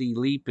take the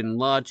leap in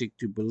logic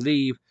to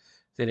believe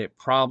that it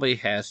probably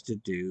has to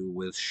do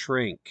with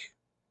shrink.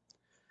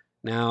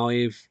 Now,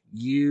 if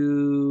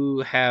you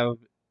have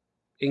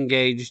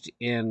engaged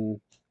in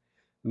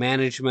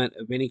management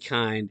of any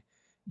kind,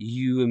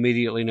 you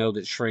immediately know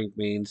that shrink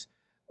means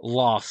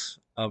loss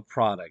of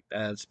product,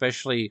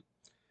 especially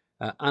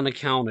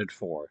unaccounted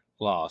for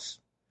loss.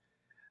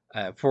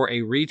 For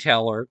a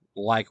retailer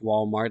like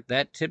Walmart,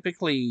 that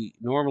typically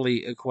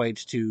normally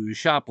equates to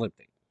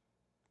shoplifting.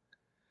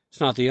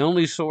 It's not the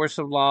only source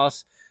of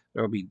loss.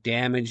 There will be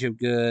damage of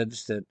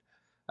goods that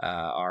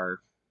are,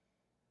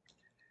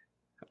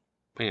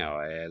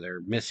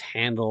 they're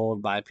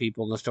mishandled by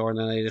people in the store and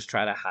then they just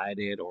try to hide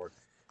it, or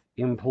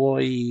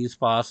employees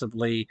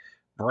possibly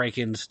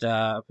breaking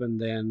stuff and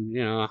then,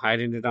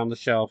 hiding it on the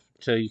shelf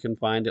until you can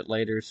find it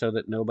later so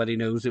that nobody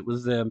knows it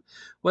was them.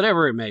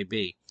 Whatever it may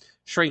be.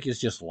 Shrink is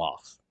just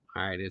loss.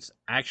 All right, it's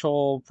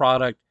actual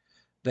product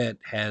that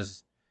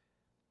has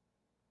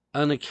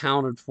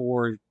unaccounted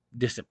for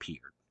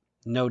disappeared.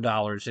 No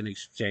dollars in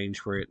exchange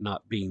for it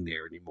not being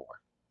there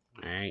anymore.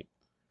 All right.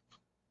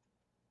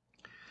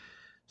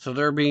 So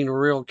they're being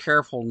real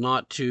careful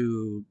not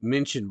to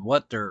mention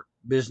what their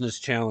business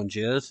challenge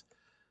is.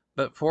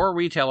 But for a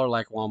retailer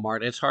like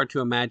Walmart, it's hard to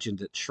imagine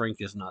that shrink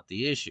is not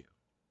the issue.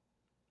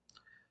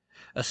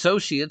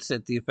 Associates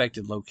at the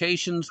affected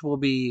locations will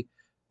be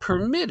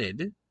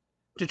permitted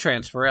to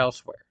transfer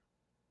elsewhere.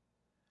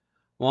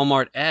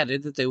 Walmart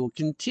added that they will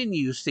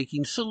continue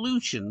seeking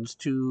solutions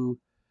to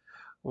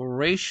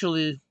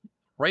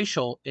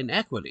racial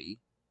inequity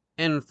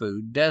and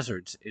food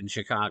deserts in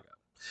Chicago.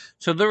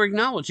 So they're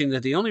acknowledging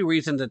that the only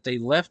reason that they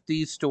left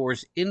these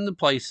stores in the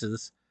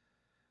places,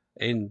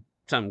 in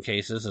some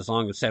cases as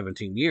long as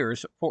 17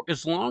 years, for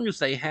as long as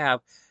they have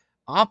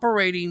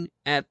operating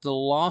at the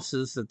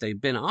losses that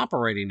they've been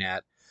operating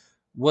at,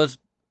 was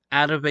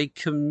out of a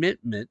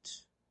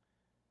commitment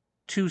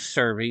to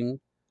serving,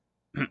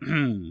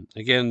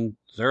 again,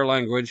 their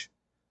language,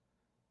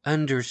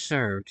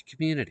 underserved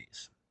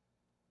communities.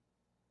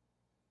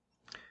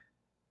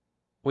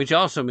 Which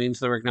also means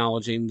they're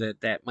acknowledging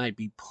that that might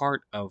be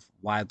part of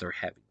why they're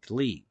having to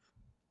leave.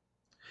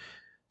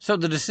 So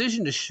the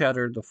decision to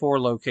shutter the 4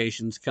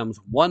 locations comes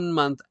 1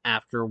 month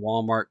after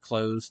Walmart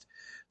closed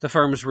the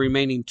firm's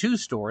remaining 2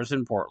 stores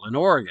in Portland,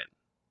 Oregon.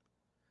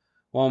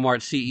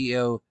 Walmart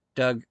CEO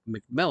Doug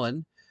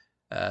McMillon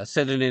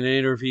said in an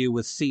interview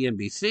with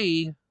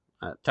CNBC,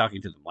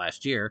 talking to them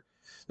last year,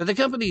 that the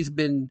company's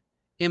been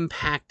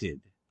impacted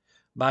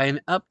by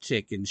an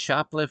uptick in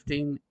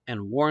shoplifting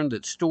and warned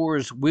that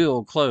stores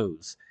will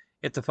close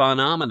if the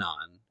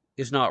phenomenon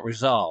is not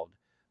resolved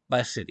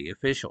by city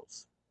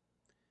officials.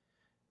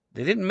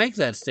 They didn't make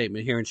that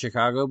statement here in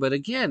Chicago, but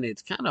again,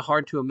 it's kind of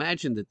hard to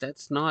imagine that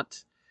that's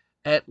not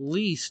at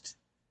least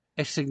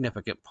a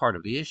significant part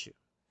of the issue.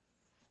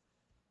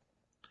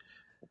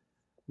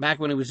 Back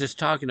when he was just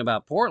talking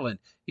about Portland,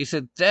 he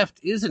said theft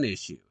is an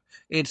issue.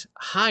 It's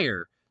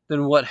higher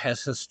than what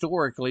has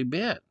historically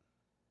been.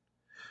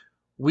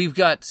 We've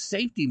got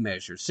safety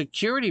measures,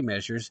 security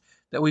measures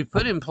that we've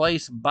put in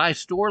place by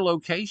store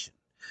location.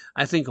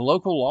 I think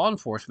local law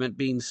enforcement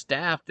being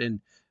staffed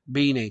and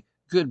being a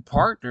good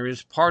partner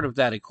is part of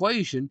that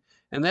equation,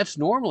 and that's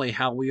normally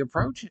how we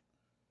approach it.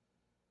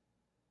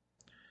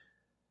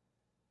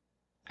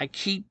 I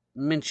keep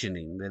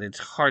mentioning that it's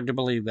hard to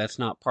believe that's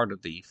not part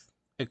of the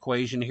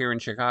equation here in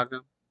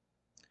Chicago.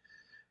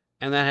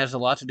 And that has a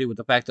lot to do with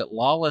the fact that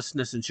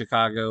lawlessness in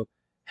Chicago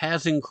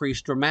has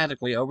increased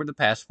dramatically over the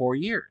past 4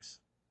 years.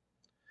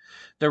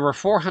 There were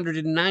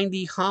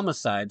 490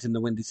 homicides in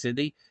the Windy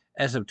City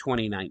as of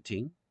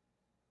 2019.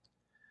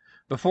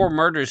 Before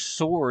murders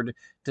soared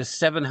to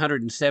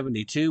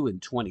 772 in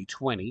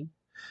 2020,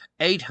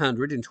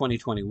 800 in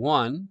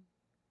 2021.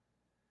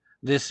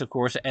 This, of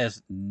course,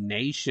 as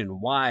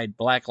nationwide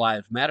Black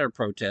Lives Matter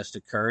protests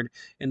occurred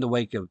in the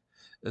wake of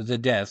the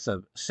death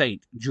of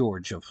St.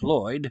 George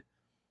Floyd.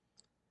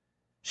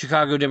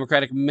 Chicago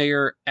Democratic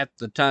Mayor at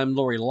the time,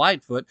 Lori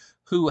Lightfoot,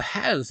 who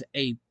has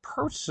a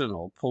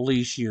personal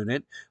police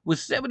unit with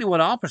 71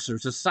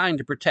 officers assigned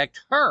to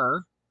protect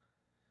her,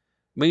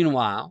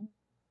 meanwhile,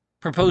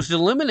 proposed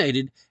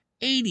eliminated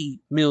 $80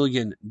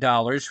 million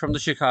from the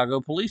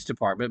Chicago Police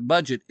Department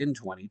budget in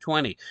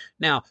 2020.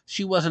 Now,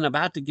 she wasn't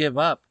about to give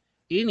up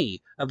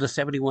any of the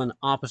 71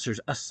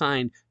 officers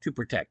assigned to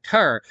protect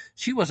her.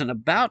 She wasn't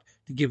about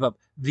to give up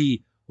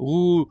the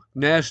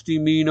nasty,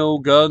 mean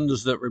old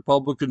guns that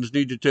Republicans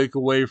need to take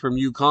away from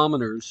you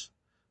commoners.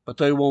 But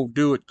they won't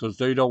do it because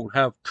they don't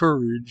have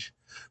courage,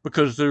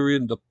 because they're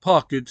in the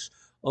pockets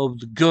of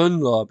the gun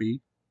lobby.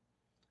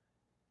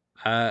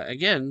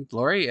 Again,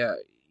 Lori,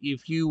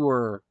 if you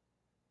were,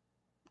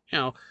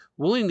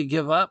 willing to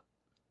give up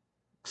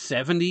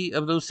 70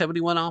 of those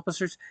 71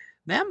 officers,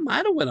 that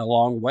might have went a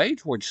long way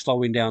towards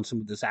slowing down some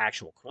of this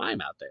actual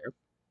crime out there.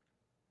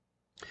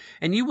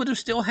 And you would have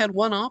still had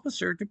one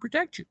officer to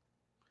protect you.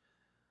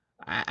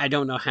 I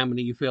don't know how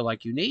many you feel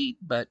like you need,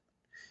 but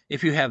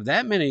if you have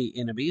that many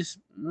enemies,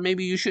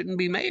 maybe you shouldn't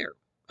be mayor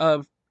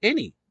of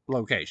any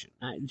location.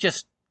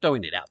 Just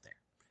throwing it out there.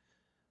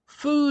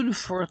 Food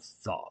for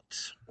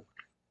thought.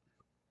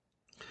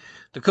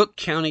 The Cook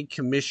County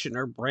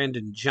Commissioner,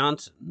 Brandon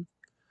Johnson,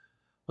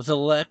 was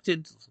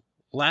elected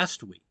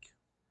last week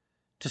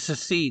to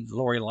succeed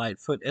Lori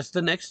Lightfoot as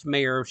the next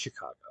mayor of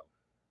Chicago.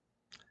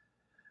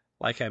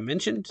 Like I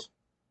mentioned,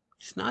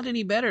 he's not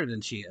any better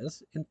than she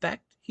is. In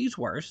fact, he's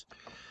worse.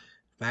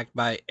 In fact,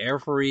 by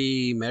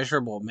every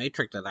measurable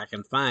metric that I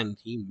can find,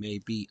 he may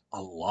be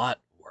a lot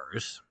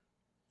worse.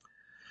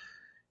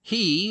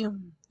 He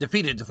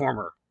defeated the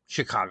former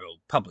Chicago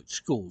Public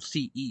Schools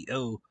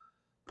CEO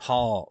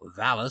Paul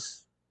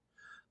Vallas,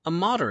 a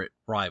moderate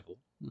rival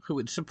who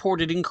had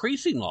supported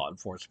increasing law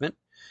enforcement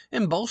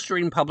and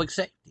bolstering public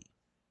safety.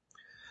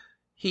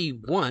 He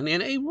won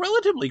in a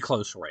relatively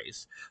close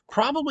race,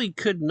 probably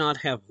could not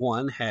have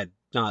won had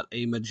not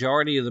a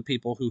majority of the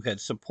people who had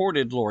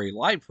supported Lori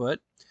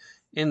Lightfoot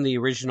in the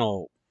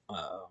original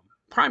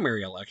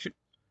primary election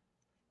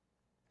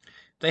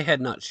they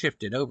had not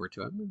shifted over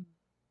to him.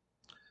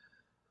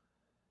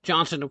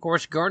 Johnson, of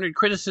course, garnered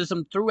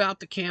criticism throughout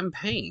the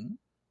campaign,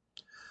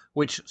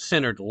 which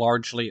centered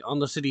largely on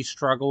the city's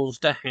struggles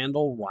to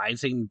handle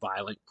rising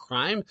violent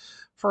crime,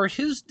 for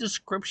his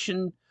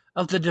description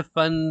of the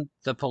Defund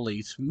the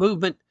Police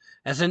movement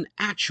as an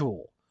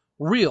actual,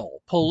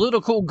 real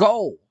political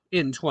goal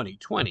in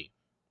 2020.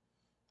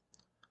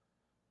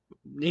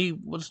 He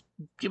was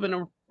given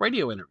a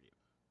radio interview,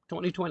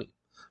 2020.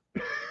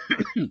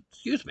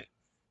 Excuse me.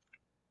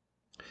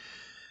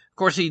 Of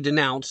course, he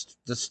denounced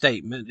the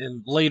statement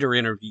in later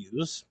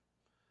interviews.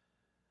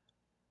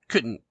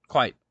 Couldn't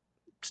quite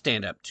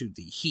stand up to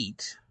the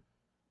heat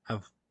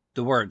of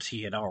the words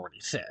he had already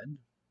said.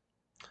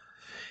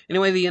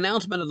 Anyway, the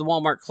announcement of the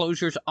Walmart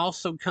closures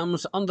also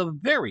comes on the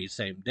very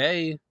same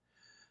day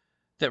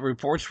that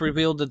reports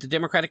revealed that the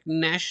Democratic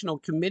National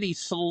Committee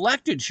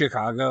selected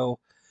Chicago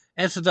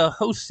as the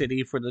host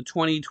city for the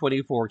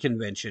 2024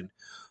 convention,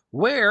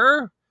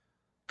 where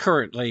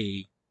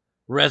currently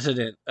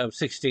resident of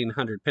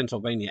 1600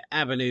 Pennsylvania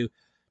Avenue,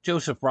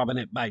 Joseph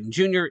Robinette Biden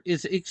Jr.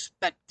 is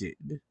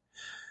expected.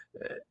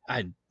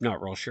 I'm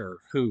not real sure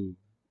who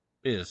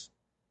is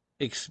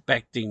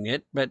expecting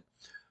it, but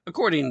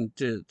according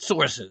to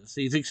sources,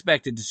 he's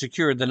expected to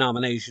secure the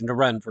nomination to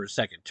run for a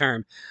second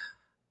term.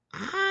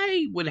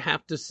 I would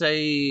have to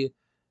say,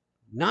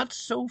 not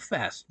so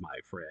fast, my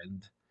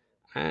friend.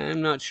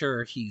 I'm not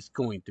sure he's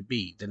going to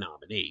be the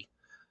nominee.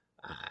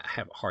 I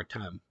have a hard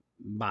time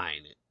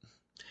buying it.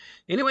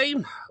 Anyway,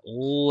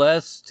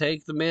 let's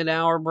take the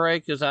mid-hour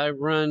break as I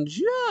run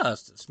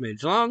just a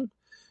smidge long.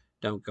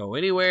 Don't go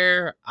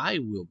anywhere. I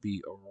will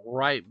be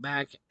right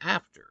back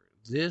after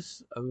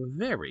this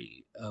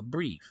very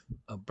brief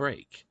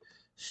break.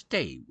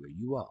 Stay where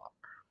you are.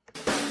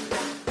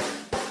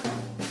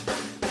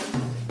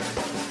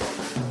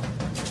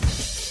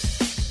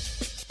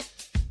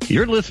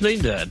 You're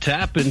listening to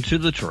Tap Into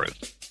the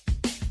Truth.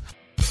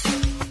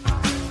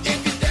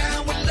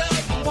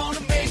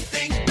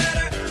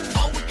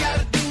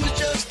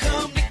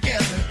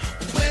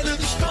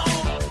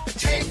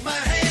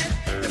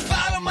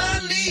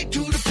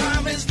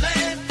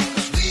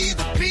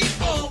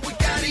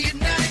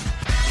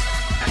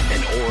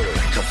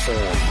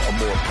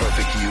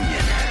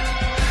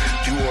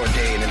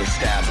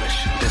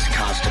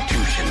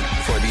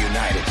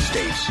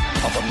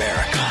 Of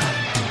America.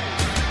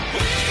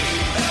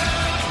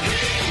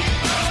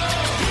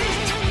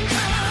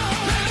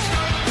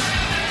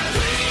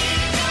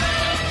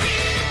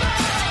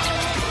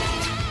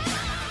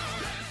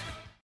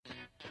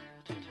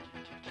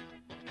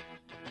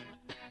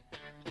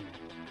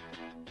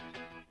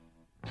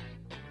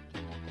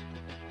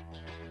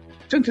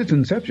 Since its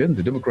inception,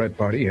 the Democrat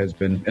Party has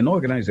been an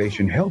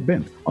organization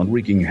hell-bent on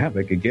wreaking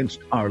havoc against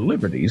our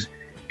liberties,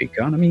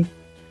 economy,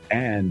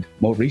 and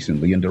more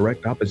recently in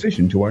direct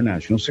opposition to our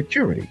national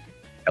security.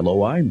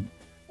 Hello, I'm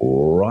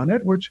Ron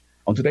Edwards.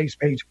 On today's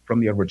page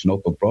from the Edwards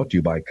Notebook, brought to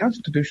you by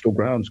Constitutional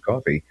Grounds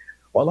Coffee,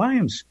 while I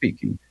am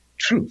speaking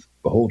truth,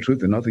 the whole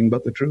truth and nothing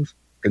but the truth,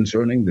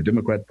 concerning the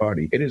Democrat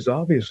Party, it is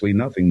obviously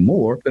nothing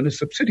more than a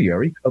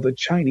subsidiary of the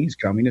Chinese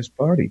Communist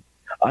Party.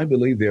 I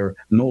believe there are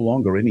no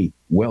longer any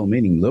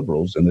well-meaning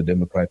liberals in the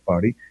Democrat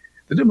Party.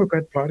 The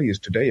Democrat Party is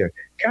today a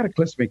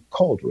cataclysmic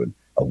cauldron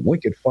of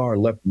wicked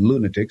far-left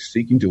lunatics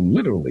seeking to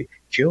literally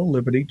kill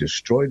liberty,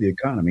 destroy the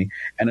economy,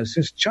 and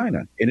assist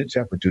China in its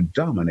effort to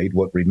dominate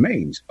what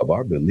remains of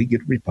our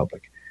beleaguered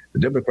republic. The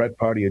Democrat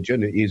Party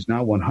agenda is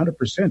now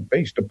 100%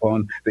 based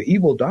upon the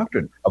evil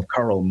doctrine of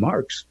Karl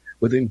Marx,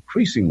 with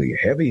increasingly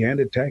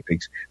heavy-handed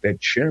tactics that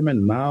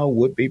Chairman Mao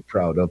would be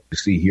proud of to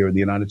see here in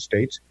the United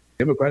States.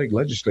 Democratic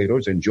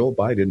legislators and Joe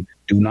Biden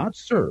do not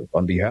serve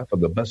on behalf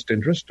of the best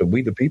interest of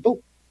we the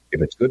people.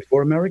 If it's good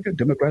for America,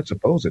 Democrats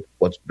oppose it.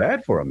 What's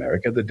bad for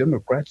America, the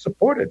Democrats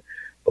support it.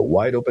 The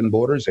wide open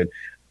borders and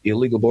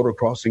illegal border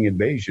crossing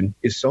invasion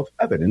is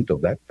self-evident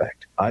of that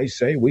fact. I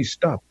say we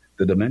stop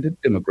the demented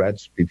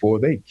Democrats before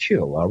they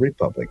kill our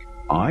republic.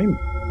 I'm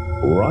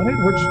Ron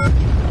Edwards.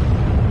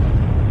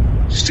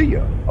 See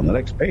ya on the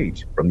next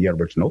page from the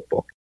Edwards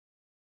Notebook.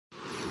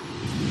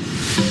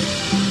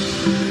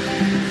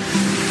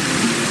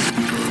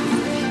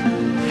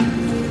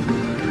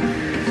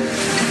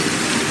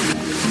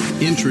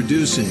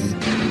 Introducing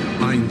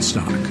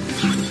Einstock.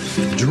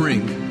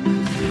 Drink.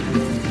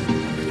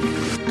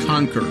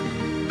 Conquer.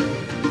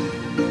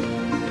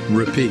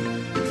 Repeat.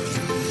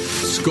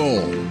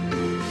 Skål.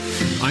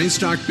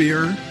 Einstock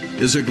beer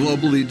is a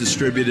globally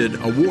distributed,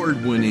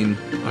 award-winning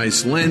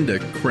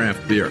Icelandic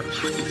craft beer.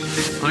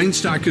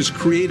 Einstock is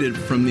created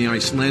from the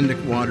Icelandic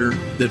water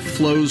that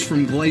flows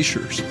from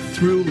glaciers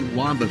through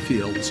lava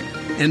fields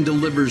and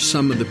delivers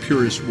some of the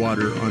purest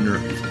water on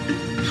Earth.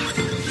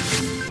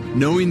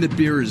 Knowing that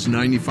beer is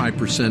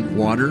 95%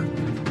 water,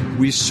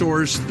 we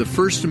source the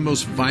first and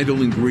most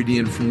vital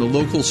ingredient from the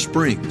local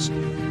springs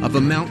of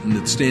a mountain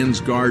that stands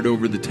guard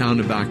over the town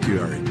of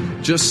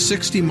Akureyri, just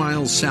 60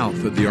 miles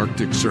south of the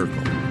Arctic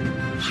Circle.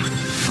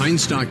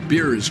 Einstock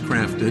beer is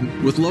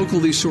crafted with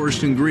locally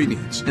sourced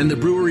ingredients, and the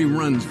brewery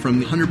runs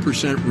from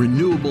 100%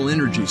 renewable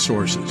energy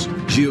sources,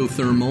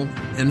 geothermal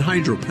and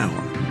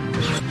hydropower.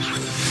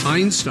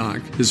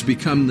 Einstock has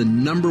become the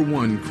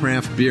 #1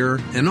 craft beer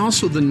and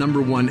also the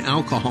 #1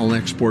 alcohol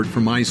export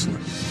from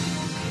Iceland.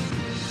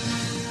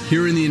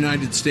 Here in the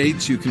United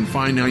States, you can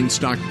find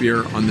Einstock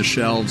beer on the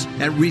shelves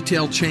at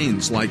retail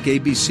chains like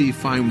ABC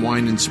Fine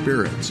Wine and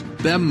Spirits,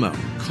 Bevmo,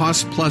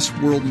 Cost Plus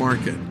World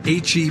Market,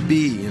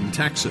 H-E-B in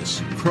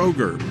Texas,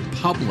 Kroger,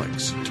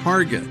 Publix,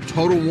 Target,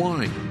 Total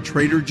Wine,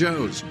 Trader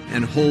Joe's,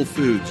 and Whole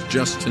Foods,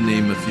 just to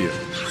name a few.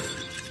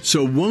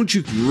 So won't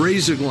you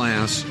raise a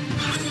glass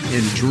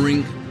and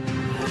drink,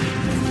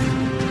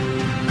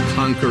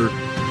 conquer,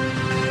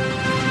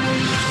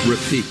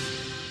 repeat.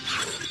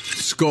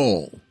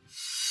 Skål.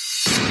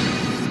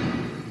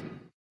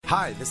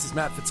 Hi, this is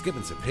Matt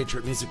Fitzgibbons at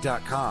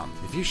PatriotMusic.com.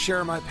 If you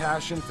share my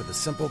passion for the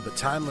simple but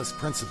timeless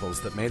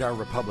principles that made our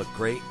republic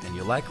great and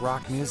you like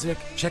rock music,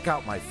 check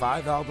out my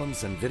 5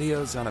 albums and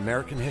videos on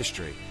American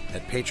history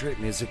at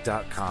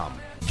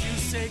PatriotMusic.com. You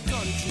say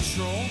gun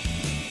control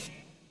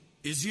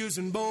is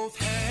using both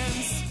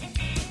hands.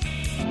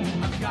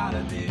 I've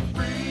gotta be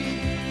free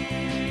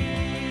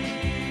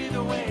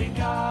the way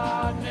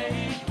God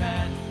made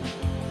men,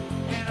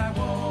 and I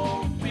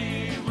won't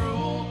be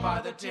ruled by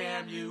the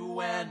damn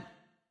UN.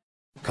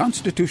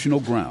 Constitutional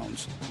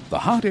Grounds, the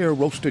hot air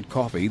roasted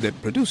coffee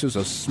that produces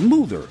a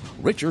smoother,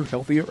 richer,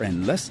 healthier,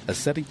 and less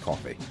acidic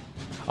coffee.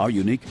 Our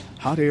unique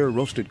hot air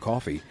roasted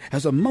coffee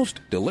has a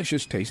most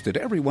delicious taste that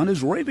everyone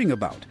is raving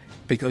about.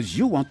 Because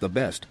you want the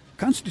best,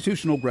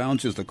 Constitutional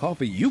Grounds is the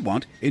coffee you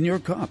want in your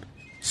cup.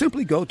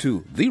 Simply go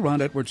to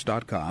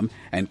theronedwards.com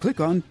and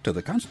click on to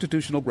the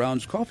Constitutional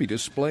Grounds coffee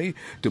display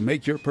to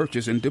make your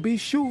purchase, and to be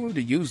sure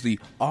to use the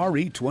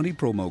RE20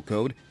 promo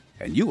code,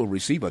 and you will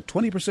receive a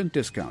 20%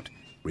 discount.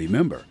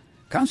 Remember,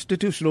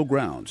 Constitutional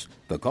Grounds,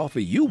 the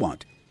coffee you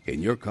want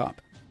in your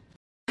cup.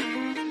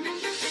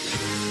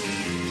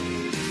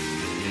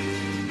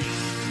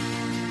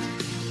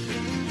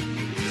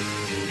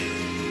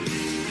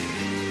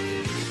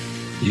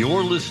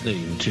 You're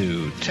listening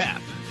to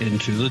Tap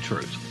Into the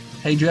Truth.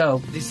 Hey,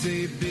 Joe. They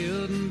say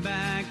building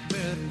back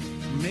better,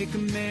 make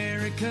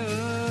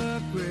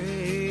America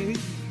great.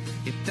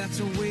 If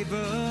that's a wave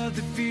of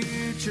the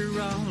future,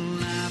 all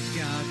I've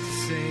got to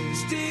say,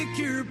 stick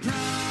your progress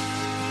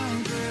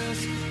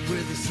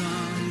where the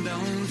sun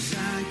don't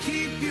shine.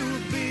 Keep your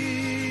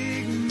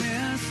big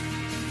mess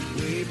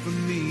away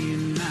from me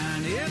and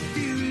mine. If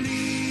you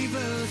leave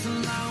us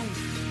alone,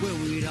 well,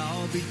 we'd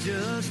all be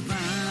just fine.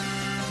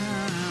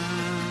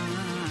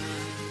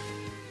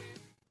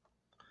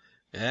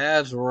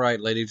 That's right,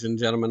 ladies and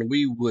gentlemen.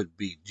 We would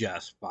be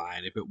just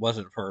fine if it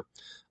wasn't for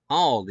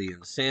all the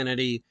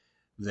insanity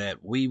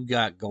that we've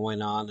got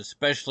going on,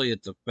 especially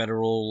at the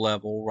federal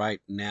level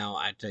right now.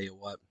 I tell you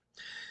what,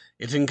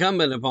 it's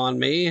incumbent upon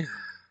me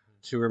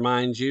to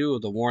remind you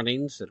of the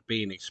warnings that are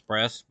being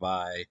expressed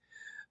by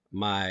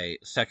my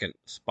second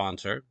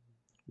sponsor,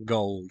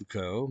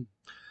 Goldco.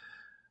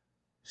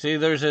 See,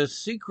 there's a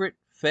secret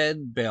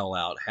Fed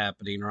bailout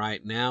happening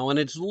right now, and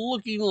it's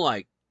looking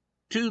like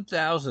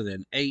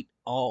 2008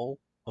 all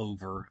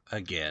over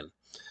again.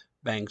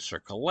 Banks are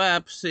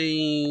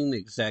collapsing,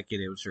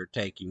 executives are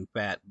taking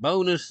fat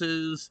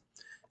bonuses,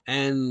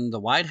 and the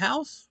White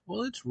House,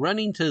 well, it's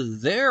running to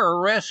their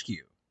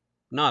rescue.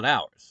 Not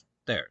ours,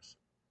 theirs.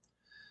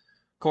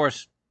 Of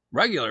course,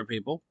 regular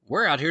people,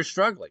 we're out here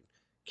struggling.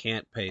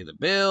 Can't pay the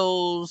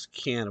bills,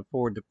 can't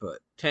afford to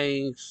put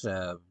tanks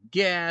of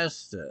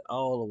gas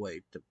all the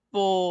way to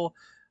full.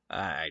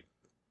 I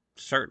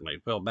certainly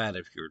feel bad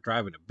if you're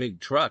driving a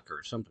big truck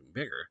or something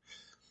bigger.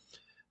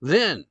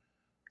 Then,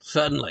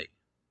 suddenly,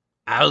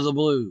 out of the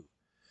blue,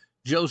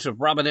 Joseph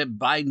Robinette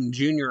Biden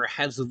Jr.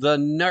 has the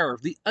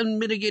nerve, the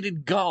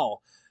unmitigated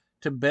gall,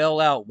 to bail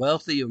out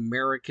wealthy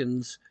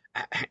Americans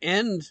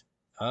and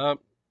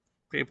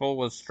people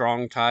with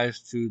strong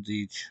ties to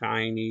the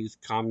Chinese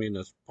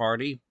Communist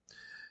Party,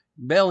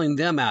 bailing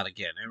them out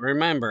again. And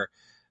remember,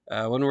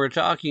 when we're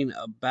talking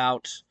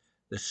about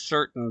the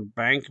certain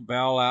bank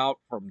bailout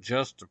from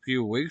just a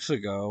few weeks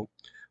ago,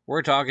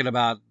 we're talking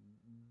about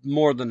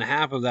more than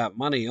half of that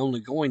money only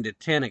going to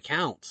 10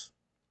 accounts.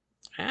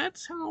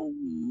 That's how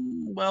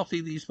wealthy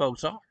these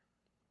folks are.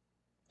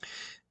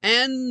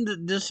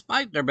 And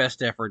despite their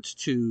best efforts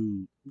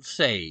to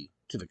say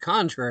to the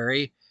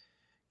contrary,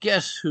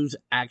 guess who's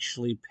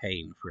actually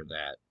paying for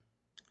that?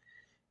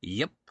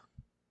 Yep,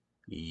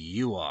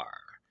 you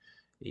are.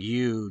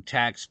 You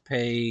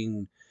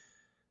tax-paying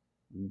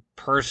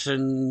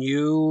person,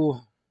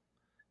 you.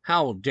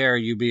 How dare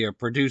you be a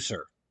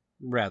producer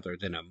rather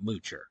than a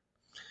moocher?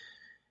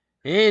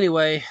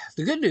 Anyway,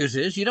 the good news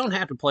is you don't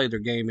have to play their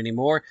game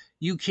anymore.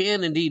 You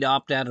can indeed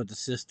opt out of the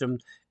system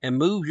and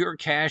move your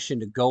cash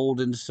into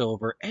gold and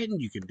silver,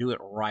 and you can do it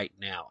right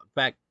now. In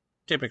fact,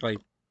 typically,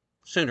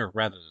 sooner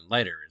rather than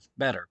later is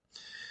better.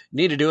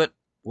 Need to do it?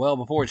 Well,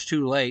 before it's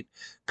too late.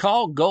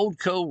 Call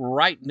Goldco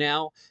right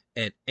now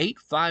at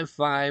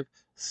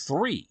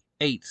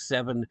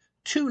 855-387-2787.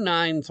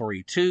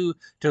 2932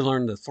 to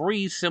learn the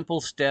 3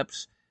 simple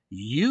steps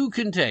you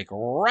can take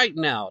right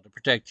now to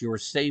protect your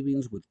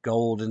savings with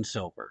gold and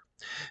silver.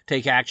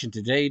 Take action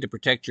today to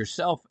protect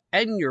yourself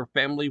and your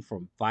family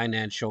from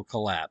financial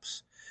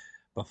collapse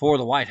before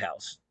the White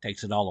House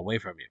takes it all away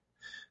from you.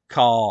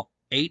 Call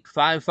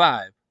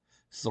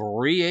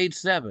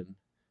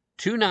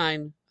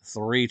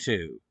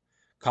 855-387-2932.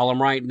 Call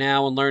them right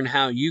now and learn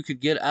how you could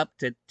get up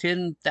to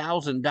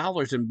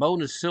 $10,000 in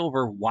bonus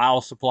silver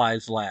while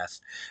supplies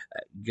last.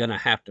 Gonna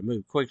have to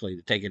move quickly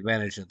to take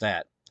advantage of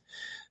that.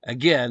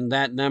 Again,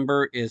 that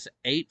number is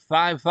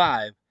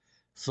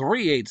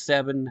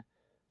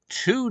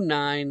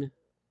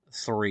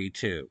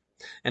 855-387-2932.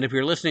 And if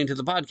you're listening to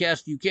the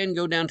podcast, you can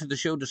go down to the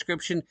show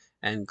description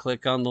and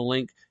click on the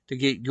link to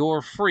get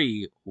your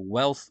free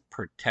wealth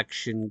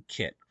protection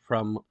kit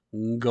from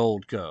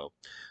Goldco,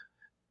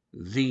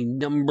 the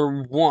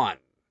 #1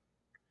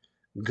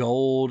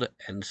 gold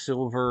and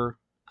silver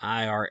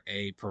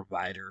IRA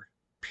provider,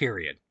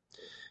 period.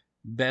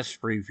 Best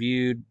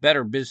reviewed.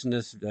 Better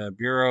Business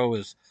Bureau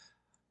is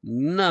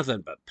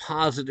nothing but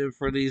positive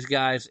for these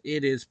guys.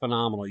 It is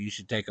phenomenal. You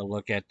should take a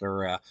look at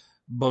their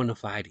bona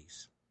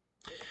fides.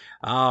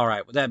 All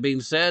right, with that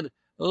being said,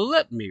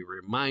 let me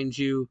remind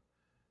you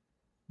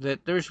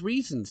that there's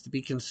reasons to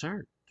be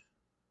concerned.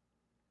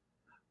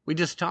 We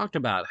just talked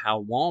about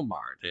how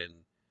Walmart and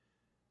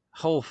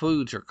Whole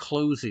Foods are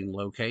closing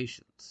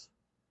locations.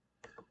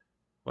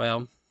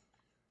 Well,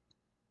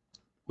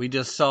 we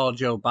just saw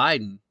Joe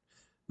Biden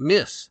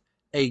miss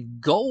a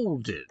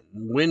golden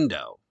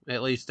window,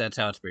 at least that's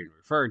how it's being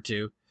referred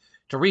to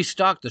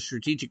restock the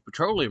strategic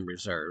petroleum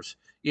reserves.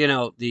 You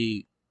know,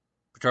 the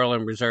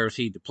petroleum reserves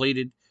he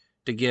depleted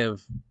to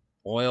give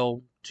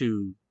oil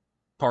to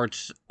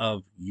parts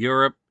of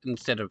Europe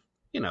instead of,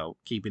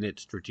 keeping it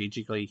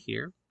strategically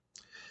here.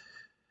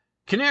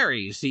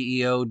 Canary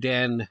CEO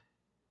Dan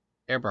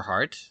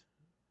Eberhard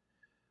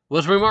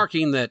was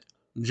remarking that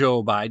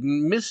Joe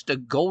Biden missed a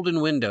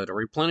golden window to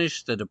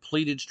replenish the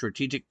depleted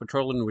strategic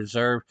petroleum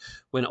reserve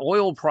when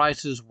oil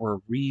prices were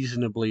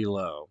reasonably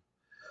low.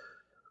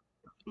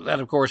 That,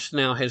 of course,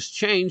 now has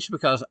changed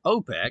because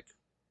OPEC,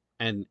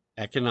 an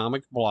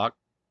economic bloc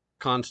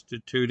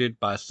constituted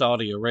by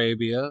Saudi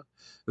Arabia,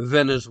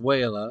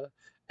 Venezuela,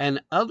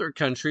 and other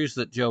countries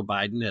that Joe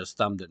Biden has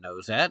thumbed a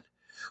nose at,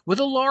 with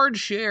a large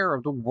share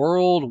of the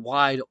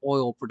worldwide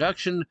oil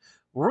production,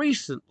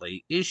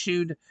 recently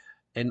issued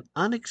an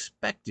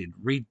unexpected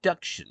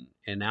reduction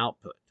in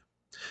output,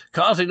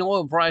 causing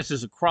oil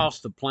prices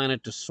across the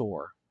planet to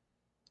soar.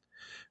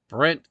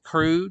 Brent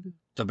crude,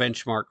 the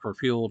benchmark for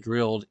fuel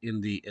drilled in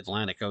the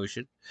Atlantic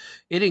Ocean,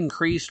 it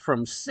increased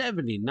from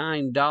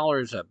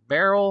 $79 a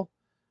barrel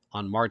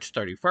on March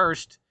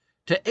 31st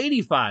to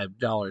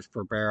 $85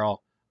 per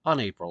barrel on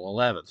April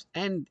 11th,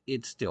 and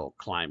it's still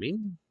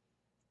climbing.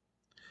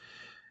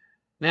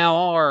 Now,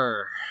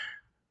 our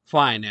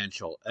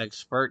financial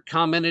expert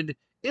commented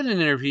in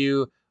an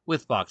interview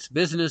with Fox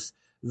Business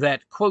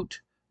that, quote,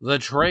 the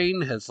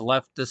train has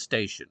left the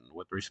station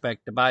with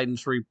respect to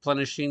Biden's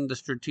replenishing the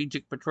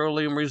strategic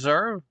petroleum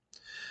reserve,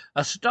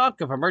 a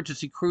stock of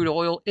emergency crude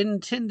oil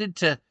intended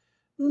to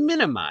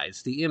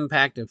minimize the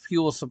impact of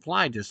fuel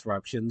supply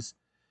disruptions,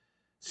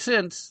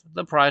 since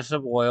the price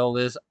of oil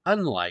is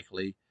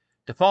unlikely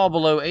to fall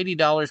below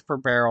 $80 per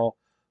barrel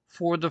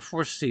for the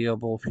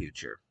foreseeable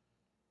future.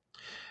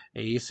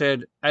 He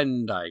said,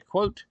 and I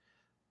quote,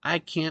 I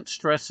can't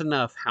stress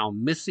enough how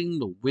missing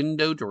the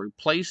window to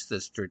replace the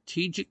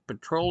strategic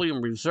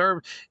petroleum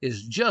reserve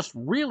is just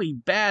really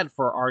bad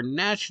for our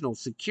national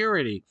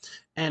security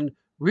and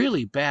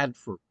really bad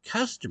for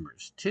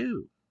customers,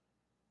 too.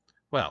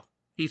 Well,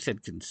 he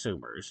said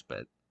consumers,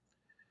 but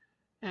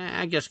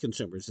I guess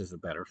consumers is a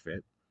better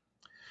fit.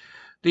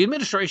 The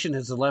administration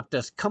has left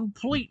us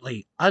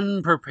completely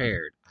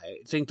unprepared. I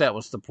think that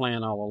was the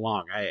plan all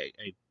along. I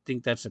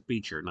think that's a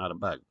feature, not a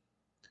bug.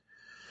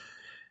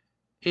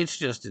 It's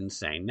just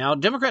insane. Now,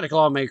 Democratic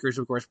lawmakers,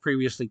 of course,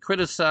 previously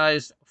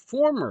criticized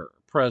former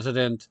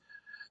President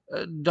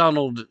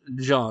Donald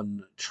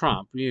John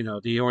Trump,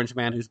 the orange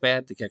man who's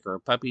bad, the kicker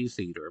of puppies,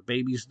 the eater of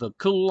babies, the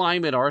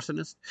climate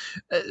arsonist.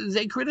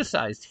 They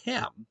criticized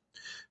him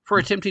for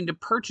attempting to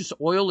purchase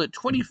oil at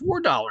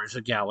 $24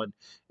 a gallon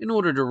in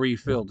order to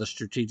refill the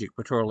strategic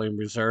petroleum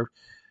reserve.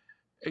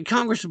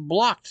 Congress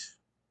blocked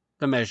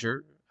the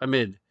measure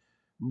amid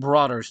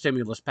broader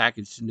stimulus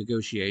package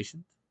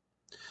negotiations.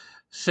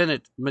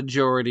 Senate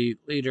Majority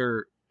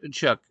Leader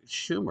Chuck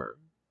Schumer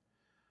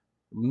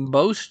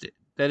boasted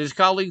that his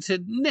colleagues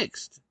had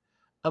nixed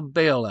a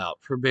bailout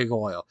for big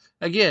oil.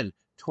 Again,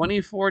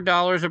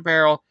 $24 a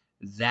barrel,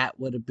 that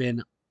would have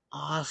been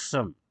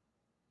awesome.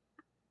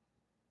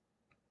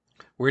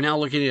 We're now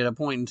looking at a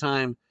point in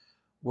time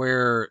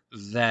where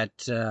that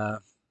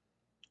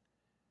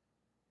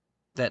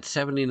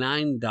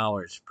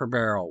 $79 per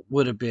barrel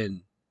would have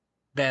been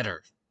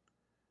better.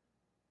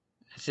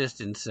 It's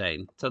just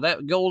insane. So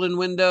that golden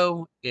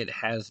window, it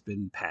has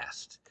been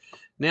passed.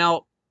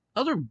 Now,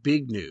 other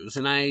big news,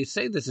 and I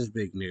say this is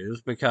big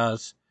news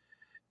because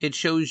it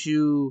shows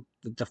you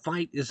that the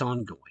fight is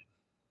ongoing.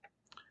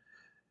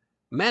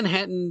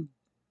 Manhattan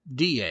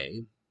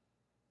DA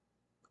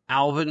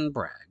Alvin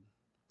Bragg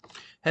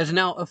has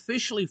now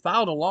officially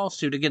filed a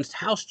lawsuit against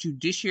House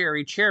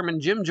Judiciary Chairman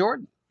Jim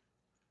Jordan.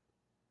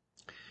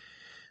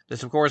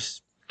 This, of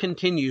course,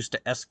 continues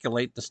to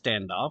escalate the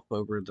standoff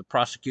over the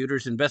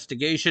prosecutor's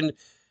investigation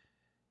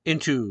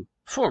into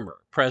former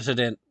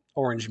President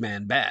Orange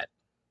Man Bad.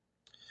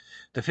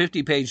 The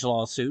 50-page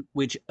lawsuit,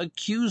 which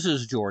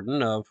accuses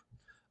Jordan of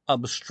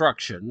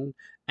obstruction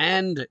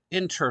and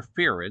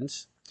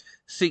interference,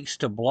 seeks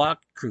to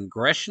block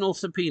congressional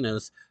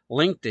subpoenas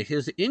linked to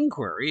his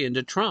inquiry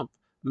into Trump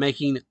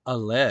making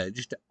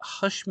alleged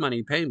hush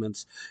money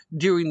payments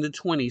during the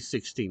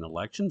 2016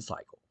 election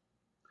cycle.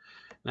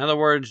 In other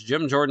words,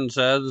 Jim Jordan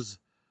says,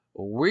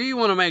 we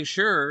want to make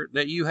sure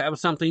that you have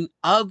something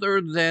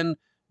other than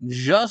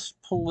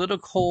just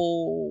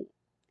political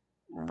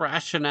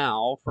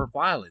rationale for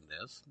filing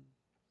this.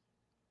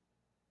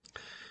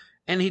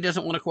 And he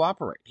doesn't want to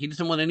cooperate. He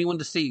doesn't want anyone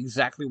to see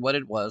exactly what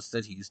it was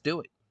that he's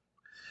doing.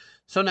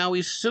 So now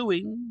he's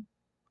suing,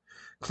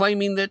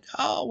 claiming that,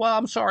 oh, well,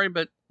 I'm sorry,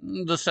 but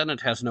the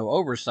Senate has no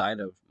oversight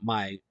of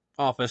my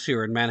office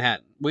here in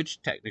Manhattan,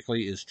 which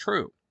technically is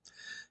true.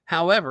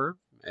 However,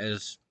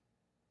 as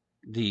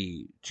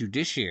the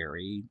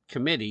Judiciary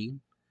Committee,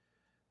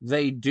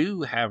 they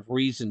do have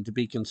reason to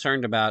be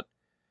concerned about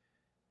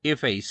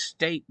if a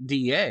state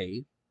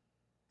DA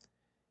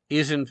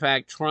is in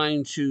fact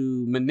trying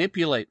to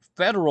manipulate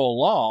federal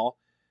law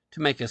to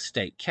make a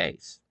state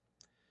case.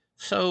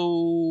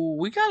 So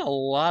we got a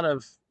lot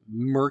of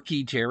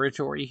murky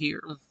territory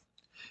here,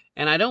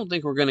 and I don't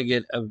think we're going to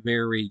get a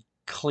very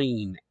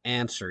clean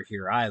answer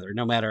here either,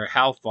 no matter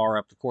how far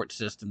up the court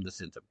system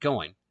this ends up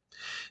going.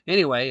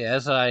 Anyway,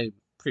 as I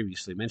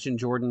previously mentioned,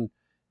 Jordan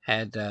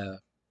had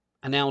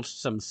announced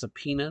some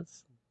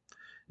subpoenas.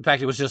 In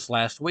fact, it was just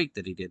last week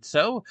that he did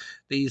so.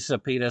 These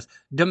subpoenas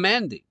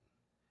demanding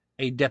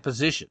a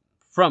deposition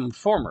from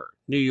former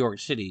New York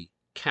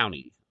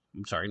County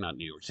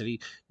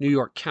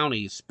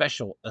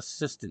Special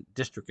Assistant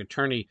District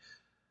Attorney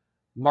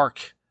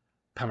Mark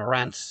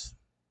Pomerantz,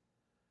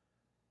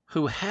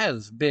 who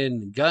has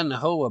been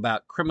gung-ho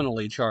about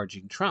criminally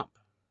charging Trump.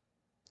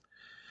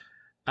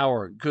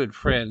 Our good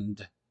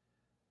friend,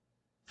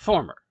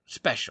 former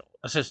Special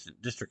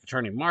Assistant District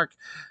Attorney Mark,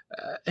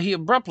 he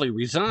abruptly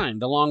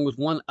resigned along with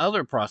one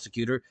other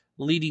prosecutor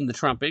leading the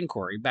Trump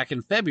inquiry back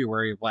in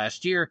February of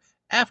last year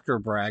after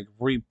Bragg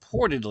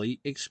reportedly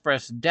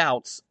expressed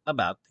doubts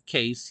about the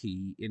case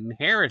he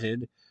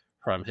inherited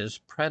from his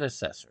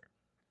predecessor.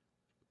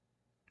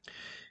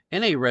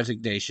 In a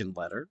resignation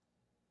letter,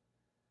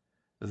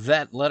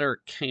 that letter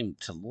came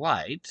to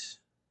light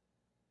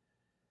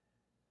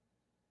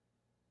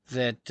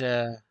that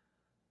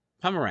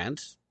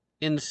Pomerantz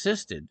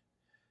insisted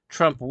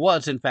Trump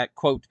was, in fact,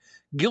 quote,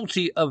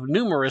 guilty of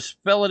numerous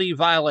felony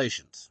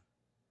violations.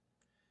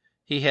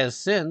 He has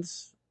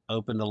since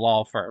opened a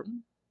law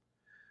firm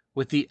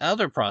with the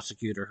other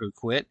prosecutor who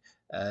quit,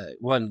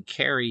 one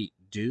Carrie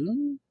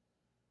Doon,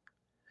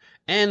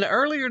 and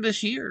earlier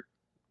this year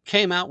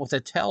came out with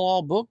a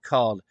tell-all book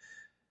called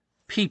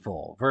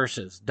People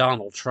versus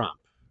Donald Trump.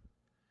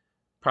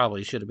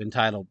 Probably should have been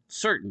titled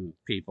Certain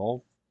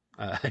People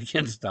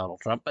Against Donald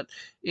Trump, but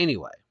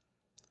anyway.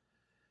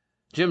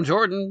 Jim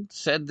Jordan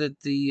said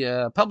that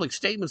the public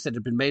statements that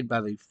had been made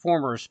by the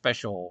former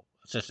special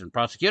assistant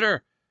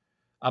prosecutor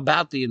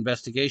about the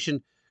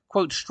investigation,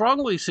 quote,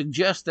 strongly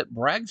suggest that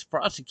Bragg's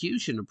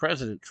prosecution of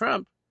President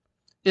Trump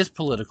is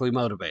politically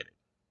motivated.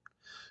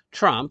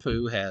 Trump,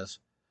 who has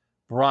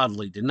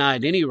broadly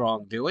denied any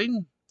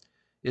wrongdoing,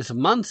 is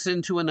months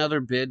into another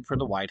bid for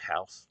the White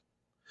House.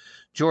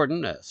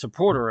 Jordan, a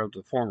supporter of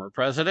the former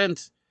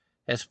president,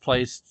 has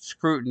placed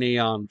scrutiny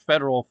on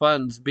federal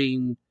funds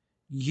being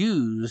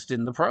used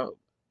in the probe.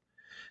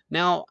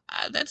 Now,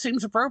 that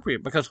seems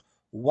appropriate because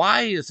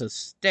why is a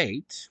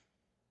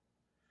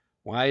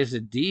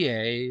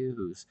DA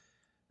who's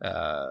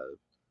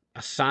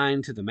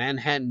assigned to the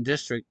Manhattan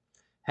district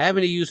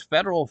having to use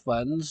federal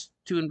funds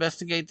to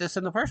investigate this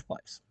in the first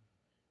place?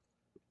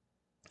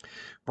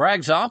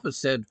 Bragg's office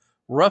said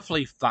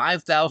roughly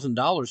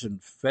 $5,000 in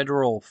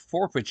federal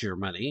forfeiture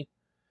money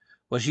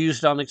was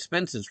used on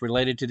expenses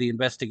related to the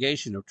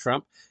investigation of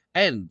Trump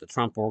and the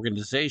Trump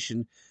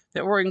Organization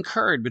that were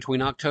incurred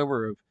between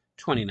October of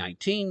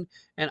 2019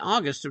 and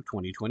August of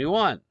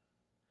 2021.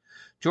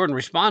 Jordan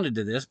responded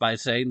to this by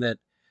saying that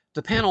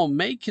the panel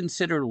may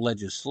consider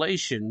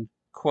legislation,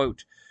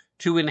 quote,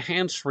 to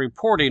enhance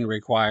reporting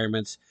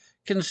requirements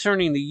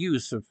concerning the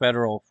use of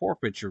federal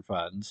forfeiture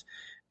funds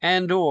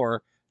and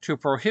or to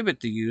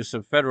prohibit the use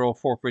of federal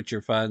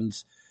forfeiture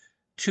funds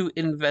to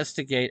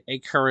investigate a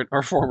current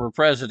or former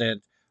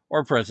president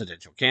or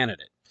presidential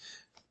candidate.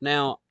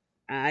 Now,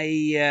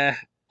 I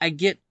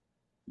get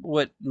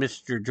what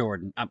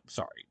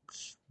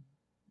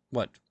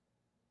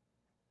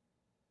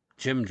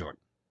Jim Jordan,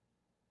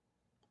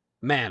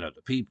 man of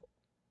the people.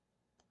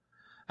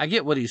 I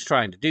get what he's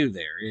trying to do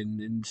there.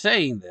 In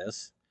saying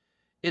this,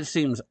 it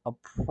seems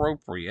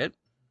appropriate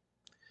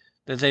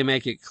that they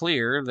make it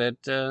clear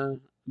that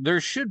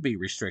there should be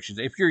restrictions.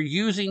 If you're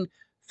using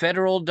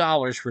federal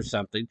dollars for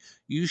something,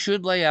 you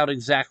should lay out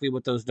exactly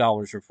what those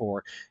dollars are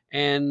for,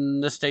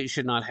 and the state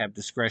should not have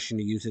discretion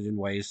to use it in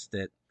ways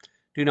that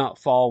do not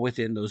fall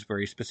within those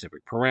very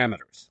specific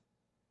parameters.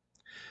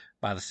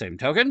 By the same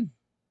token,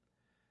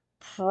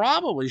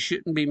 probably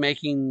shouldn't be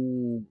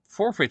making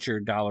forfeiture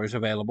dollars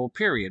available,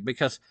 period,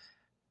 because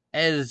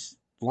as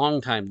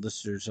longtime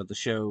listeners of the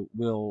show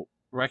will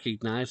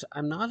recognize,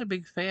 I'm not a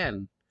big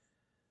fan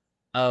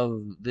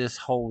of this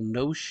whole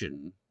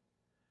notion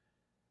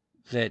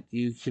that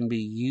you can be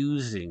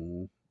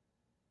using,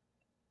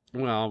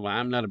 well,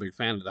 I'm not a big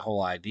fan of the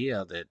whole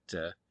idea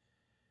that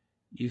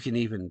you can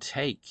even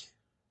take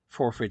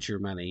forfeiture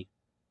money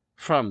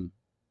from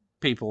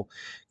people,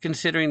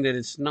 considering that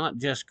it's not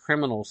just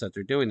criminals that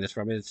they're doing this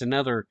from. It's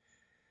another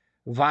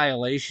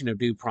violation of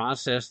due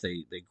process.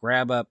 They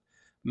grab up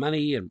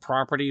money and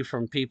property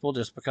from people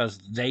just because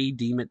they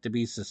deem it to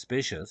be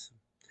suspicious,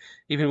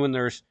 even when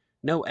there's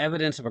no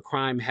evidence of a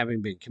crime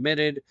having been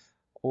committed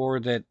or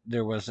that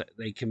there was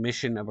a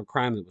commission of a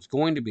crime that was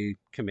going to be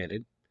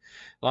committed.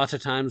 Lots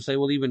of times they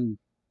will even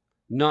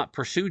not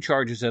pursue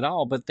charges at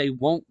all, but they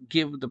won't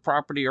give the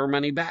property or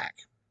money back.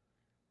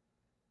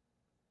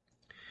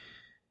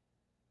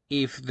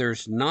 If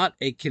there's not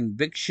a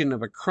conviction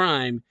of a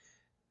crime,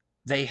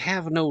 they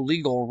have no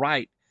legal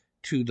right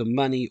to the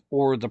money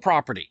or the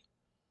property.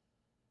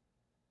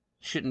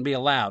 Shouldn't be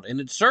allowed. And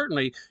it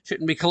certainly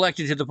shouldn't be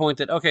collected to the point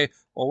that, okay,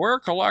 well, we're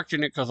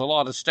collecting it because a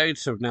lot of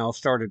states have now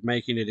started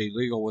making it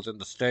illegal within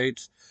the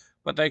states,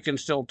 but they can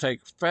still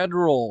take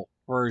federal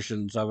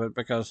versions of it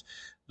because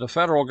the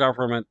federal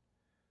government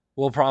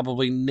will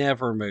probably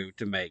never move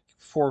to make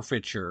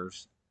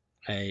forfeitures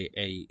a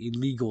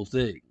illegal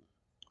thing,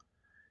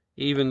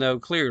 even though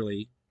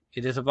clearly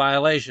it is a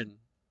violation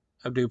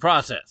of due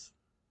process.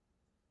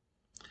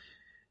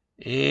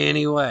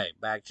 Anyway,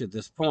 back to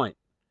this point.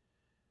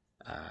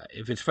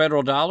 If it's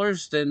federal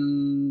dollars,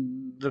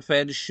 then the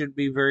Fed should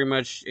be very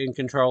much in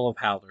control of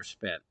how they're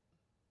spent.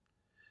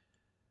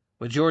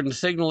 With Jordan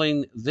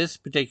signaling this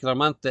particular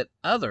month that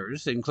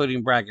others,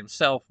 including Bragg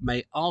himself,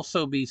 may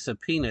also be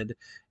subpoenaed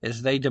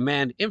as they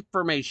demand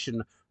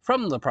information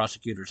from the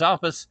prosecutor's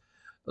office,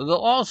 the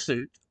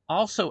lawsuit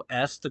also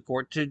asked the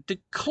court to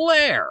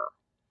declare,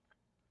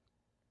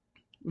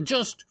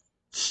 just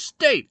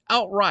state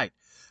outright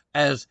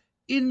as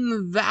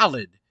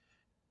invalid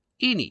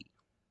any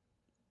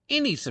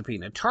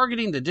subpoena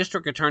targeting the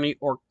district attorney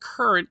or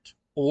current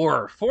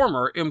or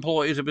former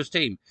employees of his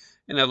team.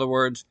 In other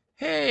words,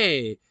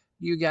 hey,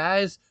 you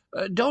guys,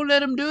 don't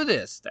let him do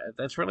this.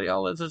 That's really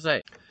all it's to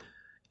say.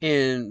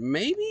 And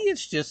maybe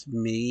it's just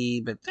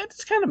me, but that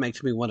just kind of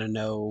makes me want to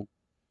know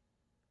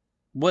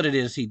what it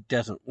is he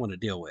doesn't want to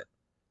deal with.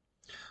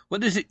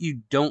 What is it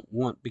you don't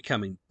want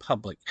becoming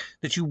public,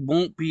 that you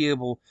won't be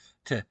able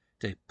to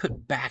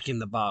put back in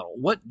the bottle?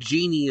 What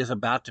genie is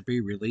about to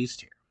be released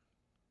here?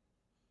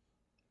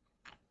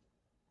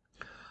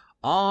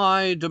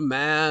 I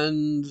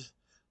demand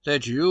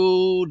that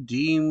you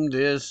deem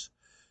this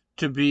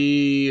to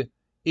be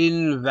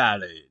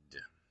invalid.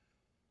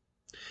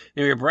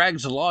 Anyway,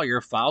 Bragg's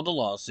lawyer filed a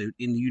lawsuit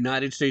in the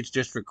United States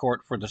District Court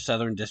for the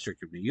Southern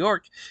District of New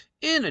York.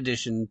 In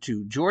addition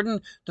to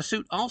Jordan, the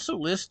suit also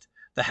lists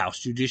the House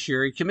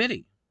Judiciary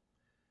Committee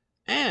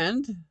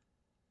and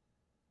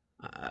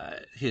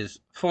his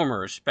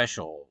former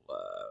special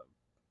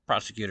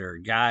prosecutor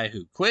guy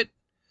who quit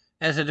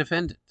as a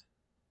defendant.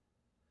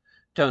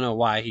 Don't know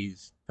why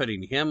he's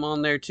putting him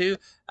on there too.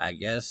 I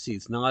guess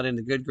he's not in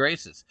the good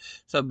graces.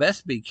 So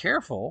best be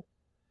careful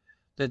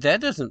that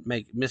doesn't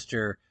make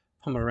Mr.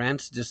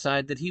 Pomerantz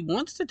decide that he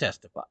wants to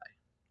testify.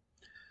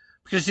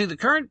 Because see, the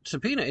current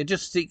subpoena, it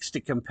just seeks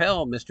to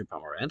compel Mr.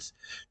 Pomerantz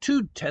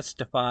to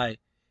testify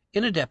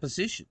in a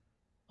deposition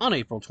on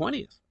April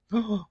 20th.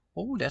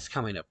 Oh, that's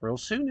coming up real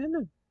soon,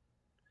 isn't it?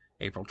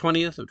 April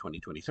 20th of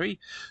 2023.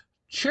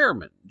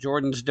 Chairman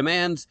Jordan's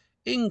demands,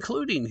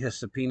 including his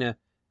subpoena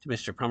to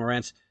Mr.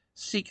 Pomerantz,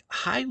 seek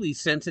highly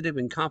sensitive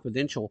and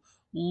confidential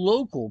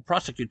local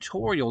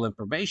prosecutorial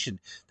information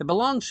that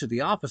belongs to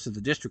the office of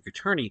the district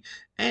attorney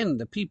and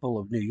the people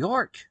of New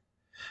York.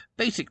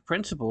 Basic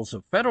principles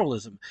of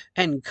federalism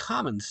and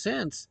common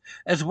sense,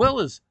 as well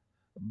as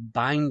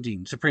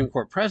binding Supreme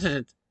Court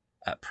precedent,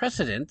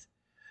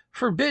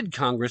 forbid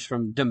Congress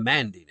from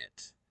demanding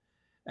it.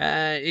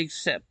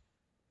 Except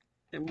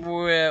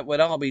it would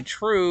all be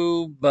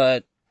true,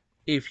 but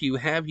if you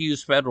have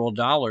used federal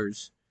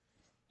dollars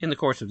in the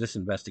course of this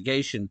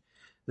investigation,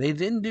 they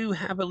then do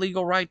have a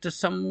legal right to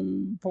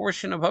some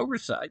portion of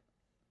oversight,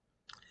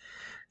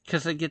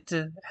 because they get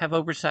to have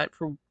oversight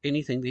for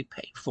anything they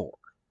pay for.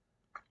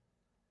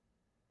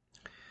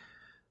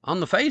 On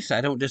the face, I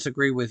don't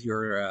disagree with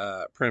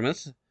your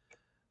premise,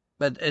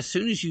 but as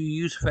soon as you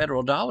use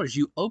federal dollars,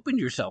 you open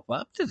yourself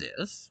up to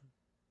this.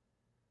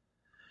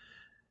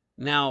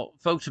 Now,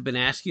 folks have been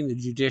asking the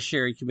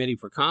Judiciary Committee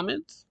for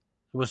comments.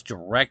 It was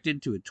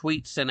directed to a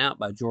tweet sent out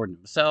by Jordan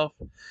himself,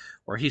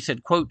 where he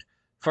said, quote,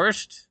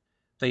 "First,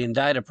 they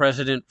indict a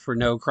president for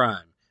no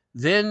crime.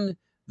 Then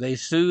They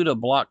sued to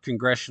block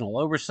congressional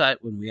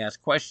oversight when we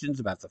ask questions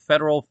about the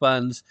federal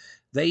funds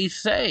they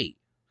say,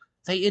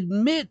 they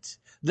admit,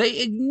 they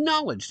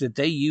acknowledge that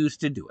they used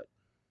to do it.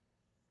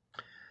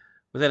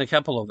 Within a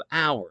couple of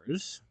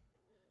hours,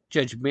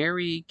 Judge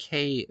Mary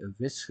K.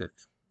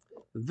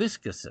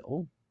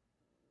 Viscasil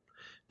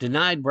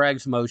denied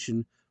Bragg's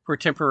motion for a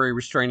temporary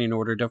restraining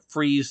order to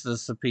freeze the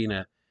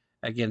subpoena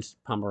against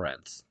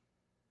Pomerantz,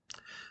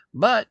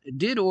 but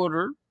did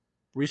order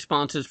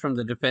responses from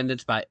the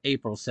defendants by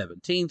April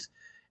 17th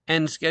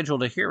and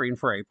scheduled a hearing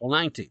for April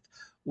 19th,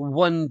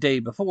 one day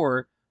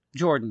before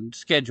Jordan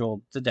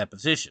scheduled the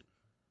deposition.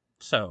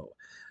 So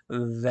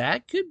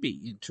that could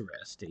be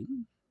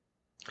interesting.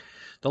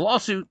 The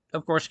lawsuit,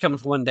 of course,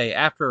 comes one day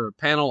after a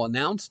panel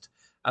announced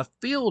a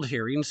field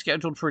hearing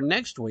scheduled for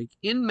next week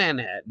in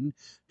Manhattan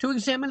to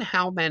examine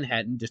how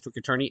Manhattan District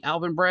Attorney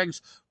Alvin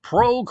Bragg's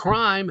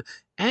pro-crime,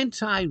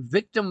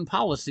 anti-victim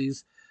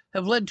policies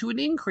have led to an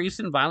increase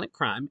in violent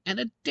crime and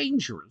a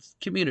dangerous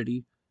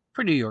community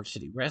for New York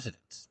City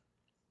residents.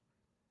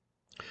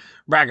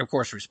 Bragg, of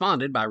course,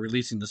 responded by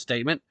releasing the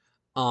statement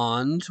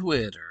on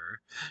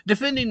Twitter,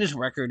 defending his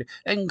record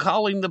and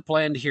calling the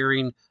planned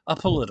hearing a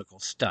political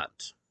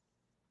stunt.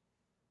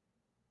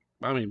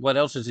 I mean, what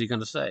else is he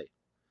going to say?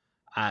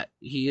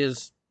 He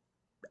is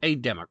a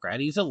Democrat,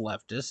 he's a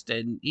leftist,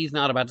 and he's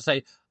not about to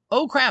say,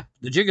 oh crap,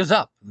 the jig is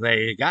up,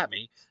 they got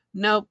me.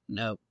 Nope.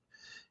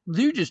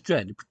 They're just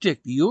trying to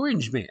protect the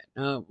orange man.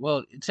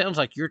 Well, it sounds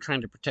like you're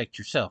trying to protect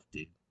yourself,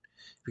 dude.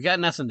 If you got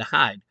nothing to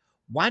hide,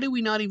 why do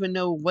we not even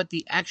know what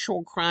the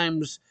actual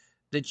crimes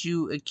that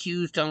you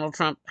accused Donald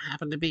Trump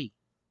happen to be?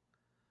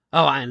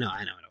 Oh, I know.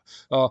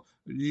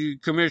 The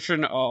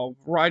commission of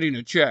writing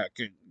a check,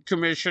 and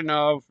commission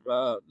of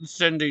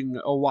sending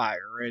a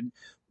wire, and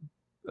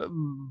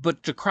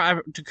but to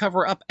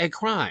cover up a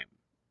crime.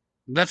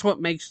 That's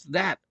what makes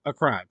that a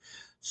crime.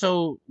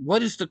 So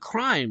what is the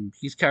crime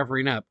he's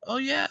covering up? Oh,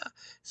 yeah,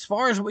 as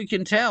far as we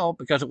can tell,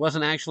 because it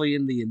wasn't actually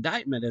in the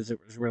indictment as it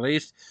was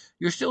released,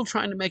 you're still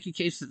trying to make a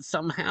case that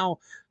somehow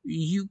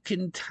you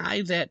can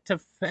tie that to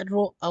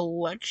federal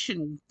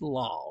election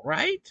law,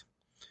 right?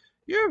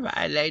 You're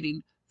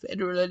violating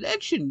federal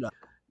election law.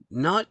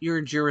 Not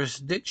your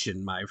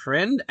jurisdiction, my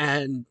friend,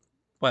 and,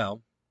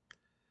 well,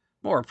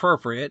 more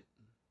appropriate,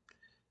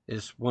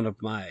 as one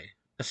of my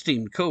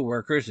esteemed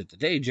co-workers at the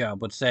day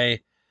job would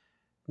say,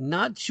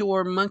 not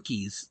your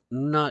monkeys,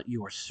 not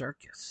your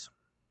circus.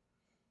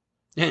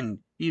 And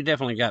you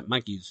definitely got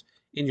monkeys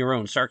in your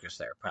own circus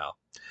there, pal.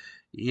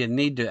 You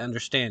need to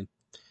understand,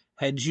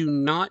 had you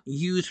not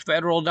used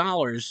federal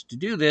dollars to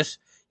do this,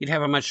 you'd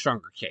have a much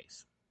stronger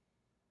case.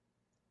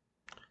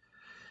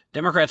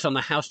 Democrats on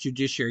the House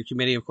Judiciary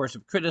Committee, of course,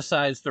 have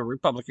criticized their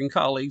Republican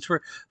colleagues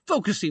for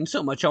focusing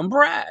so much on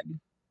Bragg,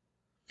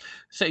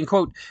 saying,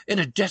 quote, in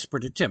a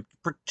desperate attempt to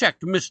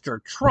protect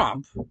Mr.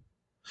 Trump,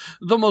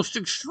 the most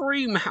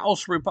extreme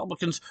House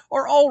Republicans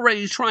are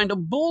already trying to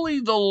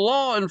bully the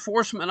law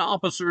enforcement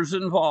officers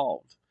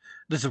involved.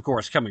 This, of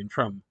course, coming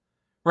from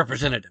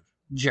Representative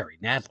Jerry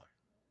Nadler,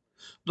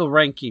 the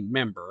ranking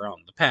member on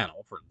the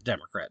panel for the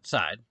Democrat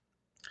side.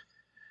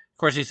 Of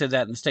course, he said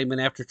that in a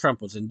statement after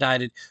Trump was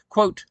indicted.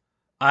 Quote,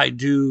 I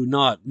do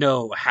not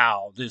know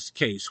how this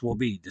case will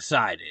be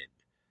decided,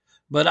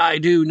 but I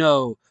do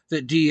know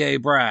that D.A.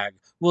 Bragg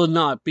will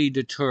not be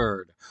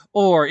deterred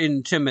or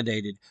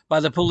intimidated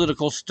by the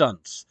political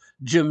stunts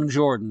Jim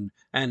Jordan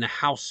and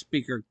House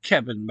Speaker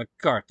Kevin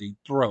McCarthy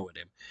throw at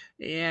him.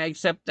 Yeah,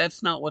 except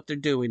that's not what they're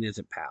doing, is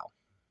it, pal?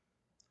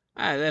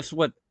 That's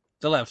what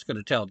the left's going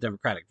to tell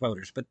Democratic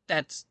voters, but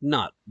that's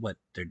not what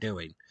they're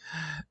doing.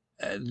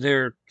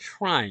 They're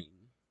trying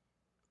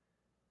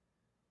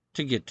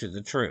to get to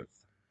the truth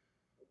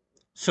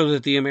so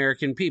that the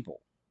American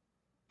people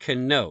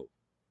can know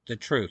the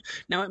truth.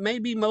 Now, it may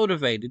be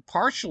motivated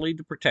partially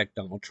to protect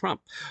Donald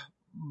Trump,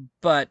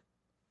 but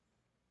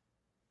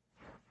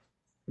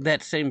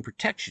that same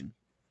protection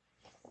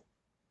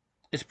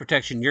is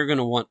protection you're going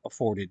to want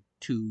afforded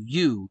to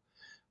you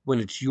when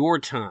it's your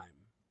time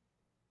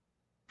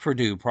for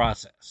due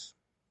process.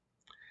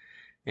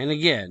 And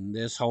again,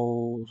 this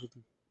whole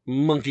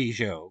monkey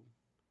show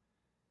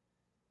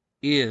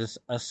is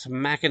a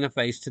smack in the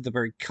face to the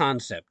very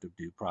concept of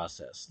due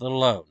process, let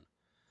alone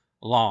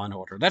law and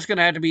order. That's going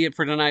to have to be it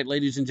for tonight,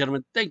 ladies and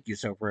gentlemen. Thank you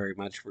so very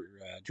much for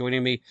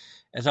joining me.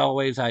 As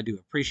always, I do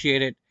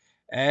appreciate it.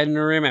 And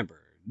remember,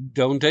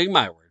 don't take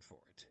my word for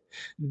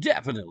it.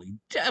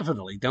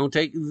 Definitely don't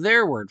take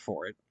their word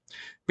for it.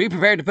 Be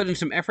prepared to put in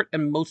some effort,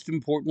 and most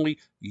importantly,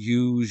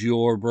 use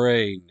your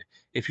brain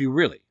if you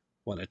really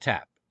want to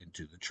tap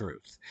into the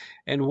truth.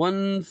 And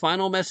one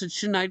final message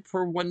tonight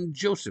for one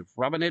Joseph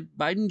Robinette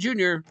Biden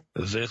Jr.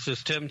 This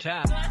is Tim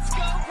Tapp. Let's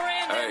go,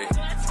 Brandon. Hey.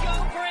 Let's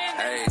go, Brandon.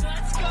 Hey.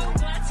 Let's go.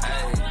 Let's go.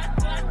 Hey.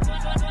 Let's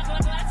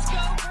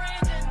go,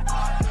 Brandon.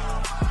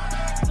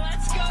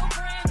 Let's go,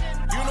 Brandon.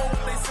 You know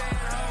what they say,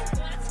 ho?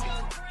 Let's go,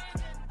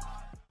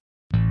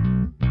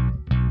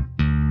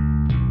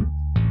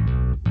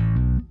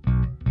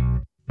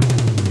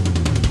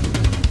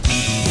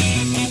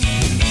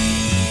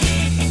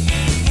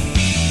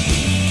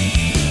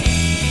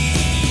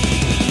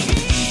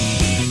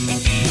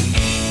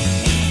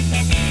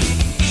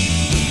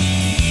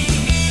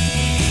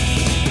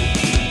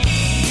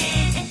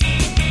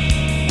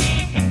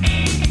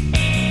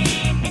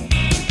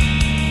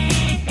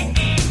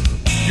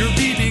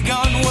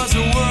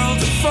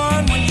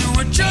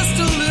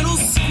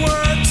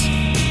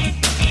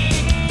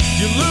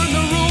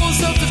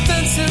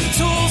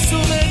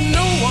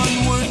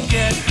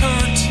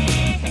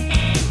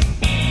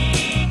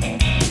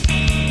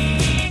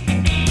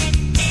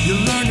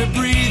 to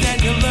breathe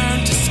and you learn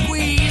to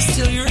squeeze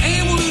till your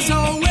aim was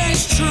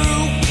always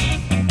true.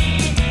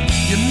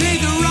 You made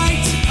the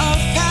rite of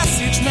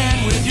passage,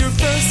 man, with your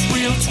first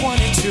real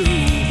 22.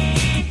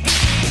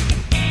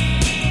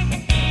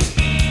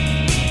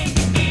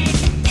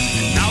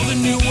 And now the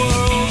New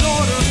World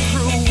Order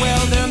crew,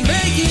 well, they're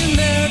making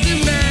their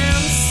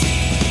demands.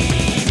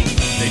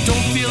 They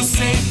don't feel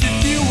safe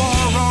if you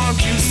are armed.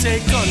 You say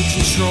gun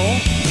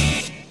control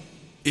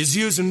is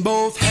using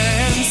both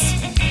hands.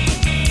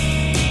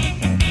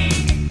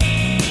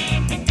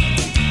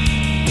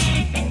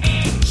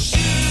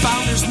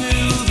 Founders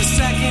knew the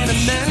Second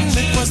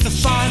Amendment was the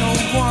final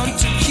one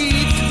to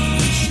keep,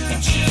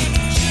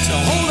 to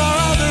hold our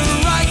other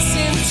rights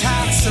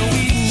intact so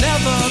we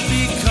never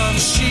become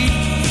sheep.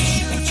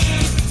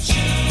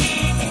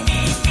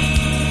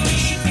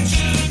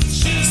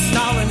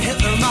 Stalin,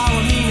 Hitler, Mao,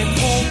 Amin, and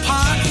Pol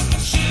Pot,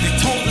 they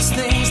told us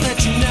things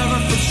that you never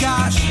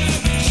forgot.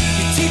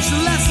 You teach the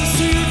lessons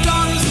to your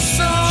daughters and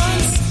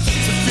sons,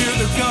 to fear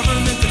the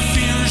government that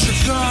fears your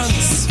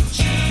guns.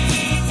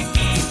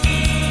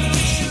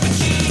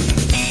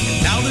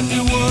 Now the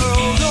New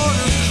World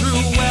Order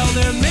crew, well,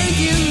 they're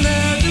making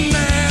their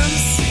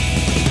demands.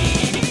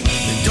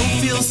 They don't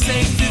feel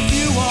safe if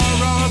you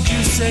are armed.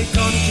 You say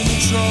gun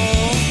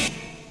control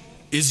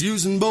is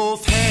using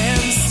both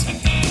hands.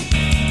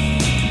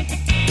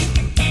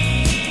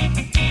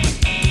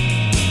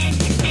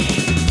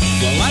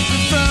 Well, I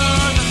prefer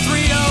the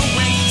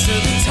 308 to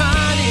the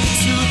tiny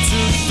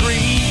 223.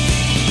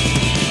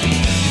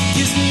 It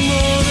gives me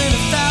more than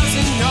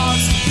 1,000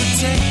 yards to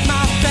protect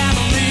my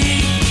family.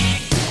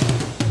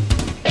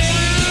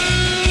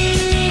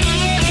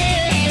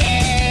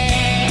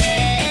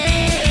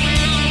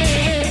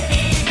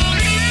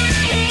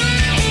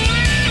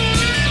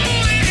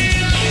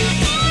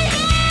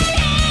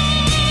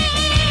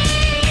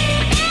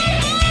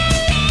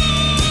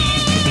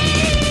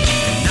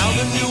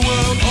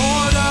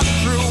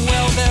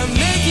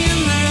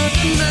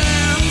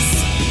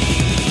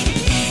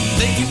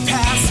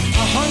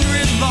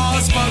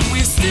 But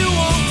we still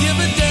won't give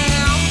a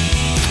damn.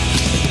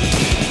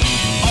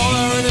 All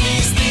our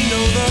enemies, they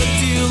know the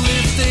deal.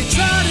 If they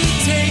try to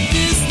take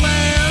this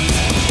land,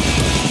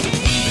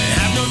 they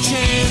have no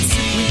chance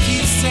if we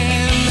keep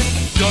saying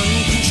gun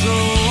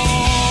control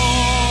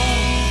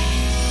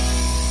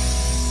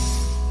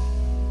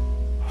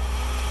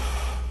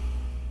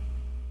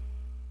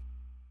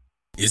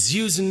is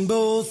using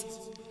both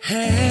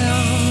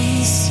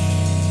hands.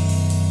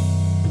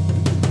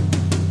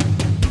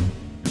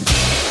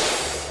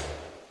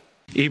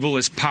 Evil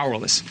is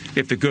powerless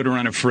if the good are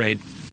unafraid.